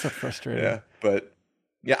 So frustrating. Yeah. But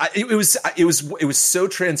yeah, it was so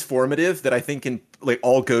transformative that I think in like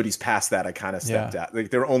all GOTYs past that, I kind of stepped out.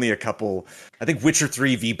 Like there were only a couple. I think Witcher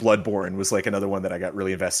 3 v Bloodborne was like another one that I got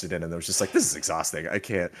really invested in, and I was just like, this is exhausting. I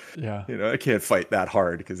can't. Yeah. I can't fight that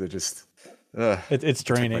hard because it just. It's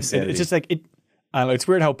draining. It's just like it. I don't know. It's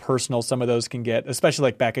weird how personal some of those can get, especially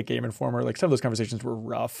like back at Game Informer. Like some of those conversations were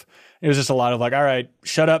rough. It was just a lot of like, all right,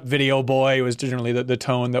 shut up, video boy. Was generally the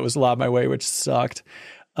tone that was lobbed my way, which sucked.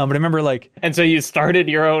 But I remember like... And so you started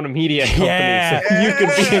your own media company so you could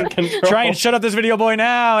be in control. Try and shut up this video boy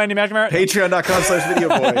now, Andy McNamara. Patreon.com/video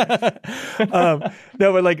boy.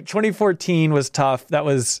 No, but like 2014 was tough. That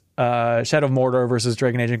was Shadow of Mordor versus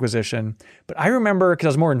Dragon Age Inquisition. But I remember, because I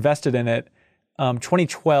was more invested in it,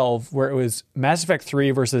 2012, where it was Mass Effect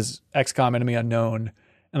 3 versus XCOM Enemy Unknown.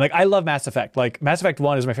 And like, I love Mass Effect. Like, Mass Effect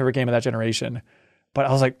 1 is my favorite game of that generation. But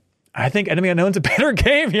I was like, I think Enemy Unknown's a better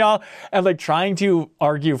game, y'all. And like trying to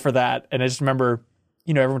argue for that. And I just remember,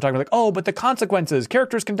 everyone talking like, oh, but the consequences,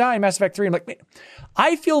 characters can die in Mass Effect 3. I'm like,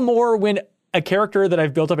 I feel more when a character that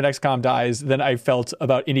I've built up in XCOM dies than I felt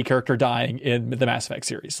about any character dying in the Mass Effect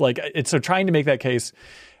series. Like, it's so trying to make that case,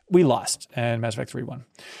 we lost and Mass Effect 3 won.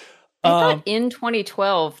 I thought in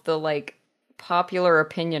 2012, the like popular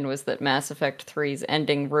opinion was that Mass Effect 3's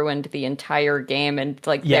ending ruined the entire game and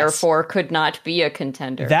like therefore could not be a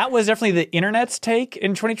contender. That was definitely the internet's take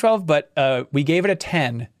in 2012, but we gave it a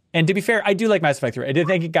 10. And to be fair, I do like Mass Effect 3. I did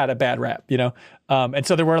think it got a bad rap, and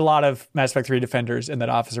so there were a lot of Mass Effect 3 defenders in that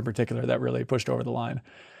office in particular that really pushed over the line.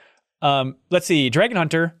 Let's see. Dragon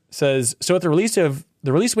Hunter says, so at the release of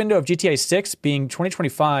the release window of GTA 6 being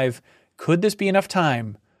 2025, could this be enough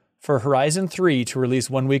time for Horizon 3 to release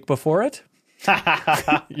 1 week before it?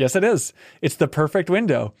 Yes, it is. It's the perfect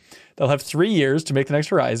window. They'll have 3 years to make the next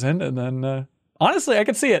Horizon, and then honestly, I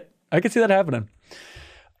could see it. I could see that happening.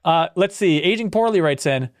 Let's see. Aging Poorly writes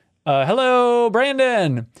in, hello,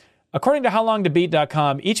 Brandon. According to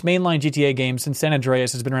HowLongToBeat.com, each mainline GTA game since San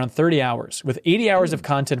Andreas has been around 30 hours, with 80 hours of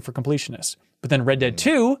content for completionists. But then Red Dead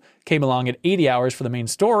 2 came along at 80 hours for the main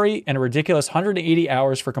story and a ridiculous 180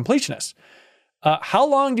 hours for completionists. How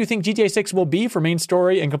long do you think GTA 6 will be for main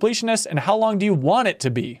story and completionists, and how long do you want it to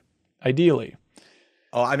be, ideally?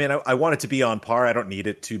 Oh, I mean, I want it to be on par. I don't need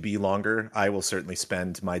it to be longer. I will certainly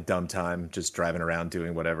spend my dumb time just driving around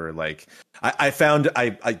doing whatever. Like, I found I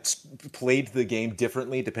played the game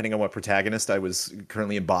differently depending on what protagonist I was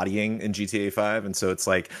currently embodying in GTA 5. And so it's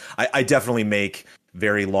like, I definitely make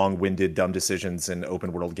very long-winded, dumb decisions in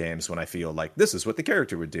open-world games when I feel like this is what the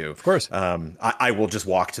character would do. Of course. I will just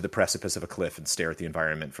walk to the precipice of a cliff and stare at the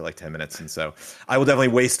environment for like 10 minutes. And so I will definitely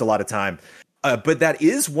waste a lot of time. But that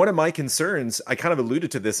is one of my concerns. I kind of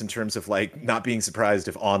alluded to this in terms of like not being surprised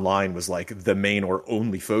if online was like the main or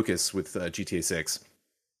only focus with GTA 6.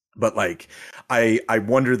 But like, I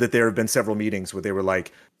wonder that there have been several meetings where they were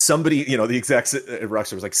like, somebody, you know, the execs at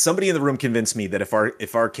Rockstar was like, somebody in the room convinced me that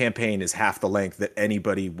if our campaign is half the length, that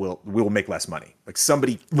anybody will make less money. Like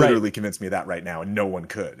somebody literally convinced me of that right now, and no one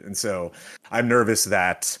could. And so I'm nervous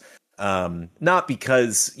that not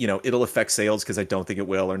because, you know, it'll affect sales, because I don't think it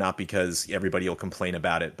will, or not because everybody will complain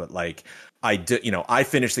about it, but like I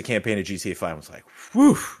finished the campaign of GTA 5 and was like,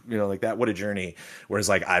 whew, you know, like that, what a journey. Whereas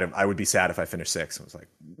like I would be sad if I finished 6. I was like,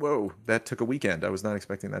 whoa, that took a weekend. I was not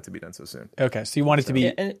expecting that to be done so soon. Okay, so you want it to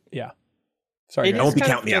be Sorry, I won't be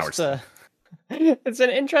counting the hours. It's an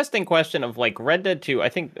interesting question of like Red Dead 2. I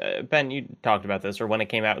think, Ben, you talked about this, or when it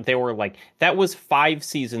came out, they were like, that was 5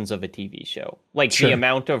 seasons of a TV show. Like the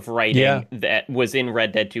amount of writing that was in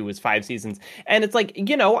Red Dead 2 was 5 seasons. And it's like,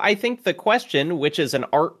 you know, I think the question, which is an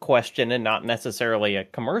art question and not necessarily a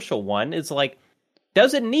commercial one, is like,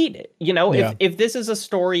 does it need it? You know, if this is a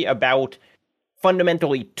story about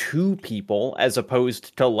fundamentally 2 people as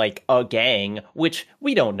opposed to like a gang, which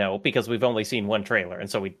we don't know because we've only seen 1 trailer, and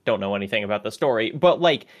so we don't know anything about the story. But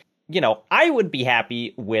like, you know, I would be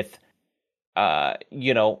happy with,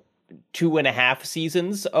 2.5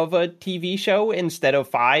 seasons of a TV show instead of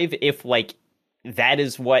 5, if like that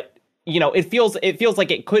is what, you know, it feels like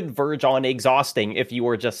it could verge on exhausting if you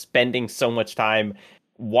were just spending so much time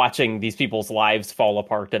watching these people's lives fall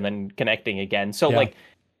apart and then connecting again. So like,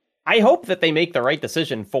 I hope that they make the right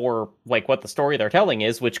decision for like what the story they're telling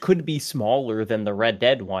is, which could be smaller than the Red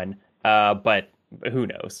Dead one. But who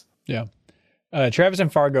knows? Yeah. Travis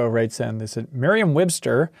and Fargo writes in, they said,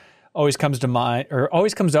 Merriam-Webster always comes to mind, or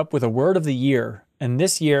always comes up with a word of the year. And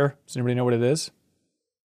this year, does anybody know what it is?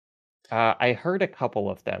 I heard a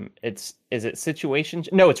couple of them. Is it situation?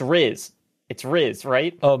 No, it's Riz. It's Riz,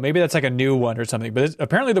 right? Oh, maybe that's like a new one or something. But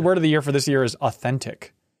apparently the word of the year for this year is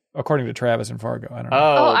authentic. According to Travis and Fargo, I don't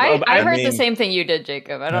know. I heard the same thing you did,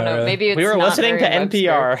 Jacob. I don't know. Maybe it's we were not listening to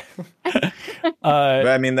NPR.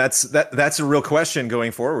 I mean, that's a real question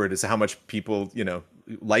going forward: is how much people, you know,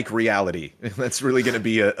 like reality. That's really going to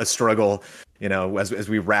be a struggle, you know, as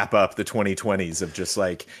we wrap up the 2020s of just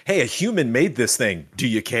like, hey, a human made this thing. Do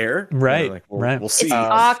you care? Right. You know, like, we'll see. It's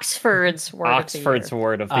Oxford's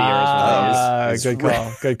word of the year. Good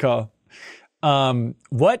call. Good call.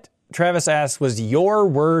 What Travis asked was your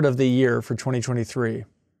word of the year for 2023.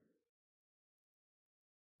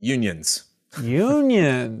 Unions.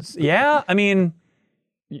 Yeah. I mean,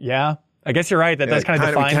 yeah. I guess you're right. That does kind of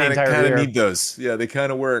define the entire year. Kind of need those. Yeah, they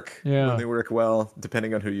kind of work. Yeah. They work well,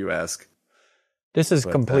 depending on who you ask. This is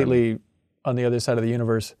completely on the other side of the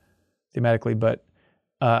universe thematically, but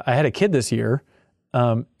I had a kid this year,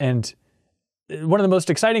 and one of the most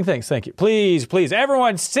exciting things, thank you. Please,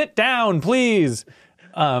 everyone sit down, please.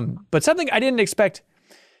 But something I didn't expect.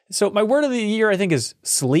 So my word of the year, I think, is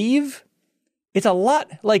sleeve. It's a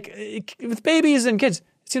lot, like with babies and kids,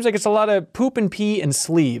 it seems like it's a lot of poop and pee and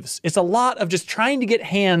sleeves. It's a lot of just trying to get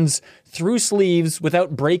hands through sleeves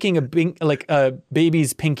without breaking a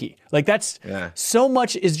baby's pinky. Like that's so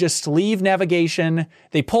much is just sleeve navigation.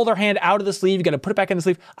 They pull their hand out of the sleeve. You got to put it back in the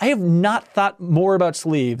sleeve. I have not thought more about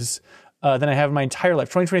sleeves than I have in my entire life.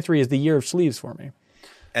 2023 is the year of sleeves for me.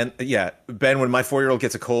 And yeah, Ben, when my 4-year-old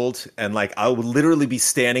gets a cold, and like I would literally be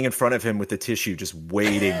standing in front of him with the tissue, just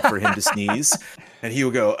waiting for him to sneeze, and he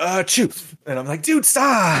would go, "Chew," and I'm like, "Dude,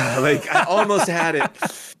 stop!" Like I almost had it.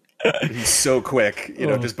 But he's so quick, you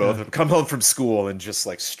know. Just both of them come home from school and just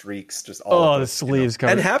like streaks, just all. The sleeves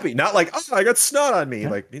covered and happy, not like I got snot on me.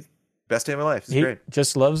 Like Best day of my life. It's he great.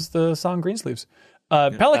 just loves the song Greensleeves.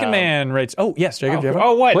 Pelican Man writes, oh, yes, Jacob.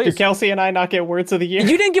 What? Please. Do Kelsey and I not get words of the year?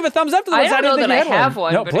 You didn't give a thumbs up to the I ones. don't know didn't that think I you had have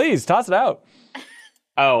one, No, but please, toss it out.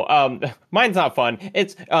 Mine's not fun.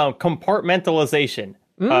 It's compartmentalization.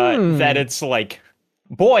 That it's like,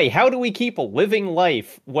 boy, how do we keep living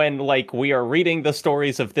life when like we are reading the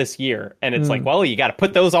stories of this year? And it's like, well, you got to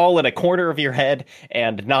put those all in a corner of your head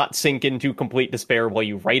and not sink into complete despair while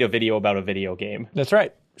you write a video about a video game. That's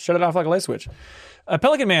right. Shut it off like a light switch.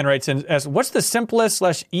 Pelican Man writes in as, what's the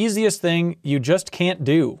simplest/easiest thing you just can't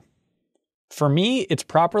do? For me, it's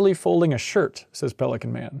properly folding a shirt, says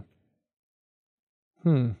Pelican Man.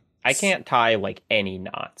 I can't tie like any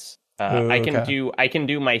knots. I can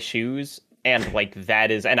do my shoes, and like that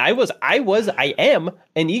is, and I am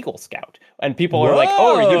an Eagle Scout, and people are like,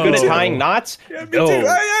 oh, are you good at tying knots? Yeah, me too.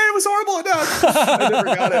 I was horrible at knots. I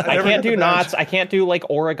never got it. I can't do knots. I can't do like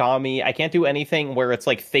origami. I can't do anything where it's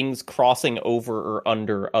like things crossing over or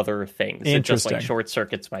under other things. It just like short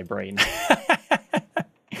circuits my brain.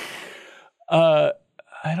 I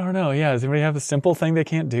don't know. Yeah, does anybody have a simple thing they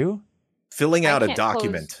can't do? Filling out a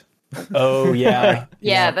document. Oh yeah.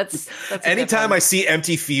 Yeah, that's anytime I see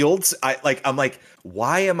empty fields, I'm like,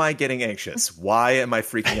 why am I getting anxious? Why am I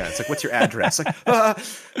freaking out? It's like, what's your address? Like,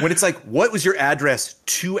 when it's like, what was your address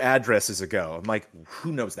 2 addresses ago? I'm like,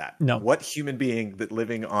 who knows that? No. What human being that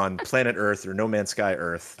living on planet Earth or No Man's Sky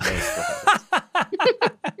Earth knows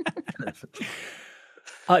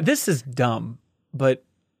what This is dumb, but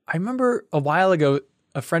I remember a while ago,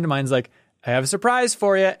 a friend of mine's like, I have a surprise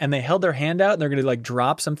for you. And they held their hand out and they're going to like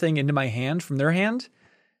drop something into my hand from their hand.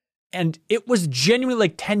 And it was genuinely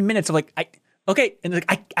like 10 minutes of like, okay. And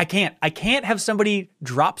like, I can't have somebody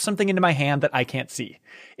drop something into my hand that I can't see.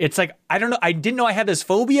 It's like, I don't know. I didn't know I had this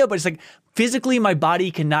phobia, but it's like physically my body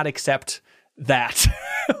cannot accept that.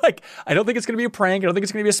 Like, I don't think it's going to be a prank. I don't think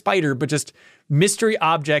it's going to be a spider, but just mystery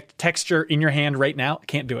object texture in your hand right now. I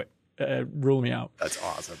can't do it. Rule me out. That's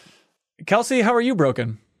awesome. Kelsey, how are you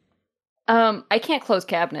broken? I can't close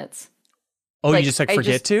cabinets. Oh, like, you just like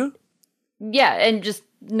forget to? Yeah, and just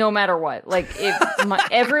no matter what. Like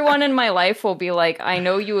if everyone in my life will be like, I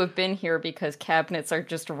know you have been here because cabinets are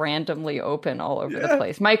just randomly open all over the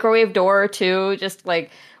place. Microwave door too. Just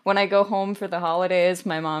like when I go home for the holidays,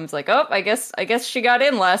 my mom's like, oh, I guess she got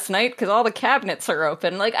in last night because all the cabinets are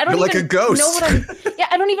open. Like I don't You're even like a ghost. know what I'm. Yeah,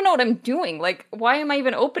 I don't even know what I'm doing. Like, why am I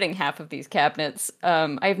even opening half of these cabinets?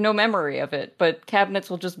 I have no memory of it, but cabinets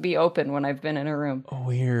will just be open when I've been in a room. Oh,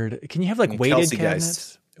 weird. Can you have like weighted Kelsey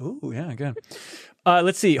cabinets? Ooh, yeah, good.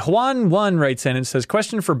 Let's see. Juan1 writes in and says,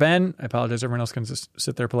 question for Ben. I apologize. Everyone else can just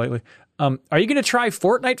sit there politely. Are you going to try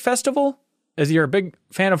Fortnite Festival? As you're a big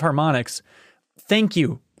fan of harmonics. Thank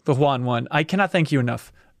you, the Juan1. I cannot thank you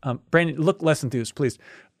enough. Brandon, look less enthused, please.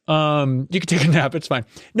 You can take a nap. It's fine.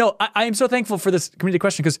 No, I am so thankful for this community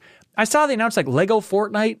question because I saw they announced like Lego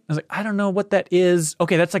Fortnite. I was like, I don't know what that is.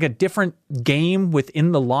 Okay, that's like a different game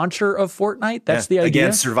within the launcher of Fortnite. That's the idea.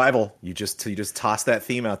 Again, survival. You just toss that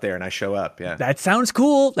theme out there and I show up. Yeah. That sounds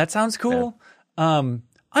cool. Yeah.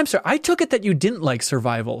 I'm sorry. I took it that you didn't like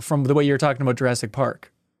survival from the way you were talking about Jurassic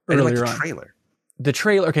Park earlier on. Trailer. The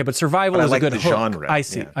trailer. Okay, but survival is like a good the hook. genre. I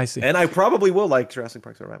see. And I probably will like Jurassic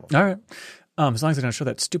Park Survival. All right. As long as they don't show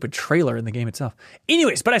that stupid trailer in the game itself.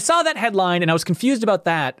 Anyways, but I saw that headline and I was confused about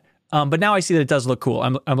that. But now I see that it does look cool.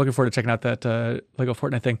 I'm looking forward to checking out that Lego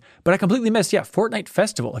Fortnite thing. But I completely missed, Fortnite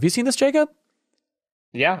Festival. Have you seen this, Jacob?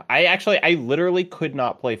 Yeah, I literally could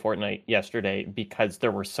not play Fortnite yesterday because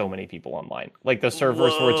there were so many people online. Like the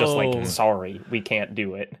servers were just like, sorry, we can't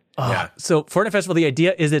do it. Yeah. So Fortnite Festival, the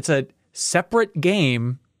idea is it's a separate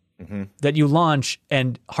game that you launch,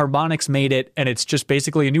 and Harmonix made it, and it's just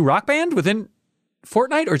basically a new rock band within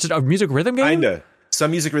Fortnite, or it's just a music rhythm game? Kinda.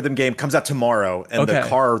 Some music rhythm game comes out tomorrow, and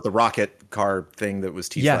the rocket car thing that was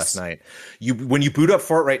teased last night. When you boot up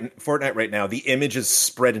Fortnite right now, the image is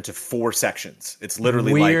spread into 4 sections. It's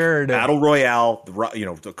literally like Battle Royale,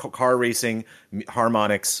 the car racing,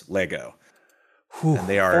 Harmonix, Lego. And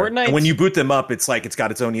they are. And when you boot them up, it's like it's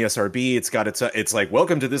got its own ESRB. It's like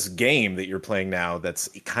welcome to this game that you're playing now. That's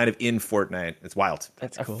kind of in Fortnite. It's wild.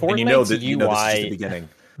 That's cool. And you know this is the beginning.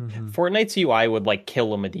 Fortnite's UI would like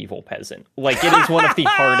kill a medieval peasant. Like it is one of the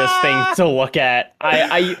hardest things to look at.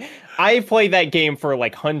 I played that game for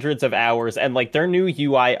like hundreds of hours, and like their new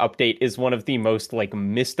UI update is one of the most like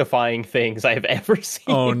mystifying things I've ever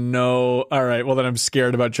seen. Oh no. All right. Well, then I'm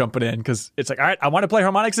scared about jumping in because it's like, all right, I want to play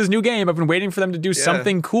Harmonix's new game. I've been waiting for them to do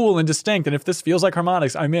something cool and distinct. And if this feels like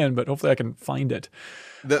Harmonix, I'm in, but hopefully I can find it.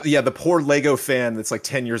 The poor Lego fan that's like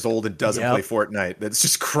 10 years old and doesn't play Fortnite, that's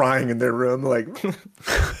just crying in their room like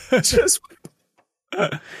just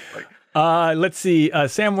Let's see.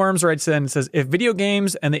 Sam Worms writes in and says, if video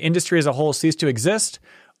games and the industry as a whole cease to exist,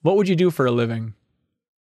 what would you do for a living?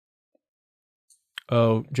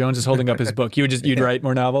 Oh, Jones is holding up his book. You'd write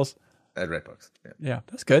more novels? I'd write books. Yeah,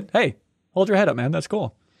 that's good. Hey, hold your head up, man. That's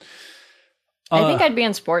cool. I think I'd be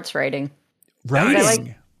in sports writing.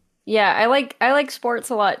 Writing? I like sports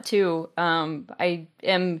a lot too. I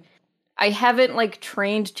haven't like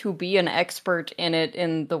trained to be an expert in it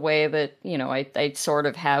in the way that, I sort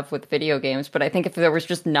of have with video games. But I think if there was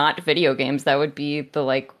just not video games, that would be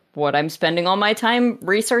what I'm spending all my time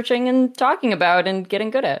researching and talking about and getting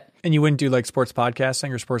good at. And you wouldn't do like sports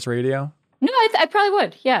podcasting or sports radio? No, I probably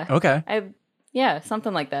would. Yeah. Okay.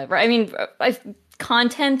 Something like that. Right. I mean,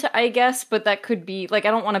 content, I guess, but that could be like,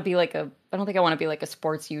 I don't think I want to be like a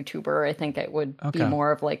sports YouTuber. I think it would be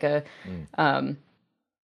more of like a, I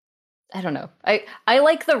don't know. I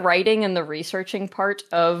like the writing and the researching part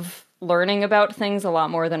of learning about things a lot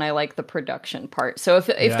more than I like the production part. So if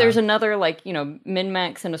there's another like,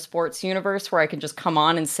 min-max in a sports universe where I can just come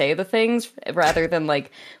on and say the things rather than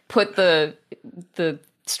like put the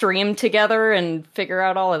stream together and figure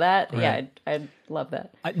out all of that. Right. Yeah, I'd love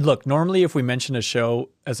that. Look, normally if we mention a show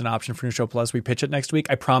as an option for New Show Plus, we pitch it next week.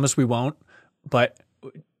 I promise we won't. But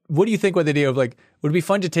what do you think with the idea of like, would it be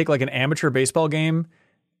fun to take like an amateur baseball game,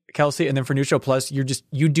 Kelsey, and then for New Show Plus, you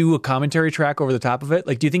do a commentary track over the top of it?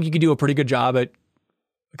 Like, do you think you could do a pretty good job at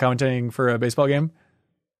commentating for a baseball game?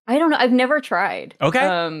 I don't know. I've never tried. Okay.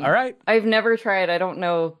 All right. I've never tried. I don't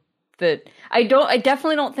know that I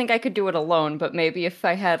definitely don't think I could do it alone, but maybe if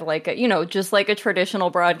I had like just like a traditional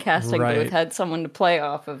broadcasting booth, had someone to play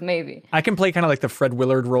off of, maybe. I can play kind of like the Fred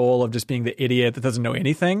Willard role of just being the idiot that doesn't know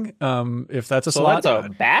anything. If that's a slot. So that's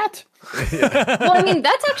a bat? Well, I mean,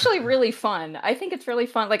 that's actually really fun. I think it's really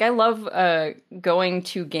fun. Like I love going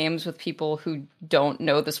to games with people who don't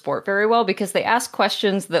know the sport very well because they ask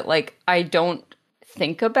questions that like I don't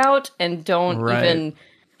think about and don't even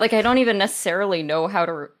like I don't even necessarily know how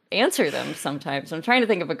to answer them sometimes. I'm trying to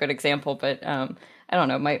think of a good example, but I don't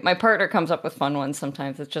know. My partner comes up with fun ones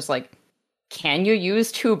sometimes. It's just like, can you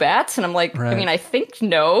use two bats? And I'm like, I mean, I think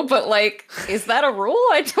no, but like, is that a rule?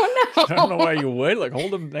 I don't know. I don't know why you would like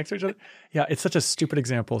hold them next to each other. Yeah, it's such a stupid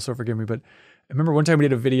example, so forgive me. But I remember one time we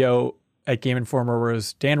did a video at Game Informer where it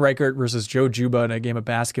was Dan Reichert versus Joe Juba in a game of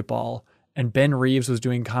basketball. And Ben Reeves was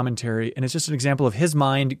doing commentary. And it's just an example of his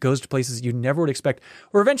mind goes to places you never would expect.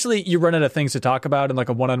 Or eventually you run out of things to talk about in like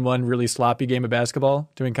a one-on-one really sloppy game of basketball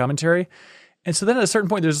doing commentary. And so then at a certain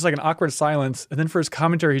point, there's just like an awkward silence. And then for his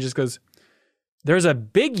commentary, he just goes, there's a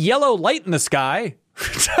big yellow light in the sky.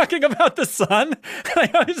 Talking about the sun.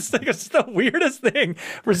 I just think it's the weirdest thing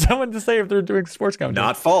for someone to say if they're doing sports commentary.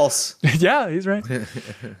 Not false. Yeah, he's right.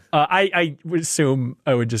 I would assume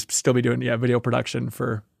I would just still be doing video production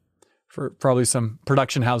for probably some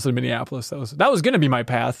production house in Minneapolis. That was going to be my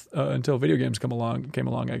path until video games came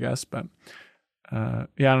along, I guess. But I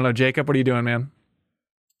don't know. Jacob, what are you doing, man?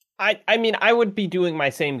 I mean, I would be doing my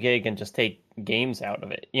same gig and just take games out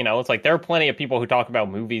of it. It's like there are plenty of people who talk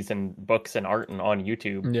about movies and books and art and on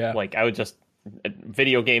YouTube. Yeah. Like I would just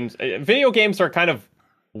video games are kind of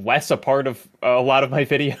less a part of a lot of my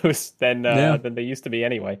videos than they used to be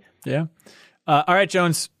anyway. Yeah. All right,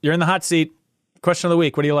 Jones, you're in the hot seat. Question of the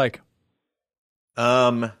week. What do you like?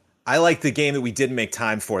 I like the game that we didn't make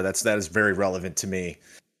time for. That is very relevant to me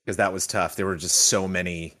because that was tough. There were just so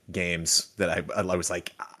many games that I was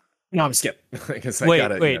like, no, I'm skip. Wait.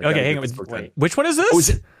 Okay, hang on. Wait. Which one is this?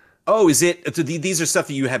 Is it? These are stuff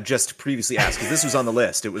that you have just previously asked because this was on the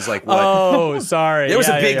list. It was like what? Oh, sorry. There was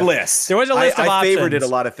a big list. There was a list of options. I favorited a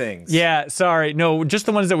lot of things. Yeah, sorry. No, just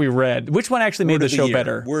the ones that we read. Which one actually made the show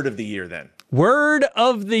better? Word of the year, then. Word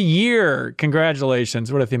of the year.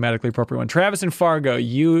 Congratulations. What a thematically appropriate one. Travis and Fargo,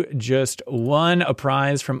 you just won a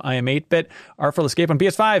prize from I Am 8-Bit, Artful Escape on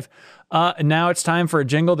PS5. And now it's time for a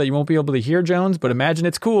jingle that you won't be able to hear, Jones, but imagine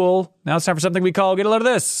it's cool. Now it's time for something we call Get a Load of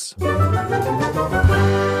This.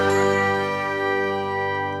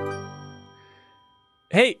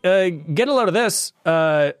 Hey, get a load of this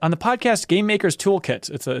on the podcast Game Maker's Toolkit.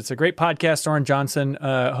 It's a great podcast. Soren Johnson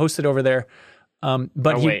hosts it over there.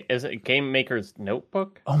 Wait, is it Game Maker's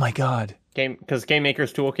Notebook? Oh my God! Because Game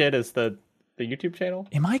Maker's Toolkit is the YouTube channel.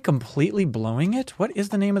 Am I completely blowing it? What is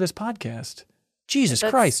the name of this podcast? Jesus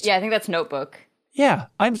Christ! Yeah, I think that's Notebook. Yeah,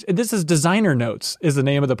 this is Designer Notes is the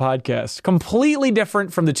name of the podcast. Completely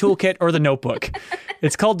different from the Toolkit or the Notebook.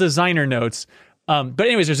 It's called Designer Notes. But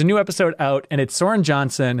anyways, there's a new episode out, and it's Soren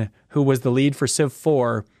Johnson, who was the lead for Civ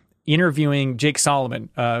 4, interviewing Jake Solomon,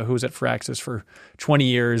 who was at Firaxis for 20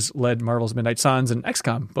 years, led Marvel's Midnight Suns and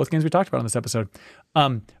XCOM, both games we talked about on this episode.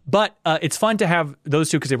 But it's fun to have those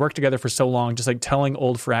two because they worked together for so long, just like telling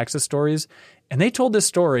old Firaxis stories. And they told this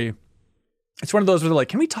story. It's one of those where they're like,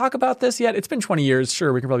 can we talk about this yet? It's been 20 years.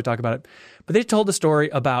 Sure, we can probably talk about it. But they told the story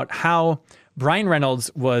about how Brian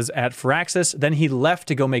Reynolds was at Firaxis. Then he left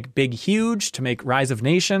to go make Big Huge, to make Rise of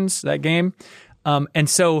Nations, that game. And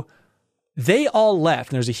so they all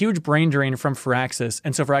left. And there's a huge brain drain from Firaxis.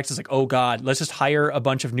 And so Firaxis is like, oh God, let's just hire a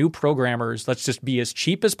bunch of new programmers. Let's just be as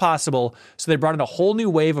cheap as possible. So they brought in a whole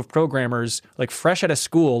new wave of programmers, like fresh out of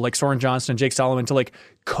school, like Soren Johnson and Jake Solomon, to like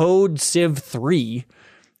code Civ 3.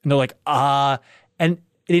 And they're like, and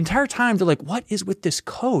the entire time they're like, what is with this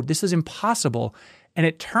code? This is impossible. And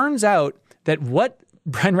it turns out that what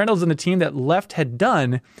Brian Reynolds and the team that left had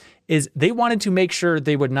done is they wanted to make sure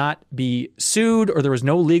they would not be sued or there was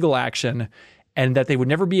no legal action and that they would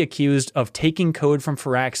never be accused of taking code from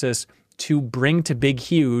Firaxis to bring to Big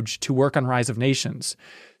Huge to work on Rise of Nations.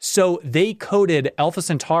 So they coded Alpha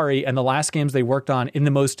Centauri and the last games they worked on in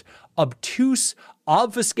the most obtuse,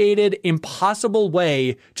 obfuscated, impossible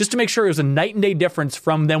way, just to make sure it was a night and day difference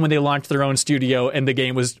from them when they launched their own studio and the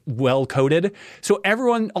game was well coded. So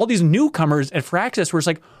everyone, all these newcomers at Firaxis were just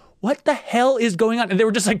like, what the hell is going on? And they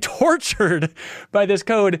were just like tortured by this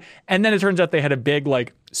code. And then it turns out they had a big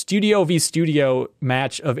like studio v studio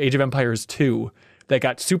match of Age of Empires 2 that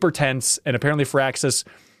got super tense. And apparently Firaxis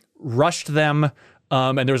rushed them.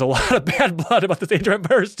 And there was a lot of bad blood about this Age of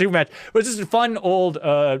Empires 2 match. But it's just fun old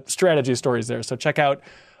strategy stories there. So check out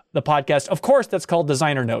the podcast. Of course, that's called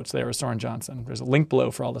Designer Notes there with Soren Johnson. There's a link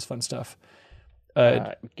below for all this fun stuff.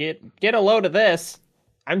 Get a load of this.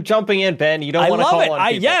 I'm jumping in, Ben. You don't want to call on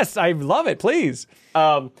people. Yes, I love it. Please.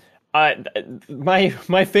 My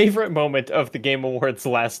favorite moment of the Game Awards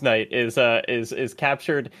last night is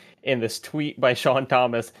captured in this tweet by Sean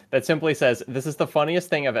Thomas that simply says, "This is the funniest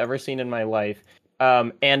thing I've ever seen in my life."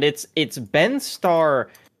 And it's Ben Starr,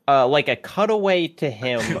 like a cutaway to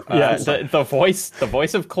him, yes. the voice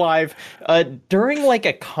of Clive, during like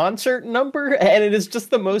a concert number, and it is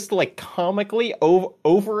just the most like comically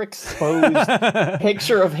overexposed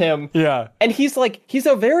picture of him. Yeah, and he's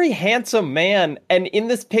a very handsome man, and in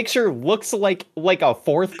this picture looks like a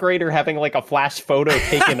fourth grader having like a flash photo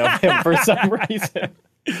taken of him for some reason.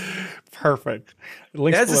 Perfect.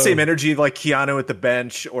 It has the same energy like Keanu at the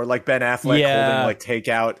bench or like Ben Affleck holding like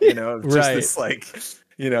takeout, just this like,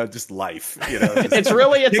 just life, it's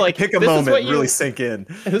really, like pick a moment, really sink in.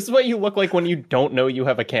 This is what you look like when you don't know you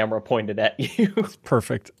have a camera pointed at you. It's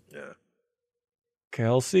perfect. Yeah.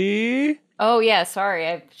 Kelsey. Oh yeah. Sorry.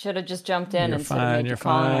 I should have just jumped in instead of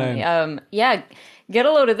calling me. Yeah. Get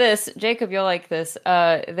a load of this. Jacob, you'll like this.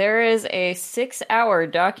 There is a 6-hour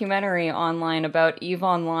documentary online about EVE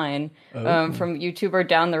Online from YouTuber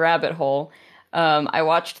Down the Rabbit Hole. I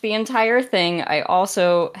watched the entire thing. I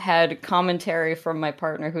also had commentary from my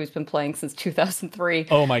partner who's been playing since 2003.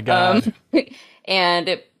 Oh my God. And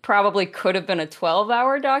it probably could have been a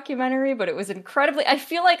 12-hour documentary, but it was incredibly... I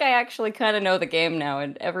feel like I actually kind of know the game now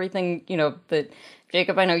and everything, that...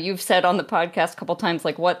 Jacob, I know you've said on the podcast a couple times,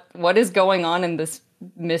 like what is going on in this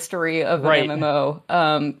mystery of an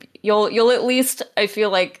MMO. You'll at least, I feel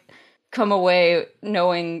like, come away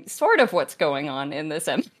knowing sort of what's going on in this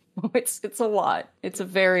MMO. It's a lot. It's a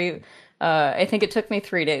very, I think it took me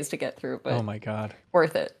 3 days to get through, but oh my God,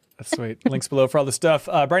 worth it. That's sweet. Links below for all the stuff.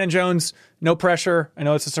 Brandon Jones, no pressure. I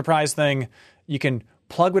know it's a surprise thing. You can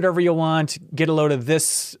plug whatever you want, get a load of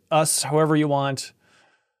this, us, however you want.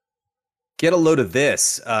 Get a load of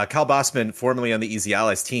this. Kyle Bossman, formerly on the Easy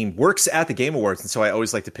Allies team, works at the Game Awards, and so I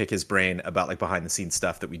always like to pick his brain about like behind the scenes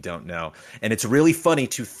stuff that we don't know. And it's really funny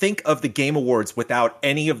to think of the Game Awards without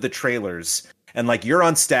any of the trailers. And like you're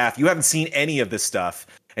on staff, you haven't seen any of this stuff,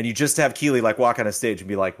 and you just have Keeley like walk on a stage and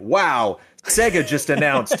be like, "Wow, Sega just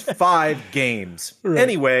announced 5 games." Right.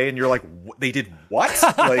 Anyway, and you're like, "They did what?"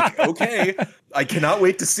 Like, okay. I cannot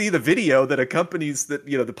wait to see the video that accompanies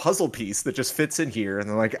the puzzle piece that just fits in here. And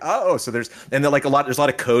they're like, oh, so there's like there's a lot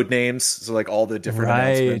of code names. So like all the different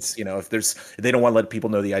announcements, if they don't want to let people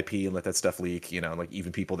know the IP and let that stuff leak, like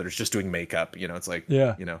even people that are just doing makeup, it's like,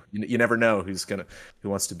 you never know who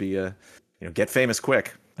wants to be get famous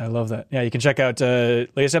quick. I love that. Yeah, you can check out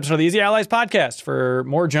latest episode of the Easy Allies podcast for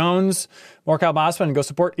more Jones, more Kyle Bossman, and go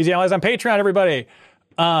support Easy Allies on Patreon, everybody.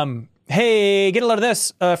 Hey, get a load of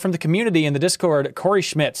this from the community in the Discord. Corey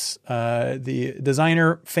Schmitz, the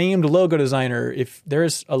designer, famed logo designer. If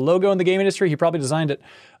there's a logo in the game industry, he probably designed it.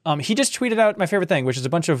 He just tweeted out my favorite thing, which is a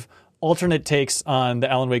bunch of alternate takes on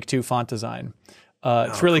the Alan Wake 2 font design.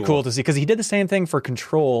 It's really cool to see because he did the same thing for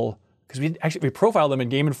Control because we profiled him in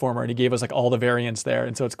Game Informer, and he gave us like all the variants there.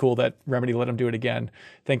 And so it's cool that Remedy let him do it again.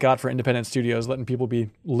 Thank God for independent studios letting people be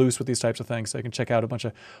loose with these types of things. So you can check out a bunch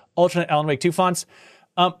of alternate Alan Wake 2 fonts.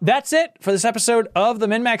 That's it for this episode of the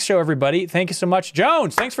MinnMax Show, everybody. Thank you so much.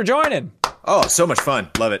 Jones, thanks for joining. Oh, so much fun.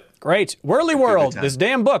 Love it. Great. Whirly World, this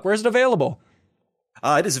damn book, where's it available?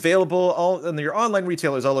 It is available on your online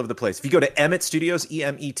retailers all over the place. If you go to Emmet Studios,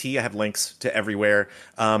 E-M-E-T, I have links to everywhere.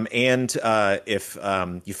 If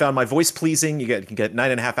you found my voice pleasing, you can get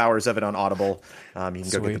 9.5 hours of it on Audible. You can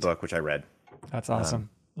go get the book, which I read. That's awesome.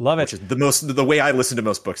 Love it. Which is the way I listen to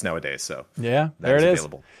most books nowadays. So yeah, there it is.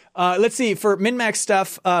 Available. Let's see. For MinnMax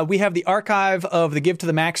stuff, we have the archive of the Give to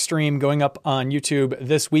the Max stream going up on YouTube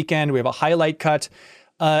this weekend. We have a highlight cut.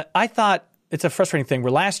 I thought it's a frustrating thing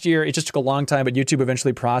where last year it just took a long time, but YouTube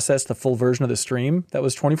eventually processed the full version of the stream that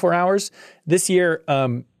was 24 hours. This year,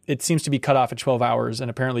 it seems to be cut off at 12 hours,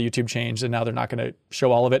 and apparently YouTube changed, and now they're not going to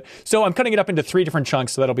show all of it. So I'm cutting it up into 3 different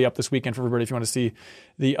chunks, so that'll be up this weekend for everybody if you want to see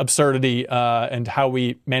the absurdity and how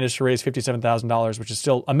we managed to raise $57,000, which is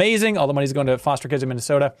still amazing. All the money's going to foster kids in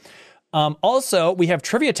Minnesota. Also, we have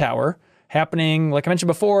Trivia Tower happening, like I mentioned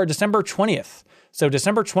before, December 20th. So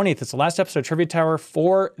December 20th, it's the last episode of Trivia Tower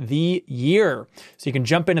for the year. So you can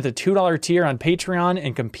jump in at the $2 tier on Patreon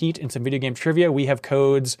and compete in some video game trivia. We have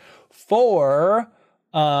codes for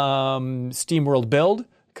SteamWorld Build,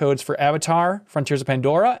 codes for Avatar, Frontiers of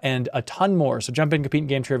Pandora, and a ton more. So jump in, compete in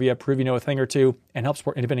game trivia, prove you know a thing or two, and help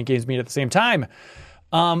support independent games media at the same time.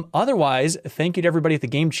 Otherwise, thank you to everybody at the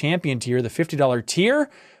Game Champion tier, the $50 tier,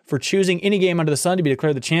 for choosing any game under the sun to be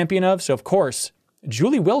declared the champion of. So, of course,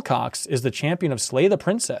 Julie Wilcox is the champion of Slay the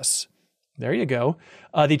Princess. There you go.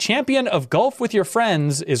 The champion of Golf with Your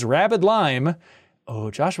Friends is Rabid Lime.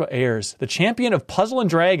 Oh, Joshua Ayers, the champion of Puzzle and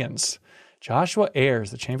Dragons. Joshua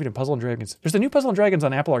Ayers, the champion of Puzzle and Dragons. There's the new Puzzle and Dragons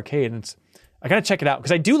on Apple Arcade, and I gotta check it out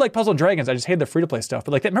because I do like Puzzle and Dragons. I just hate the free-to-play stuff.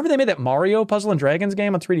 But like, remember they made that Mario Puzzle and Dragons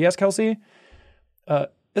game on 3DS, Kelsey?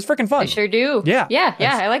 It's freaking fun. I sure do. Yeah,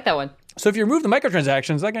 I like that one. So if you remove the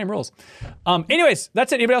microtransactions, that game rules. Anyways,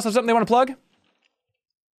 that's it. Anybody else have something they want to plug?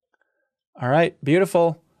 All right,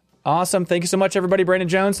 beautiful. Awesome. Thank you so much, everybody. Brandon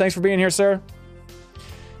Jones, thanks for being here, sir.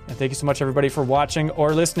 And thank you so much, everybody, for watching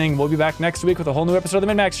or listening. We'll be back next week with a whole new episode of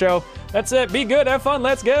The MinnMax Show. That's it. Be good. Have fun.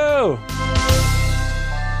 Let's go.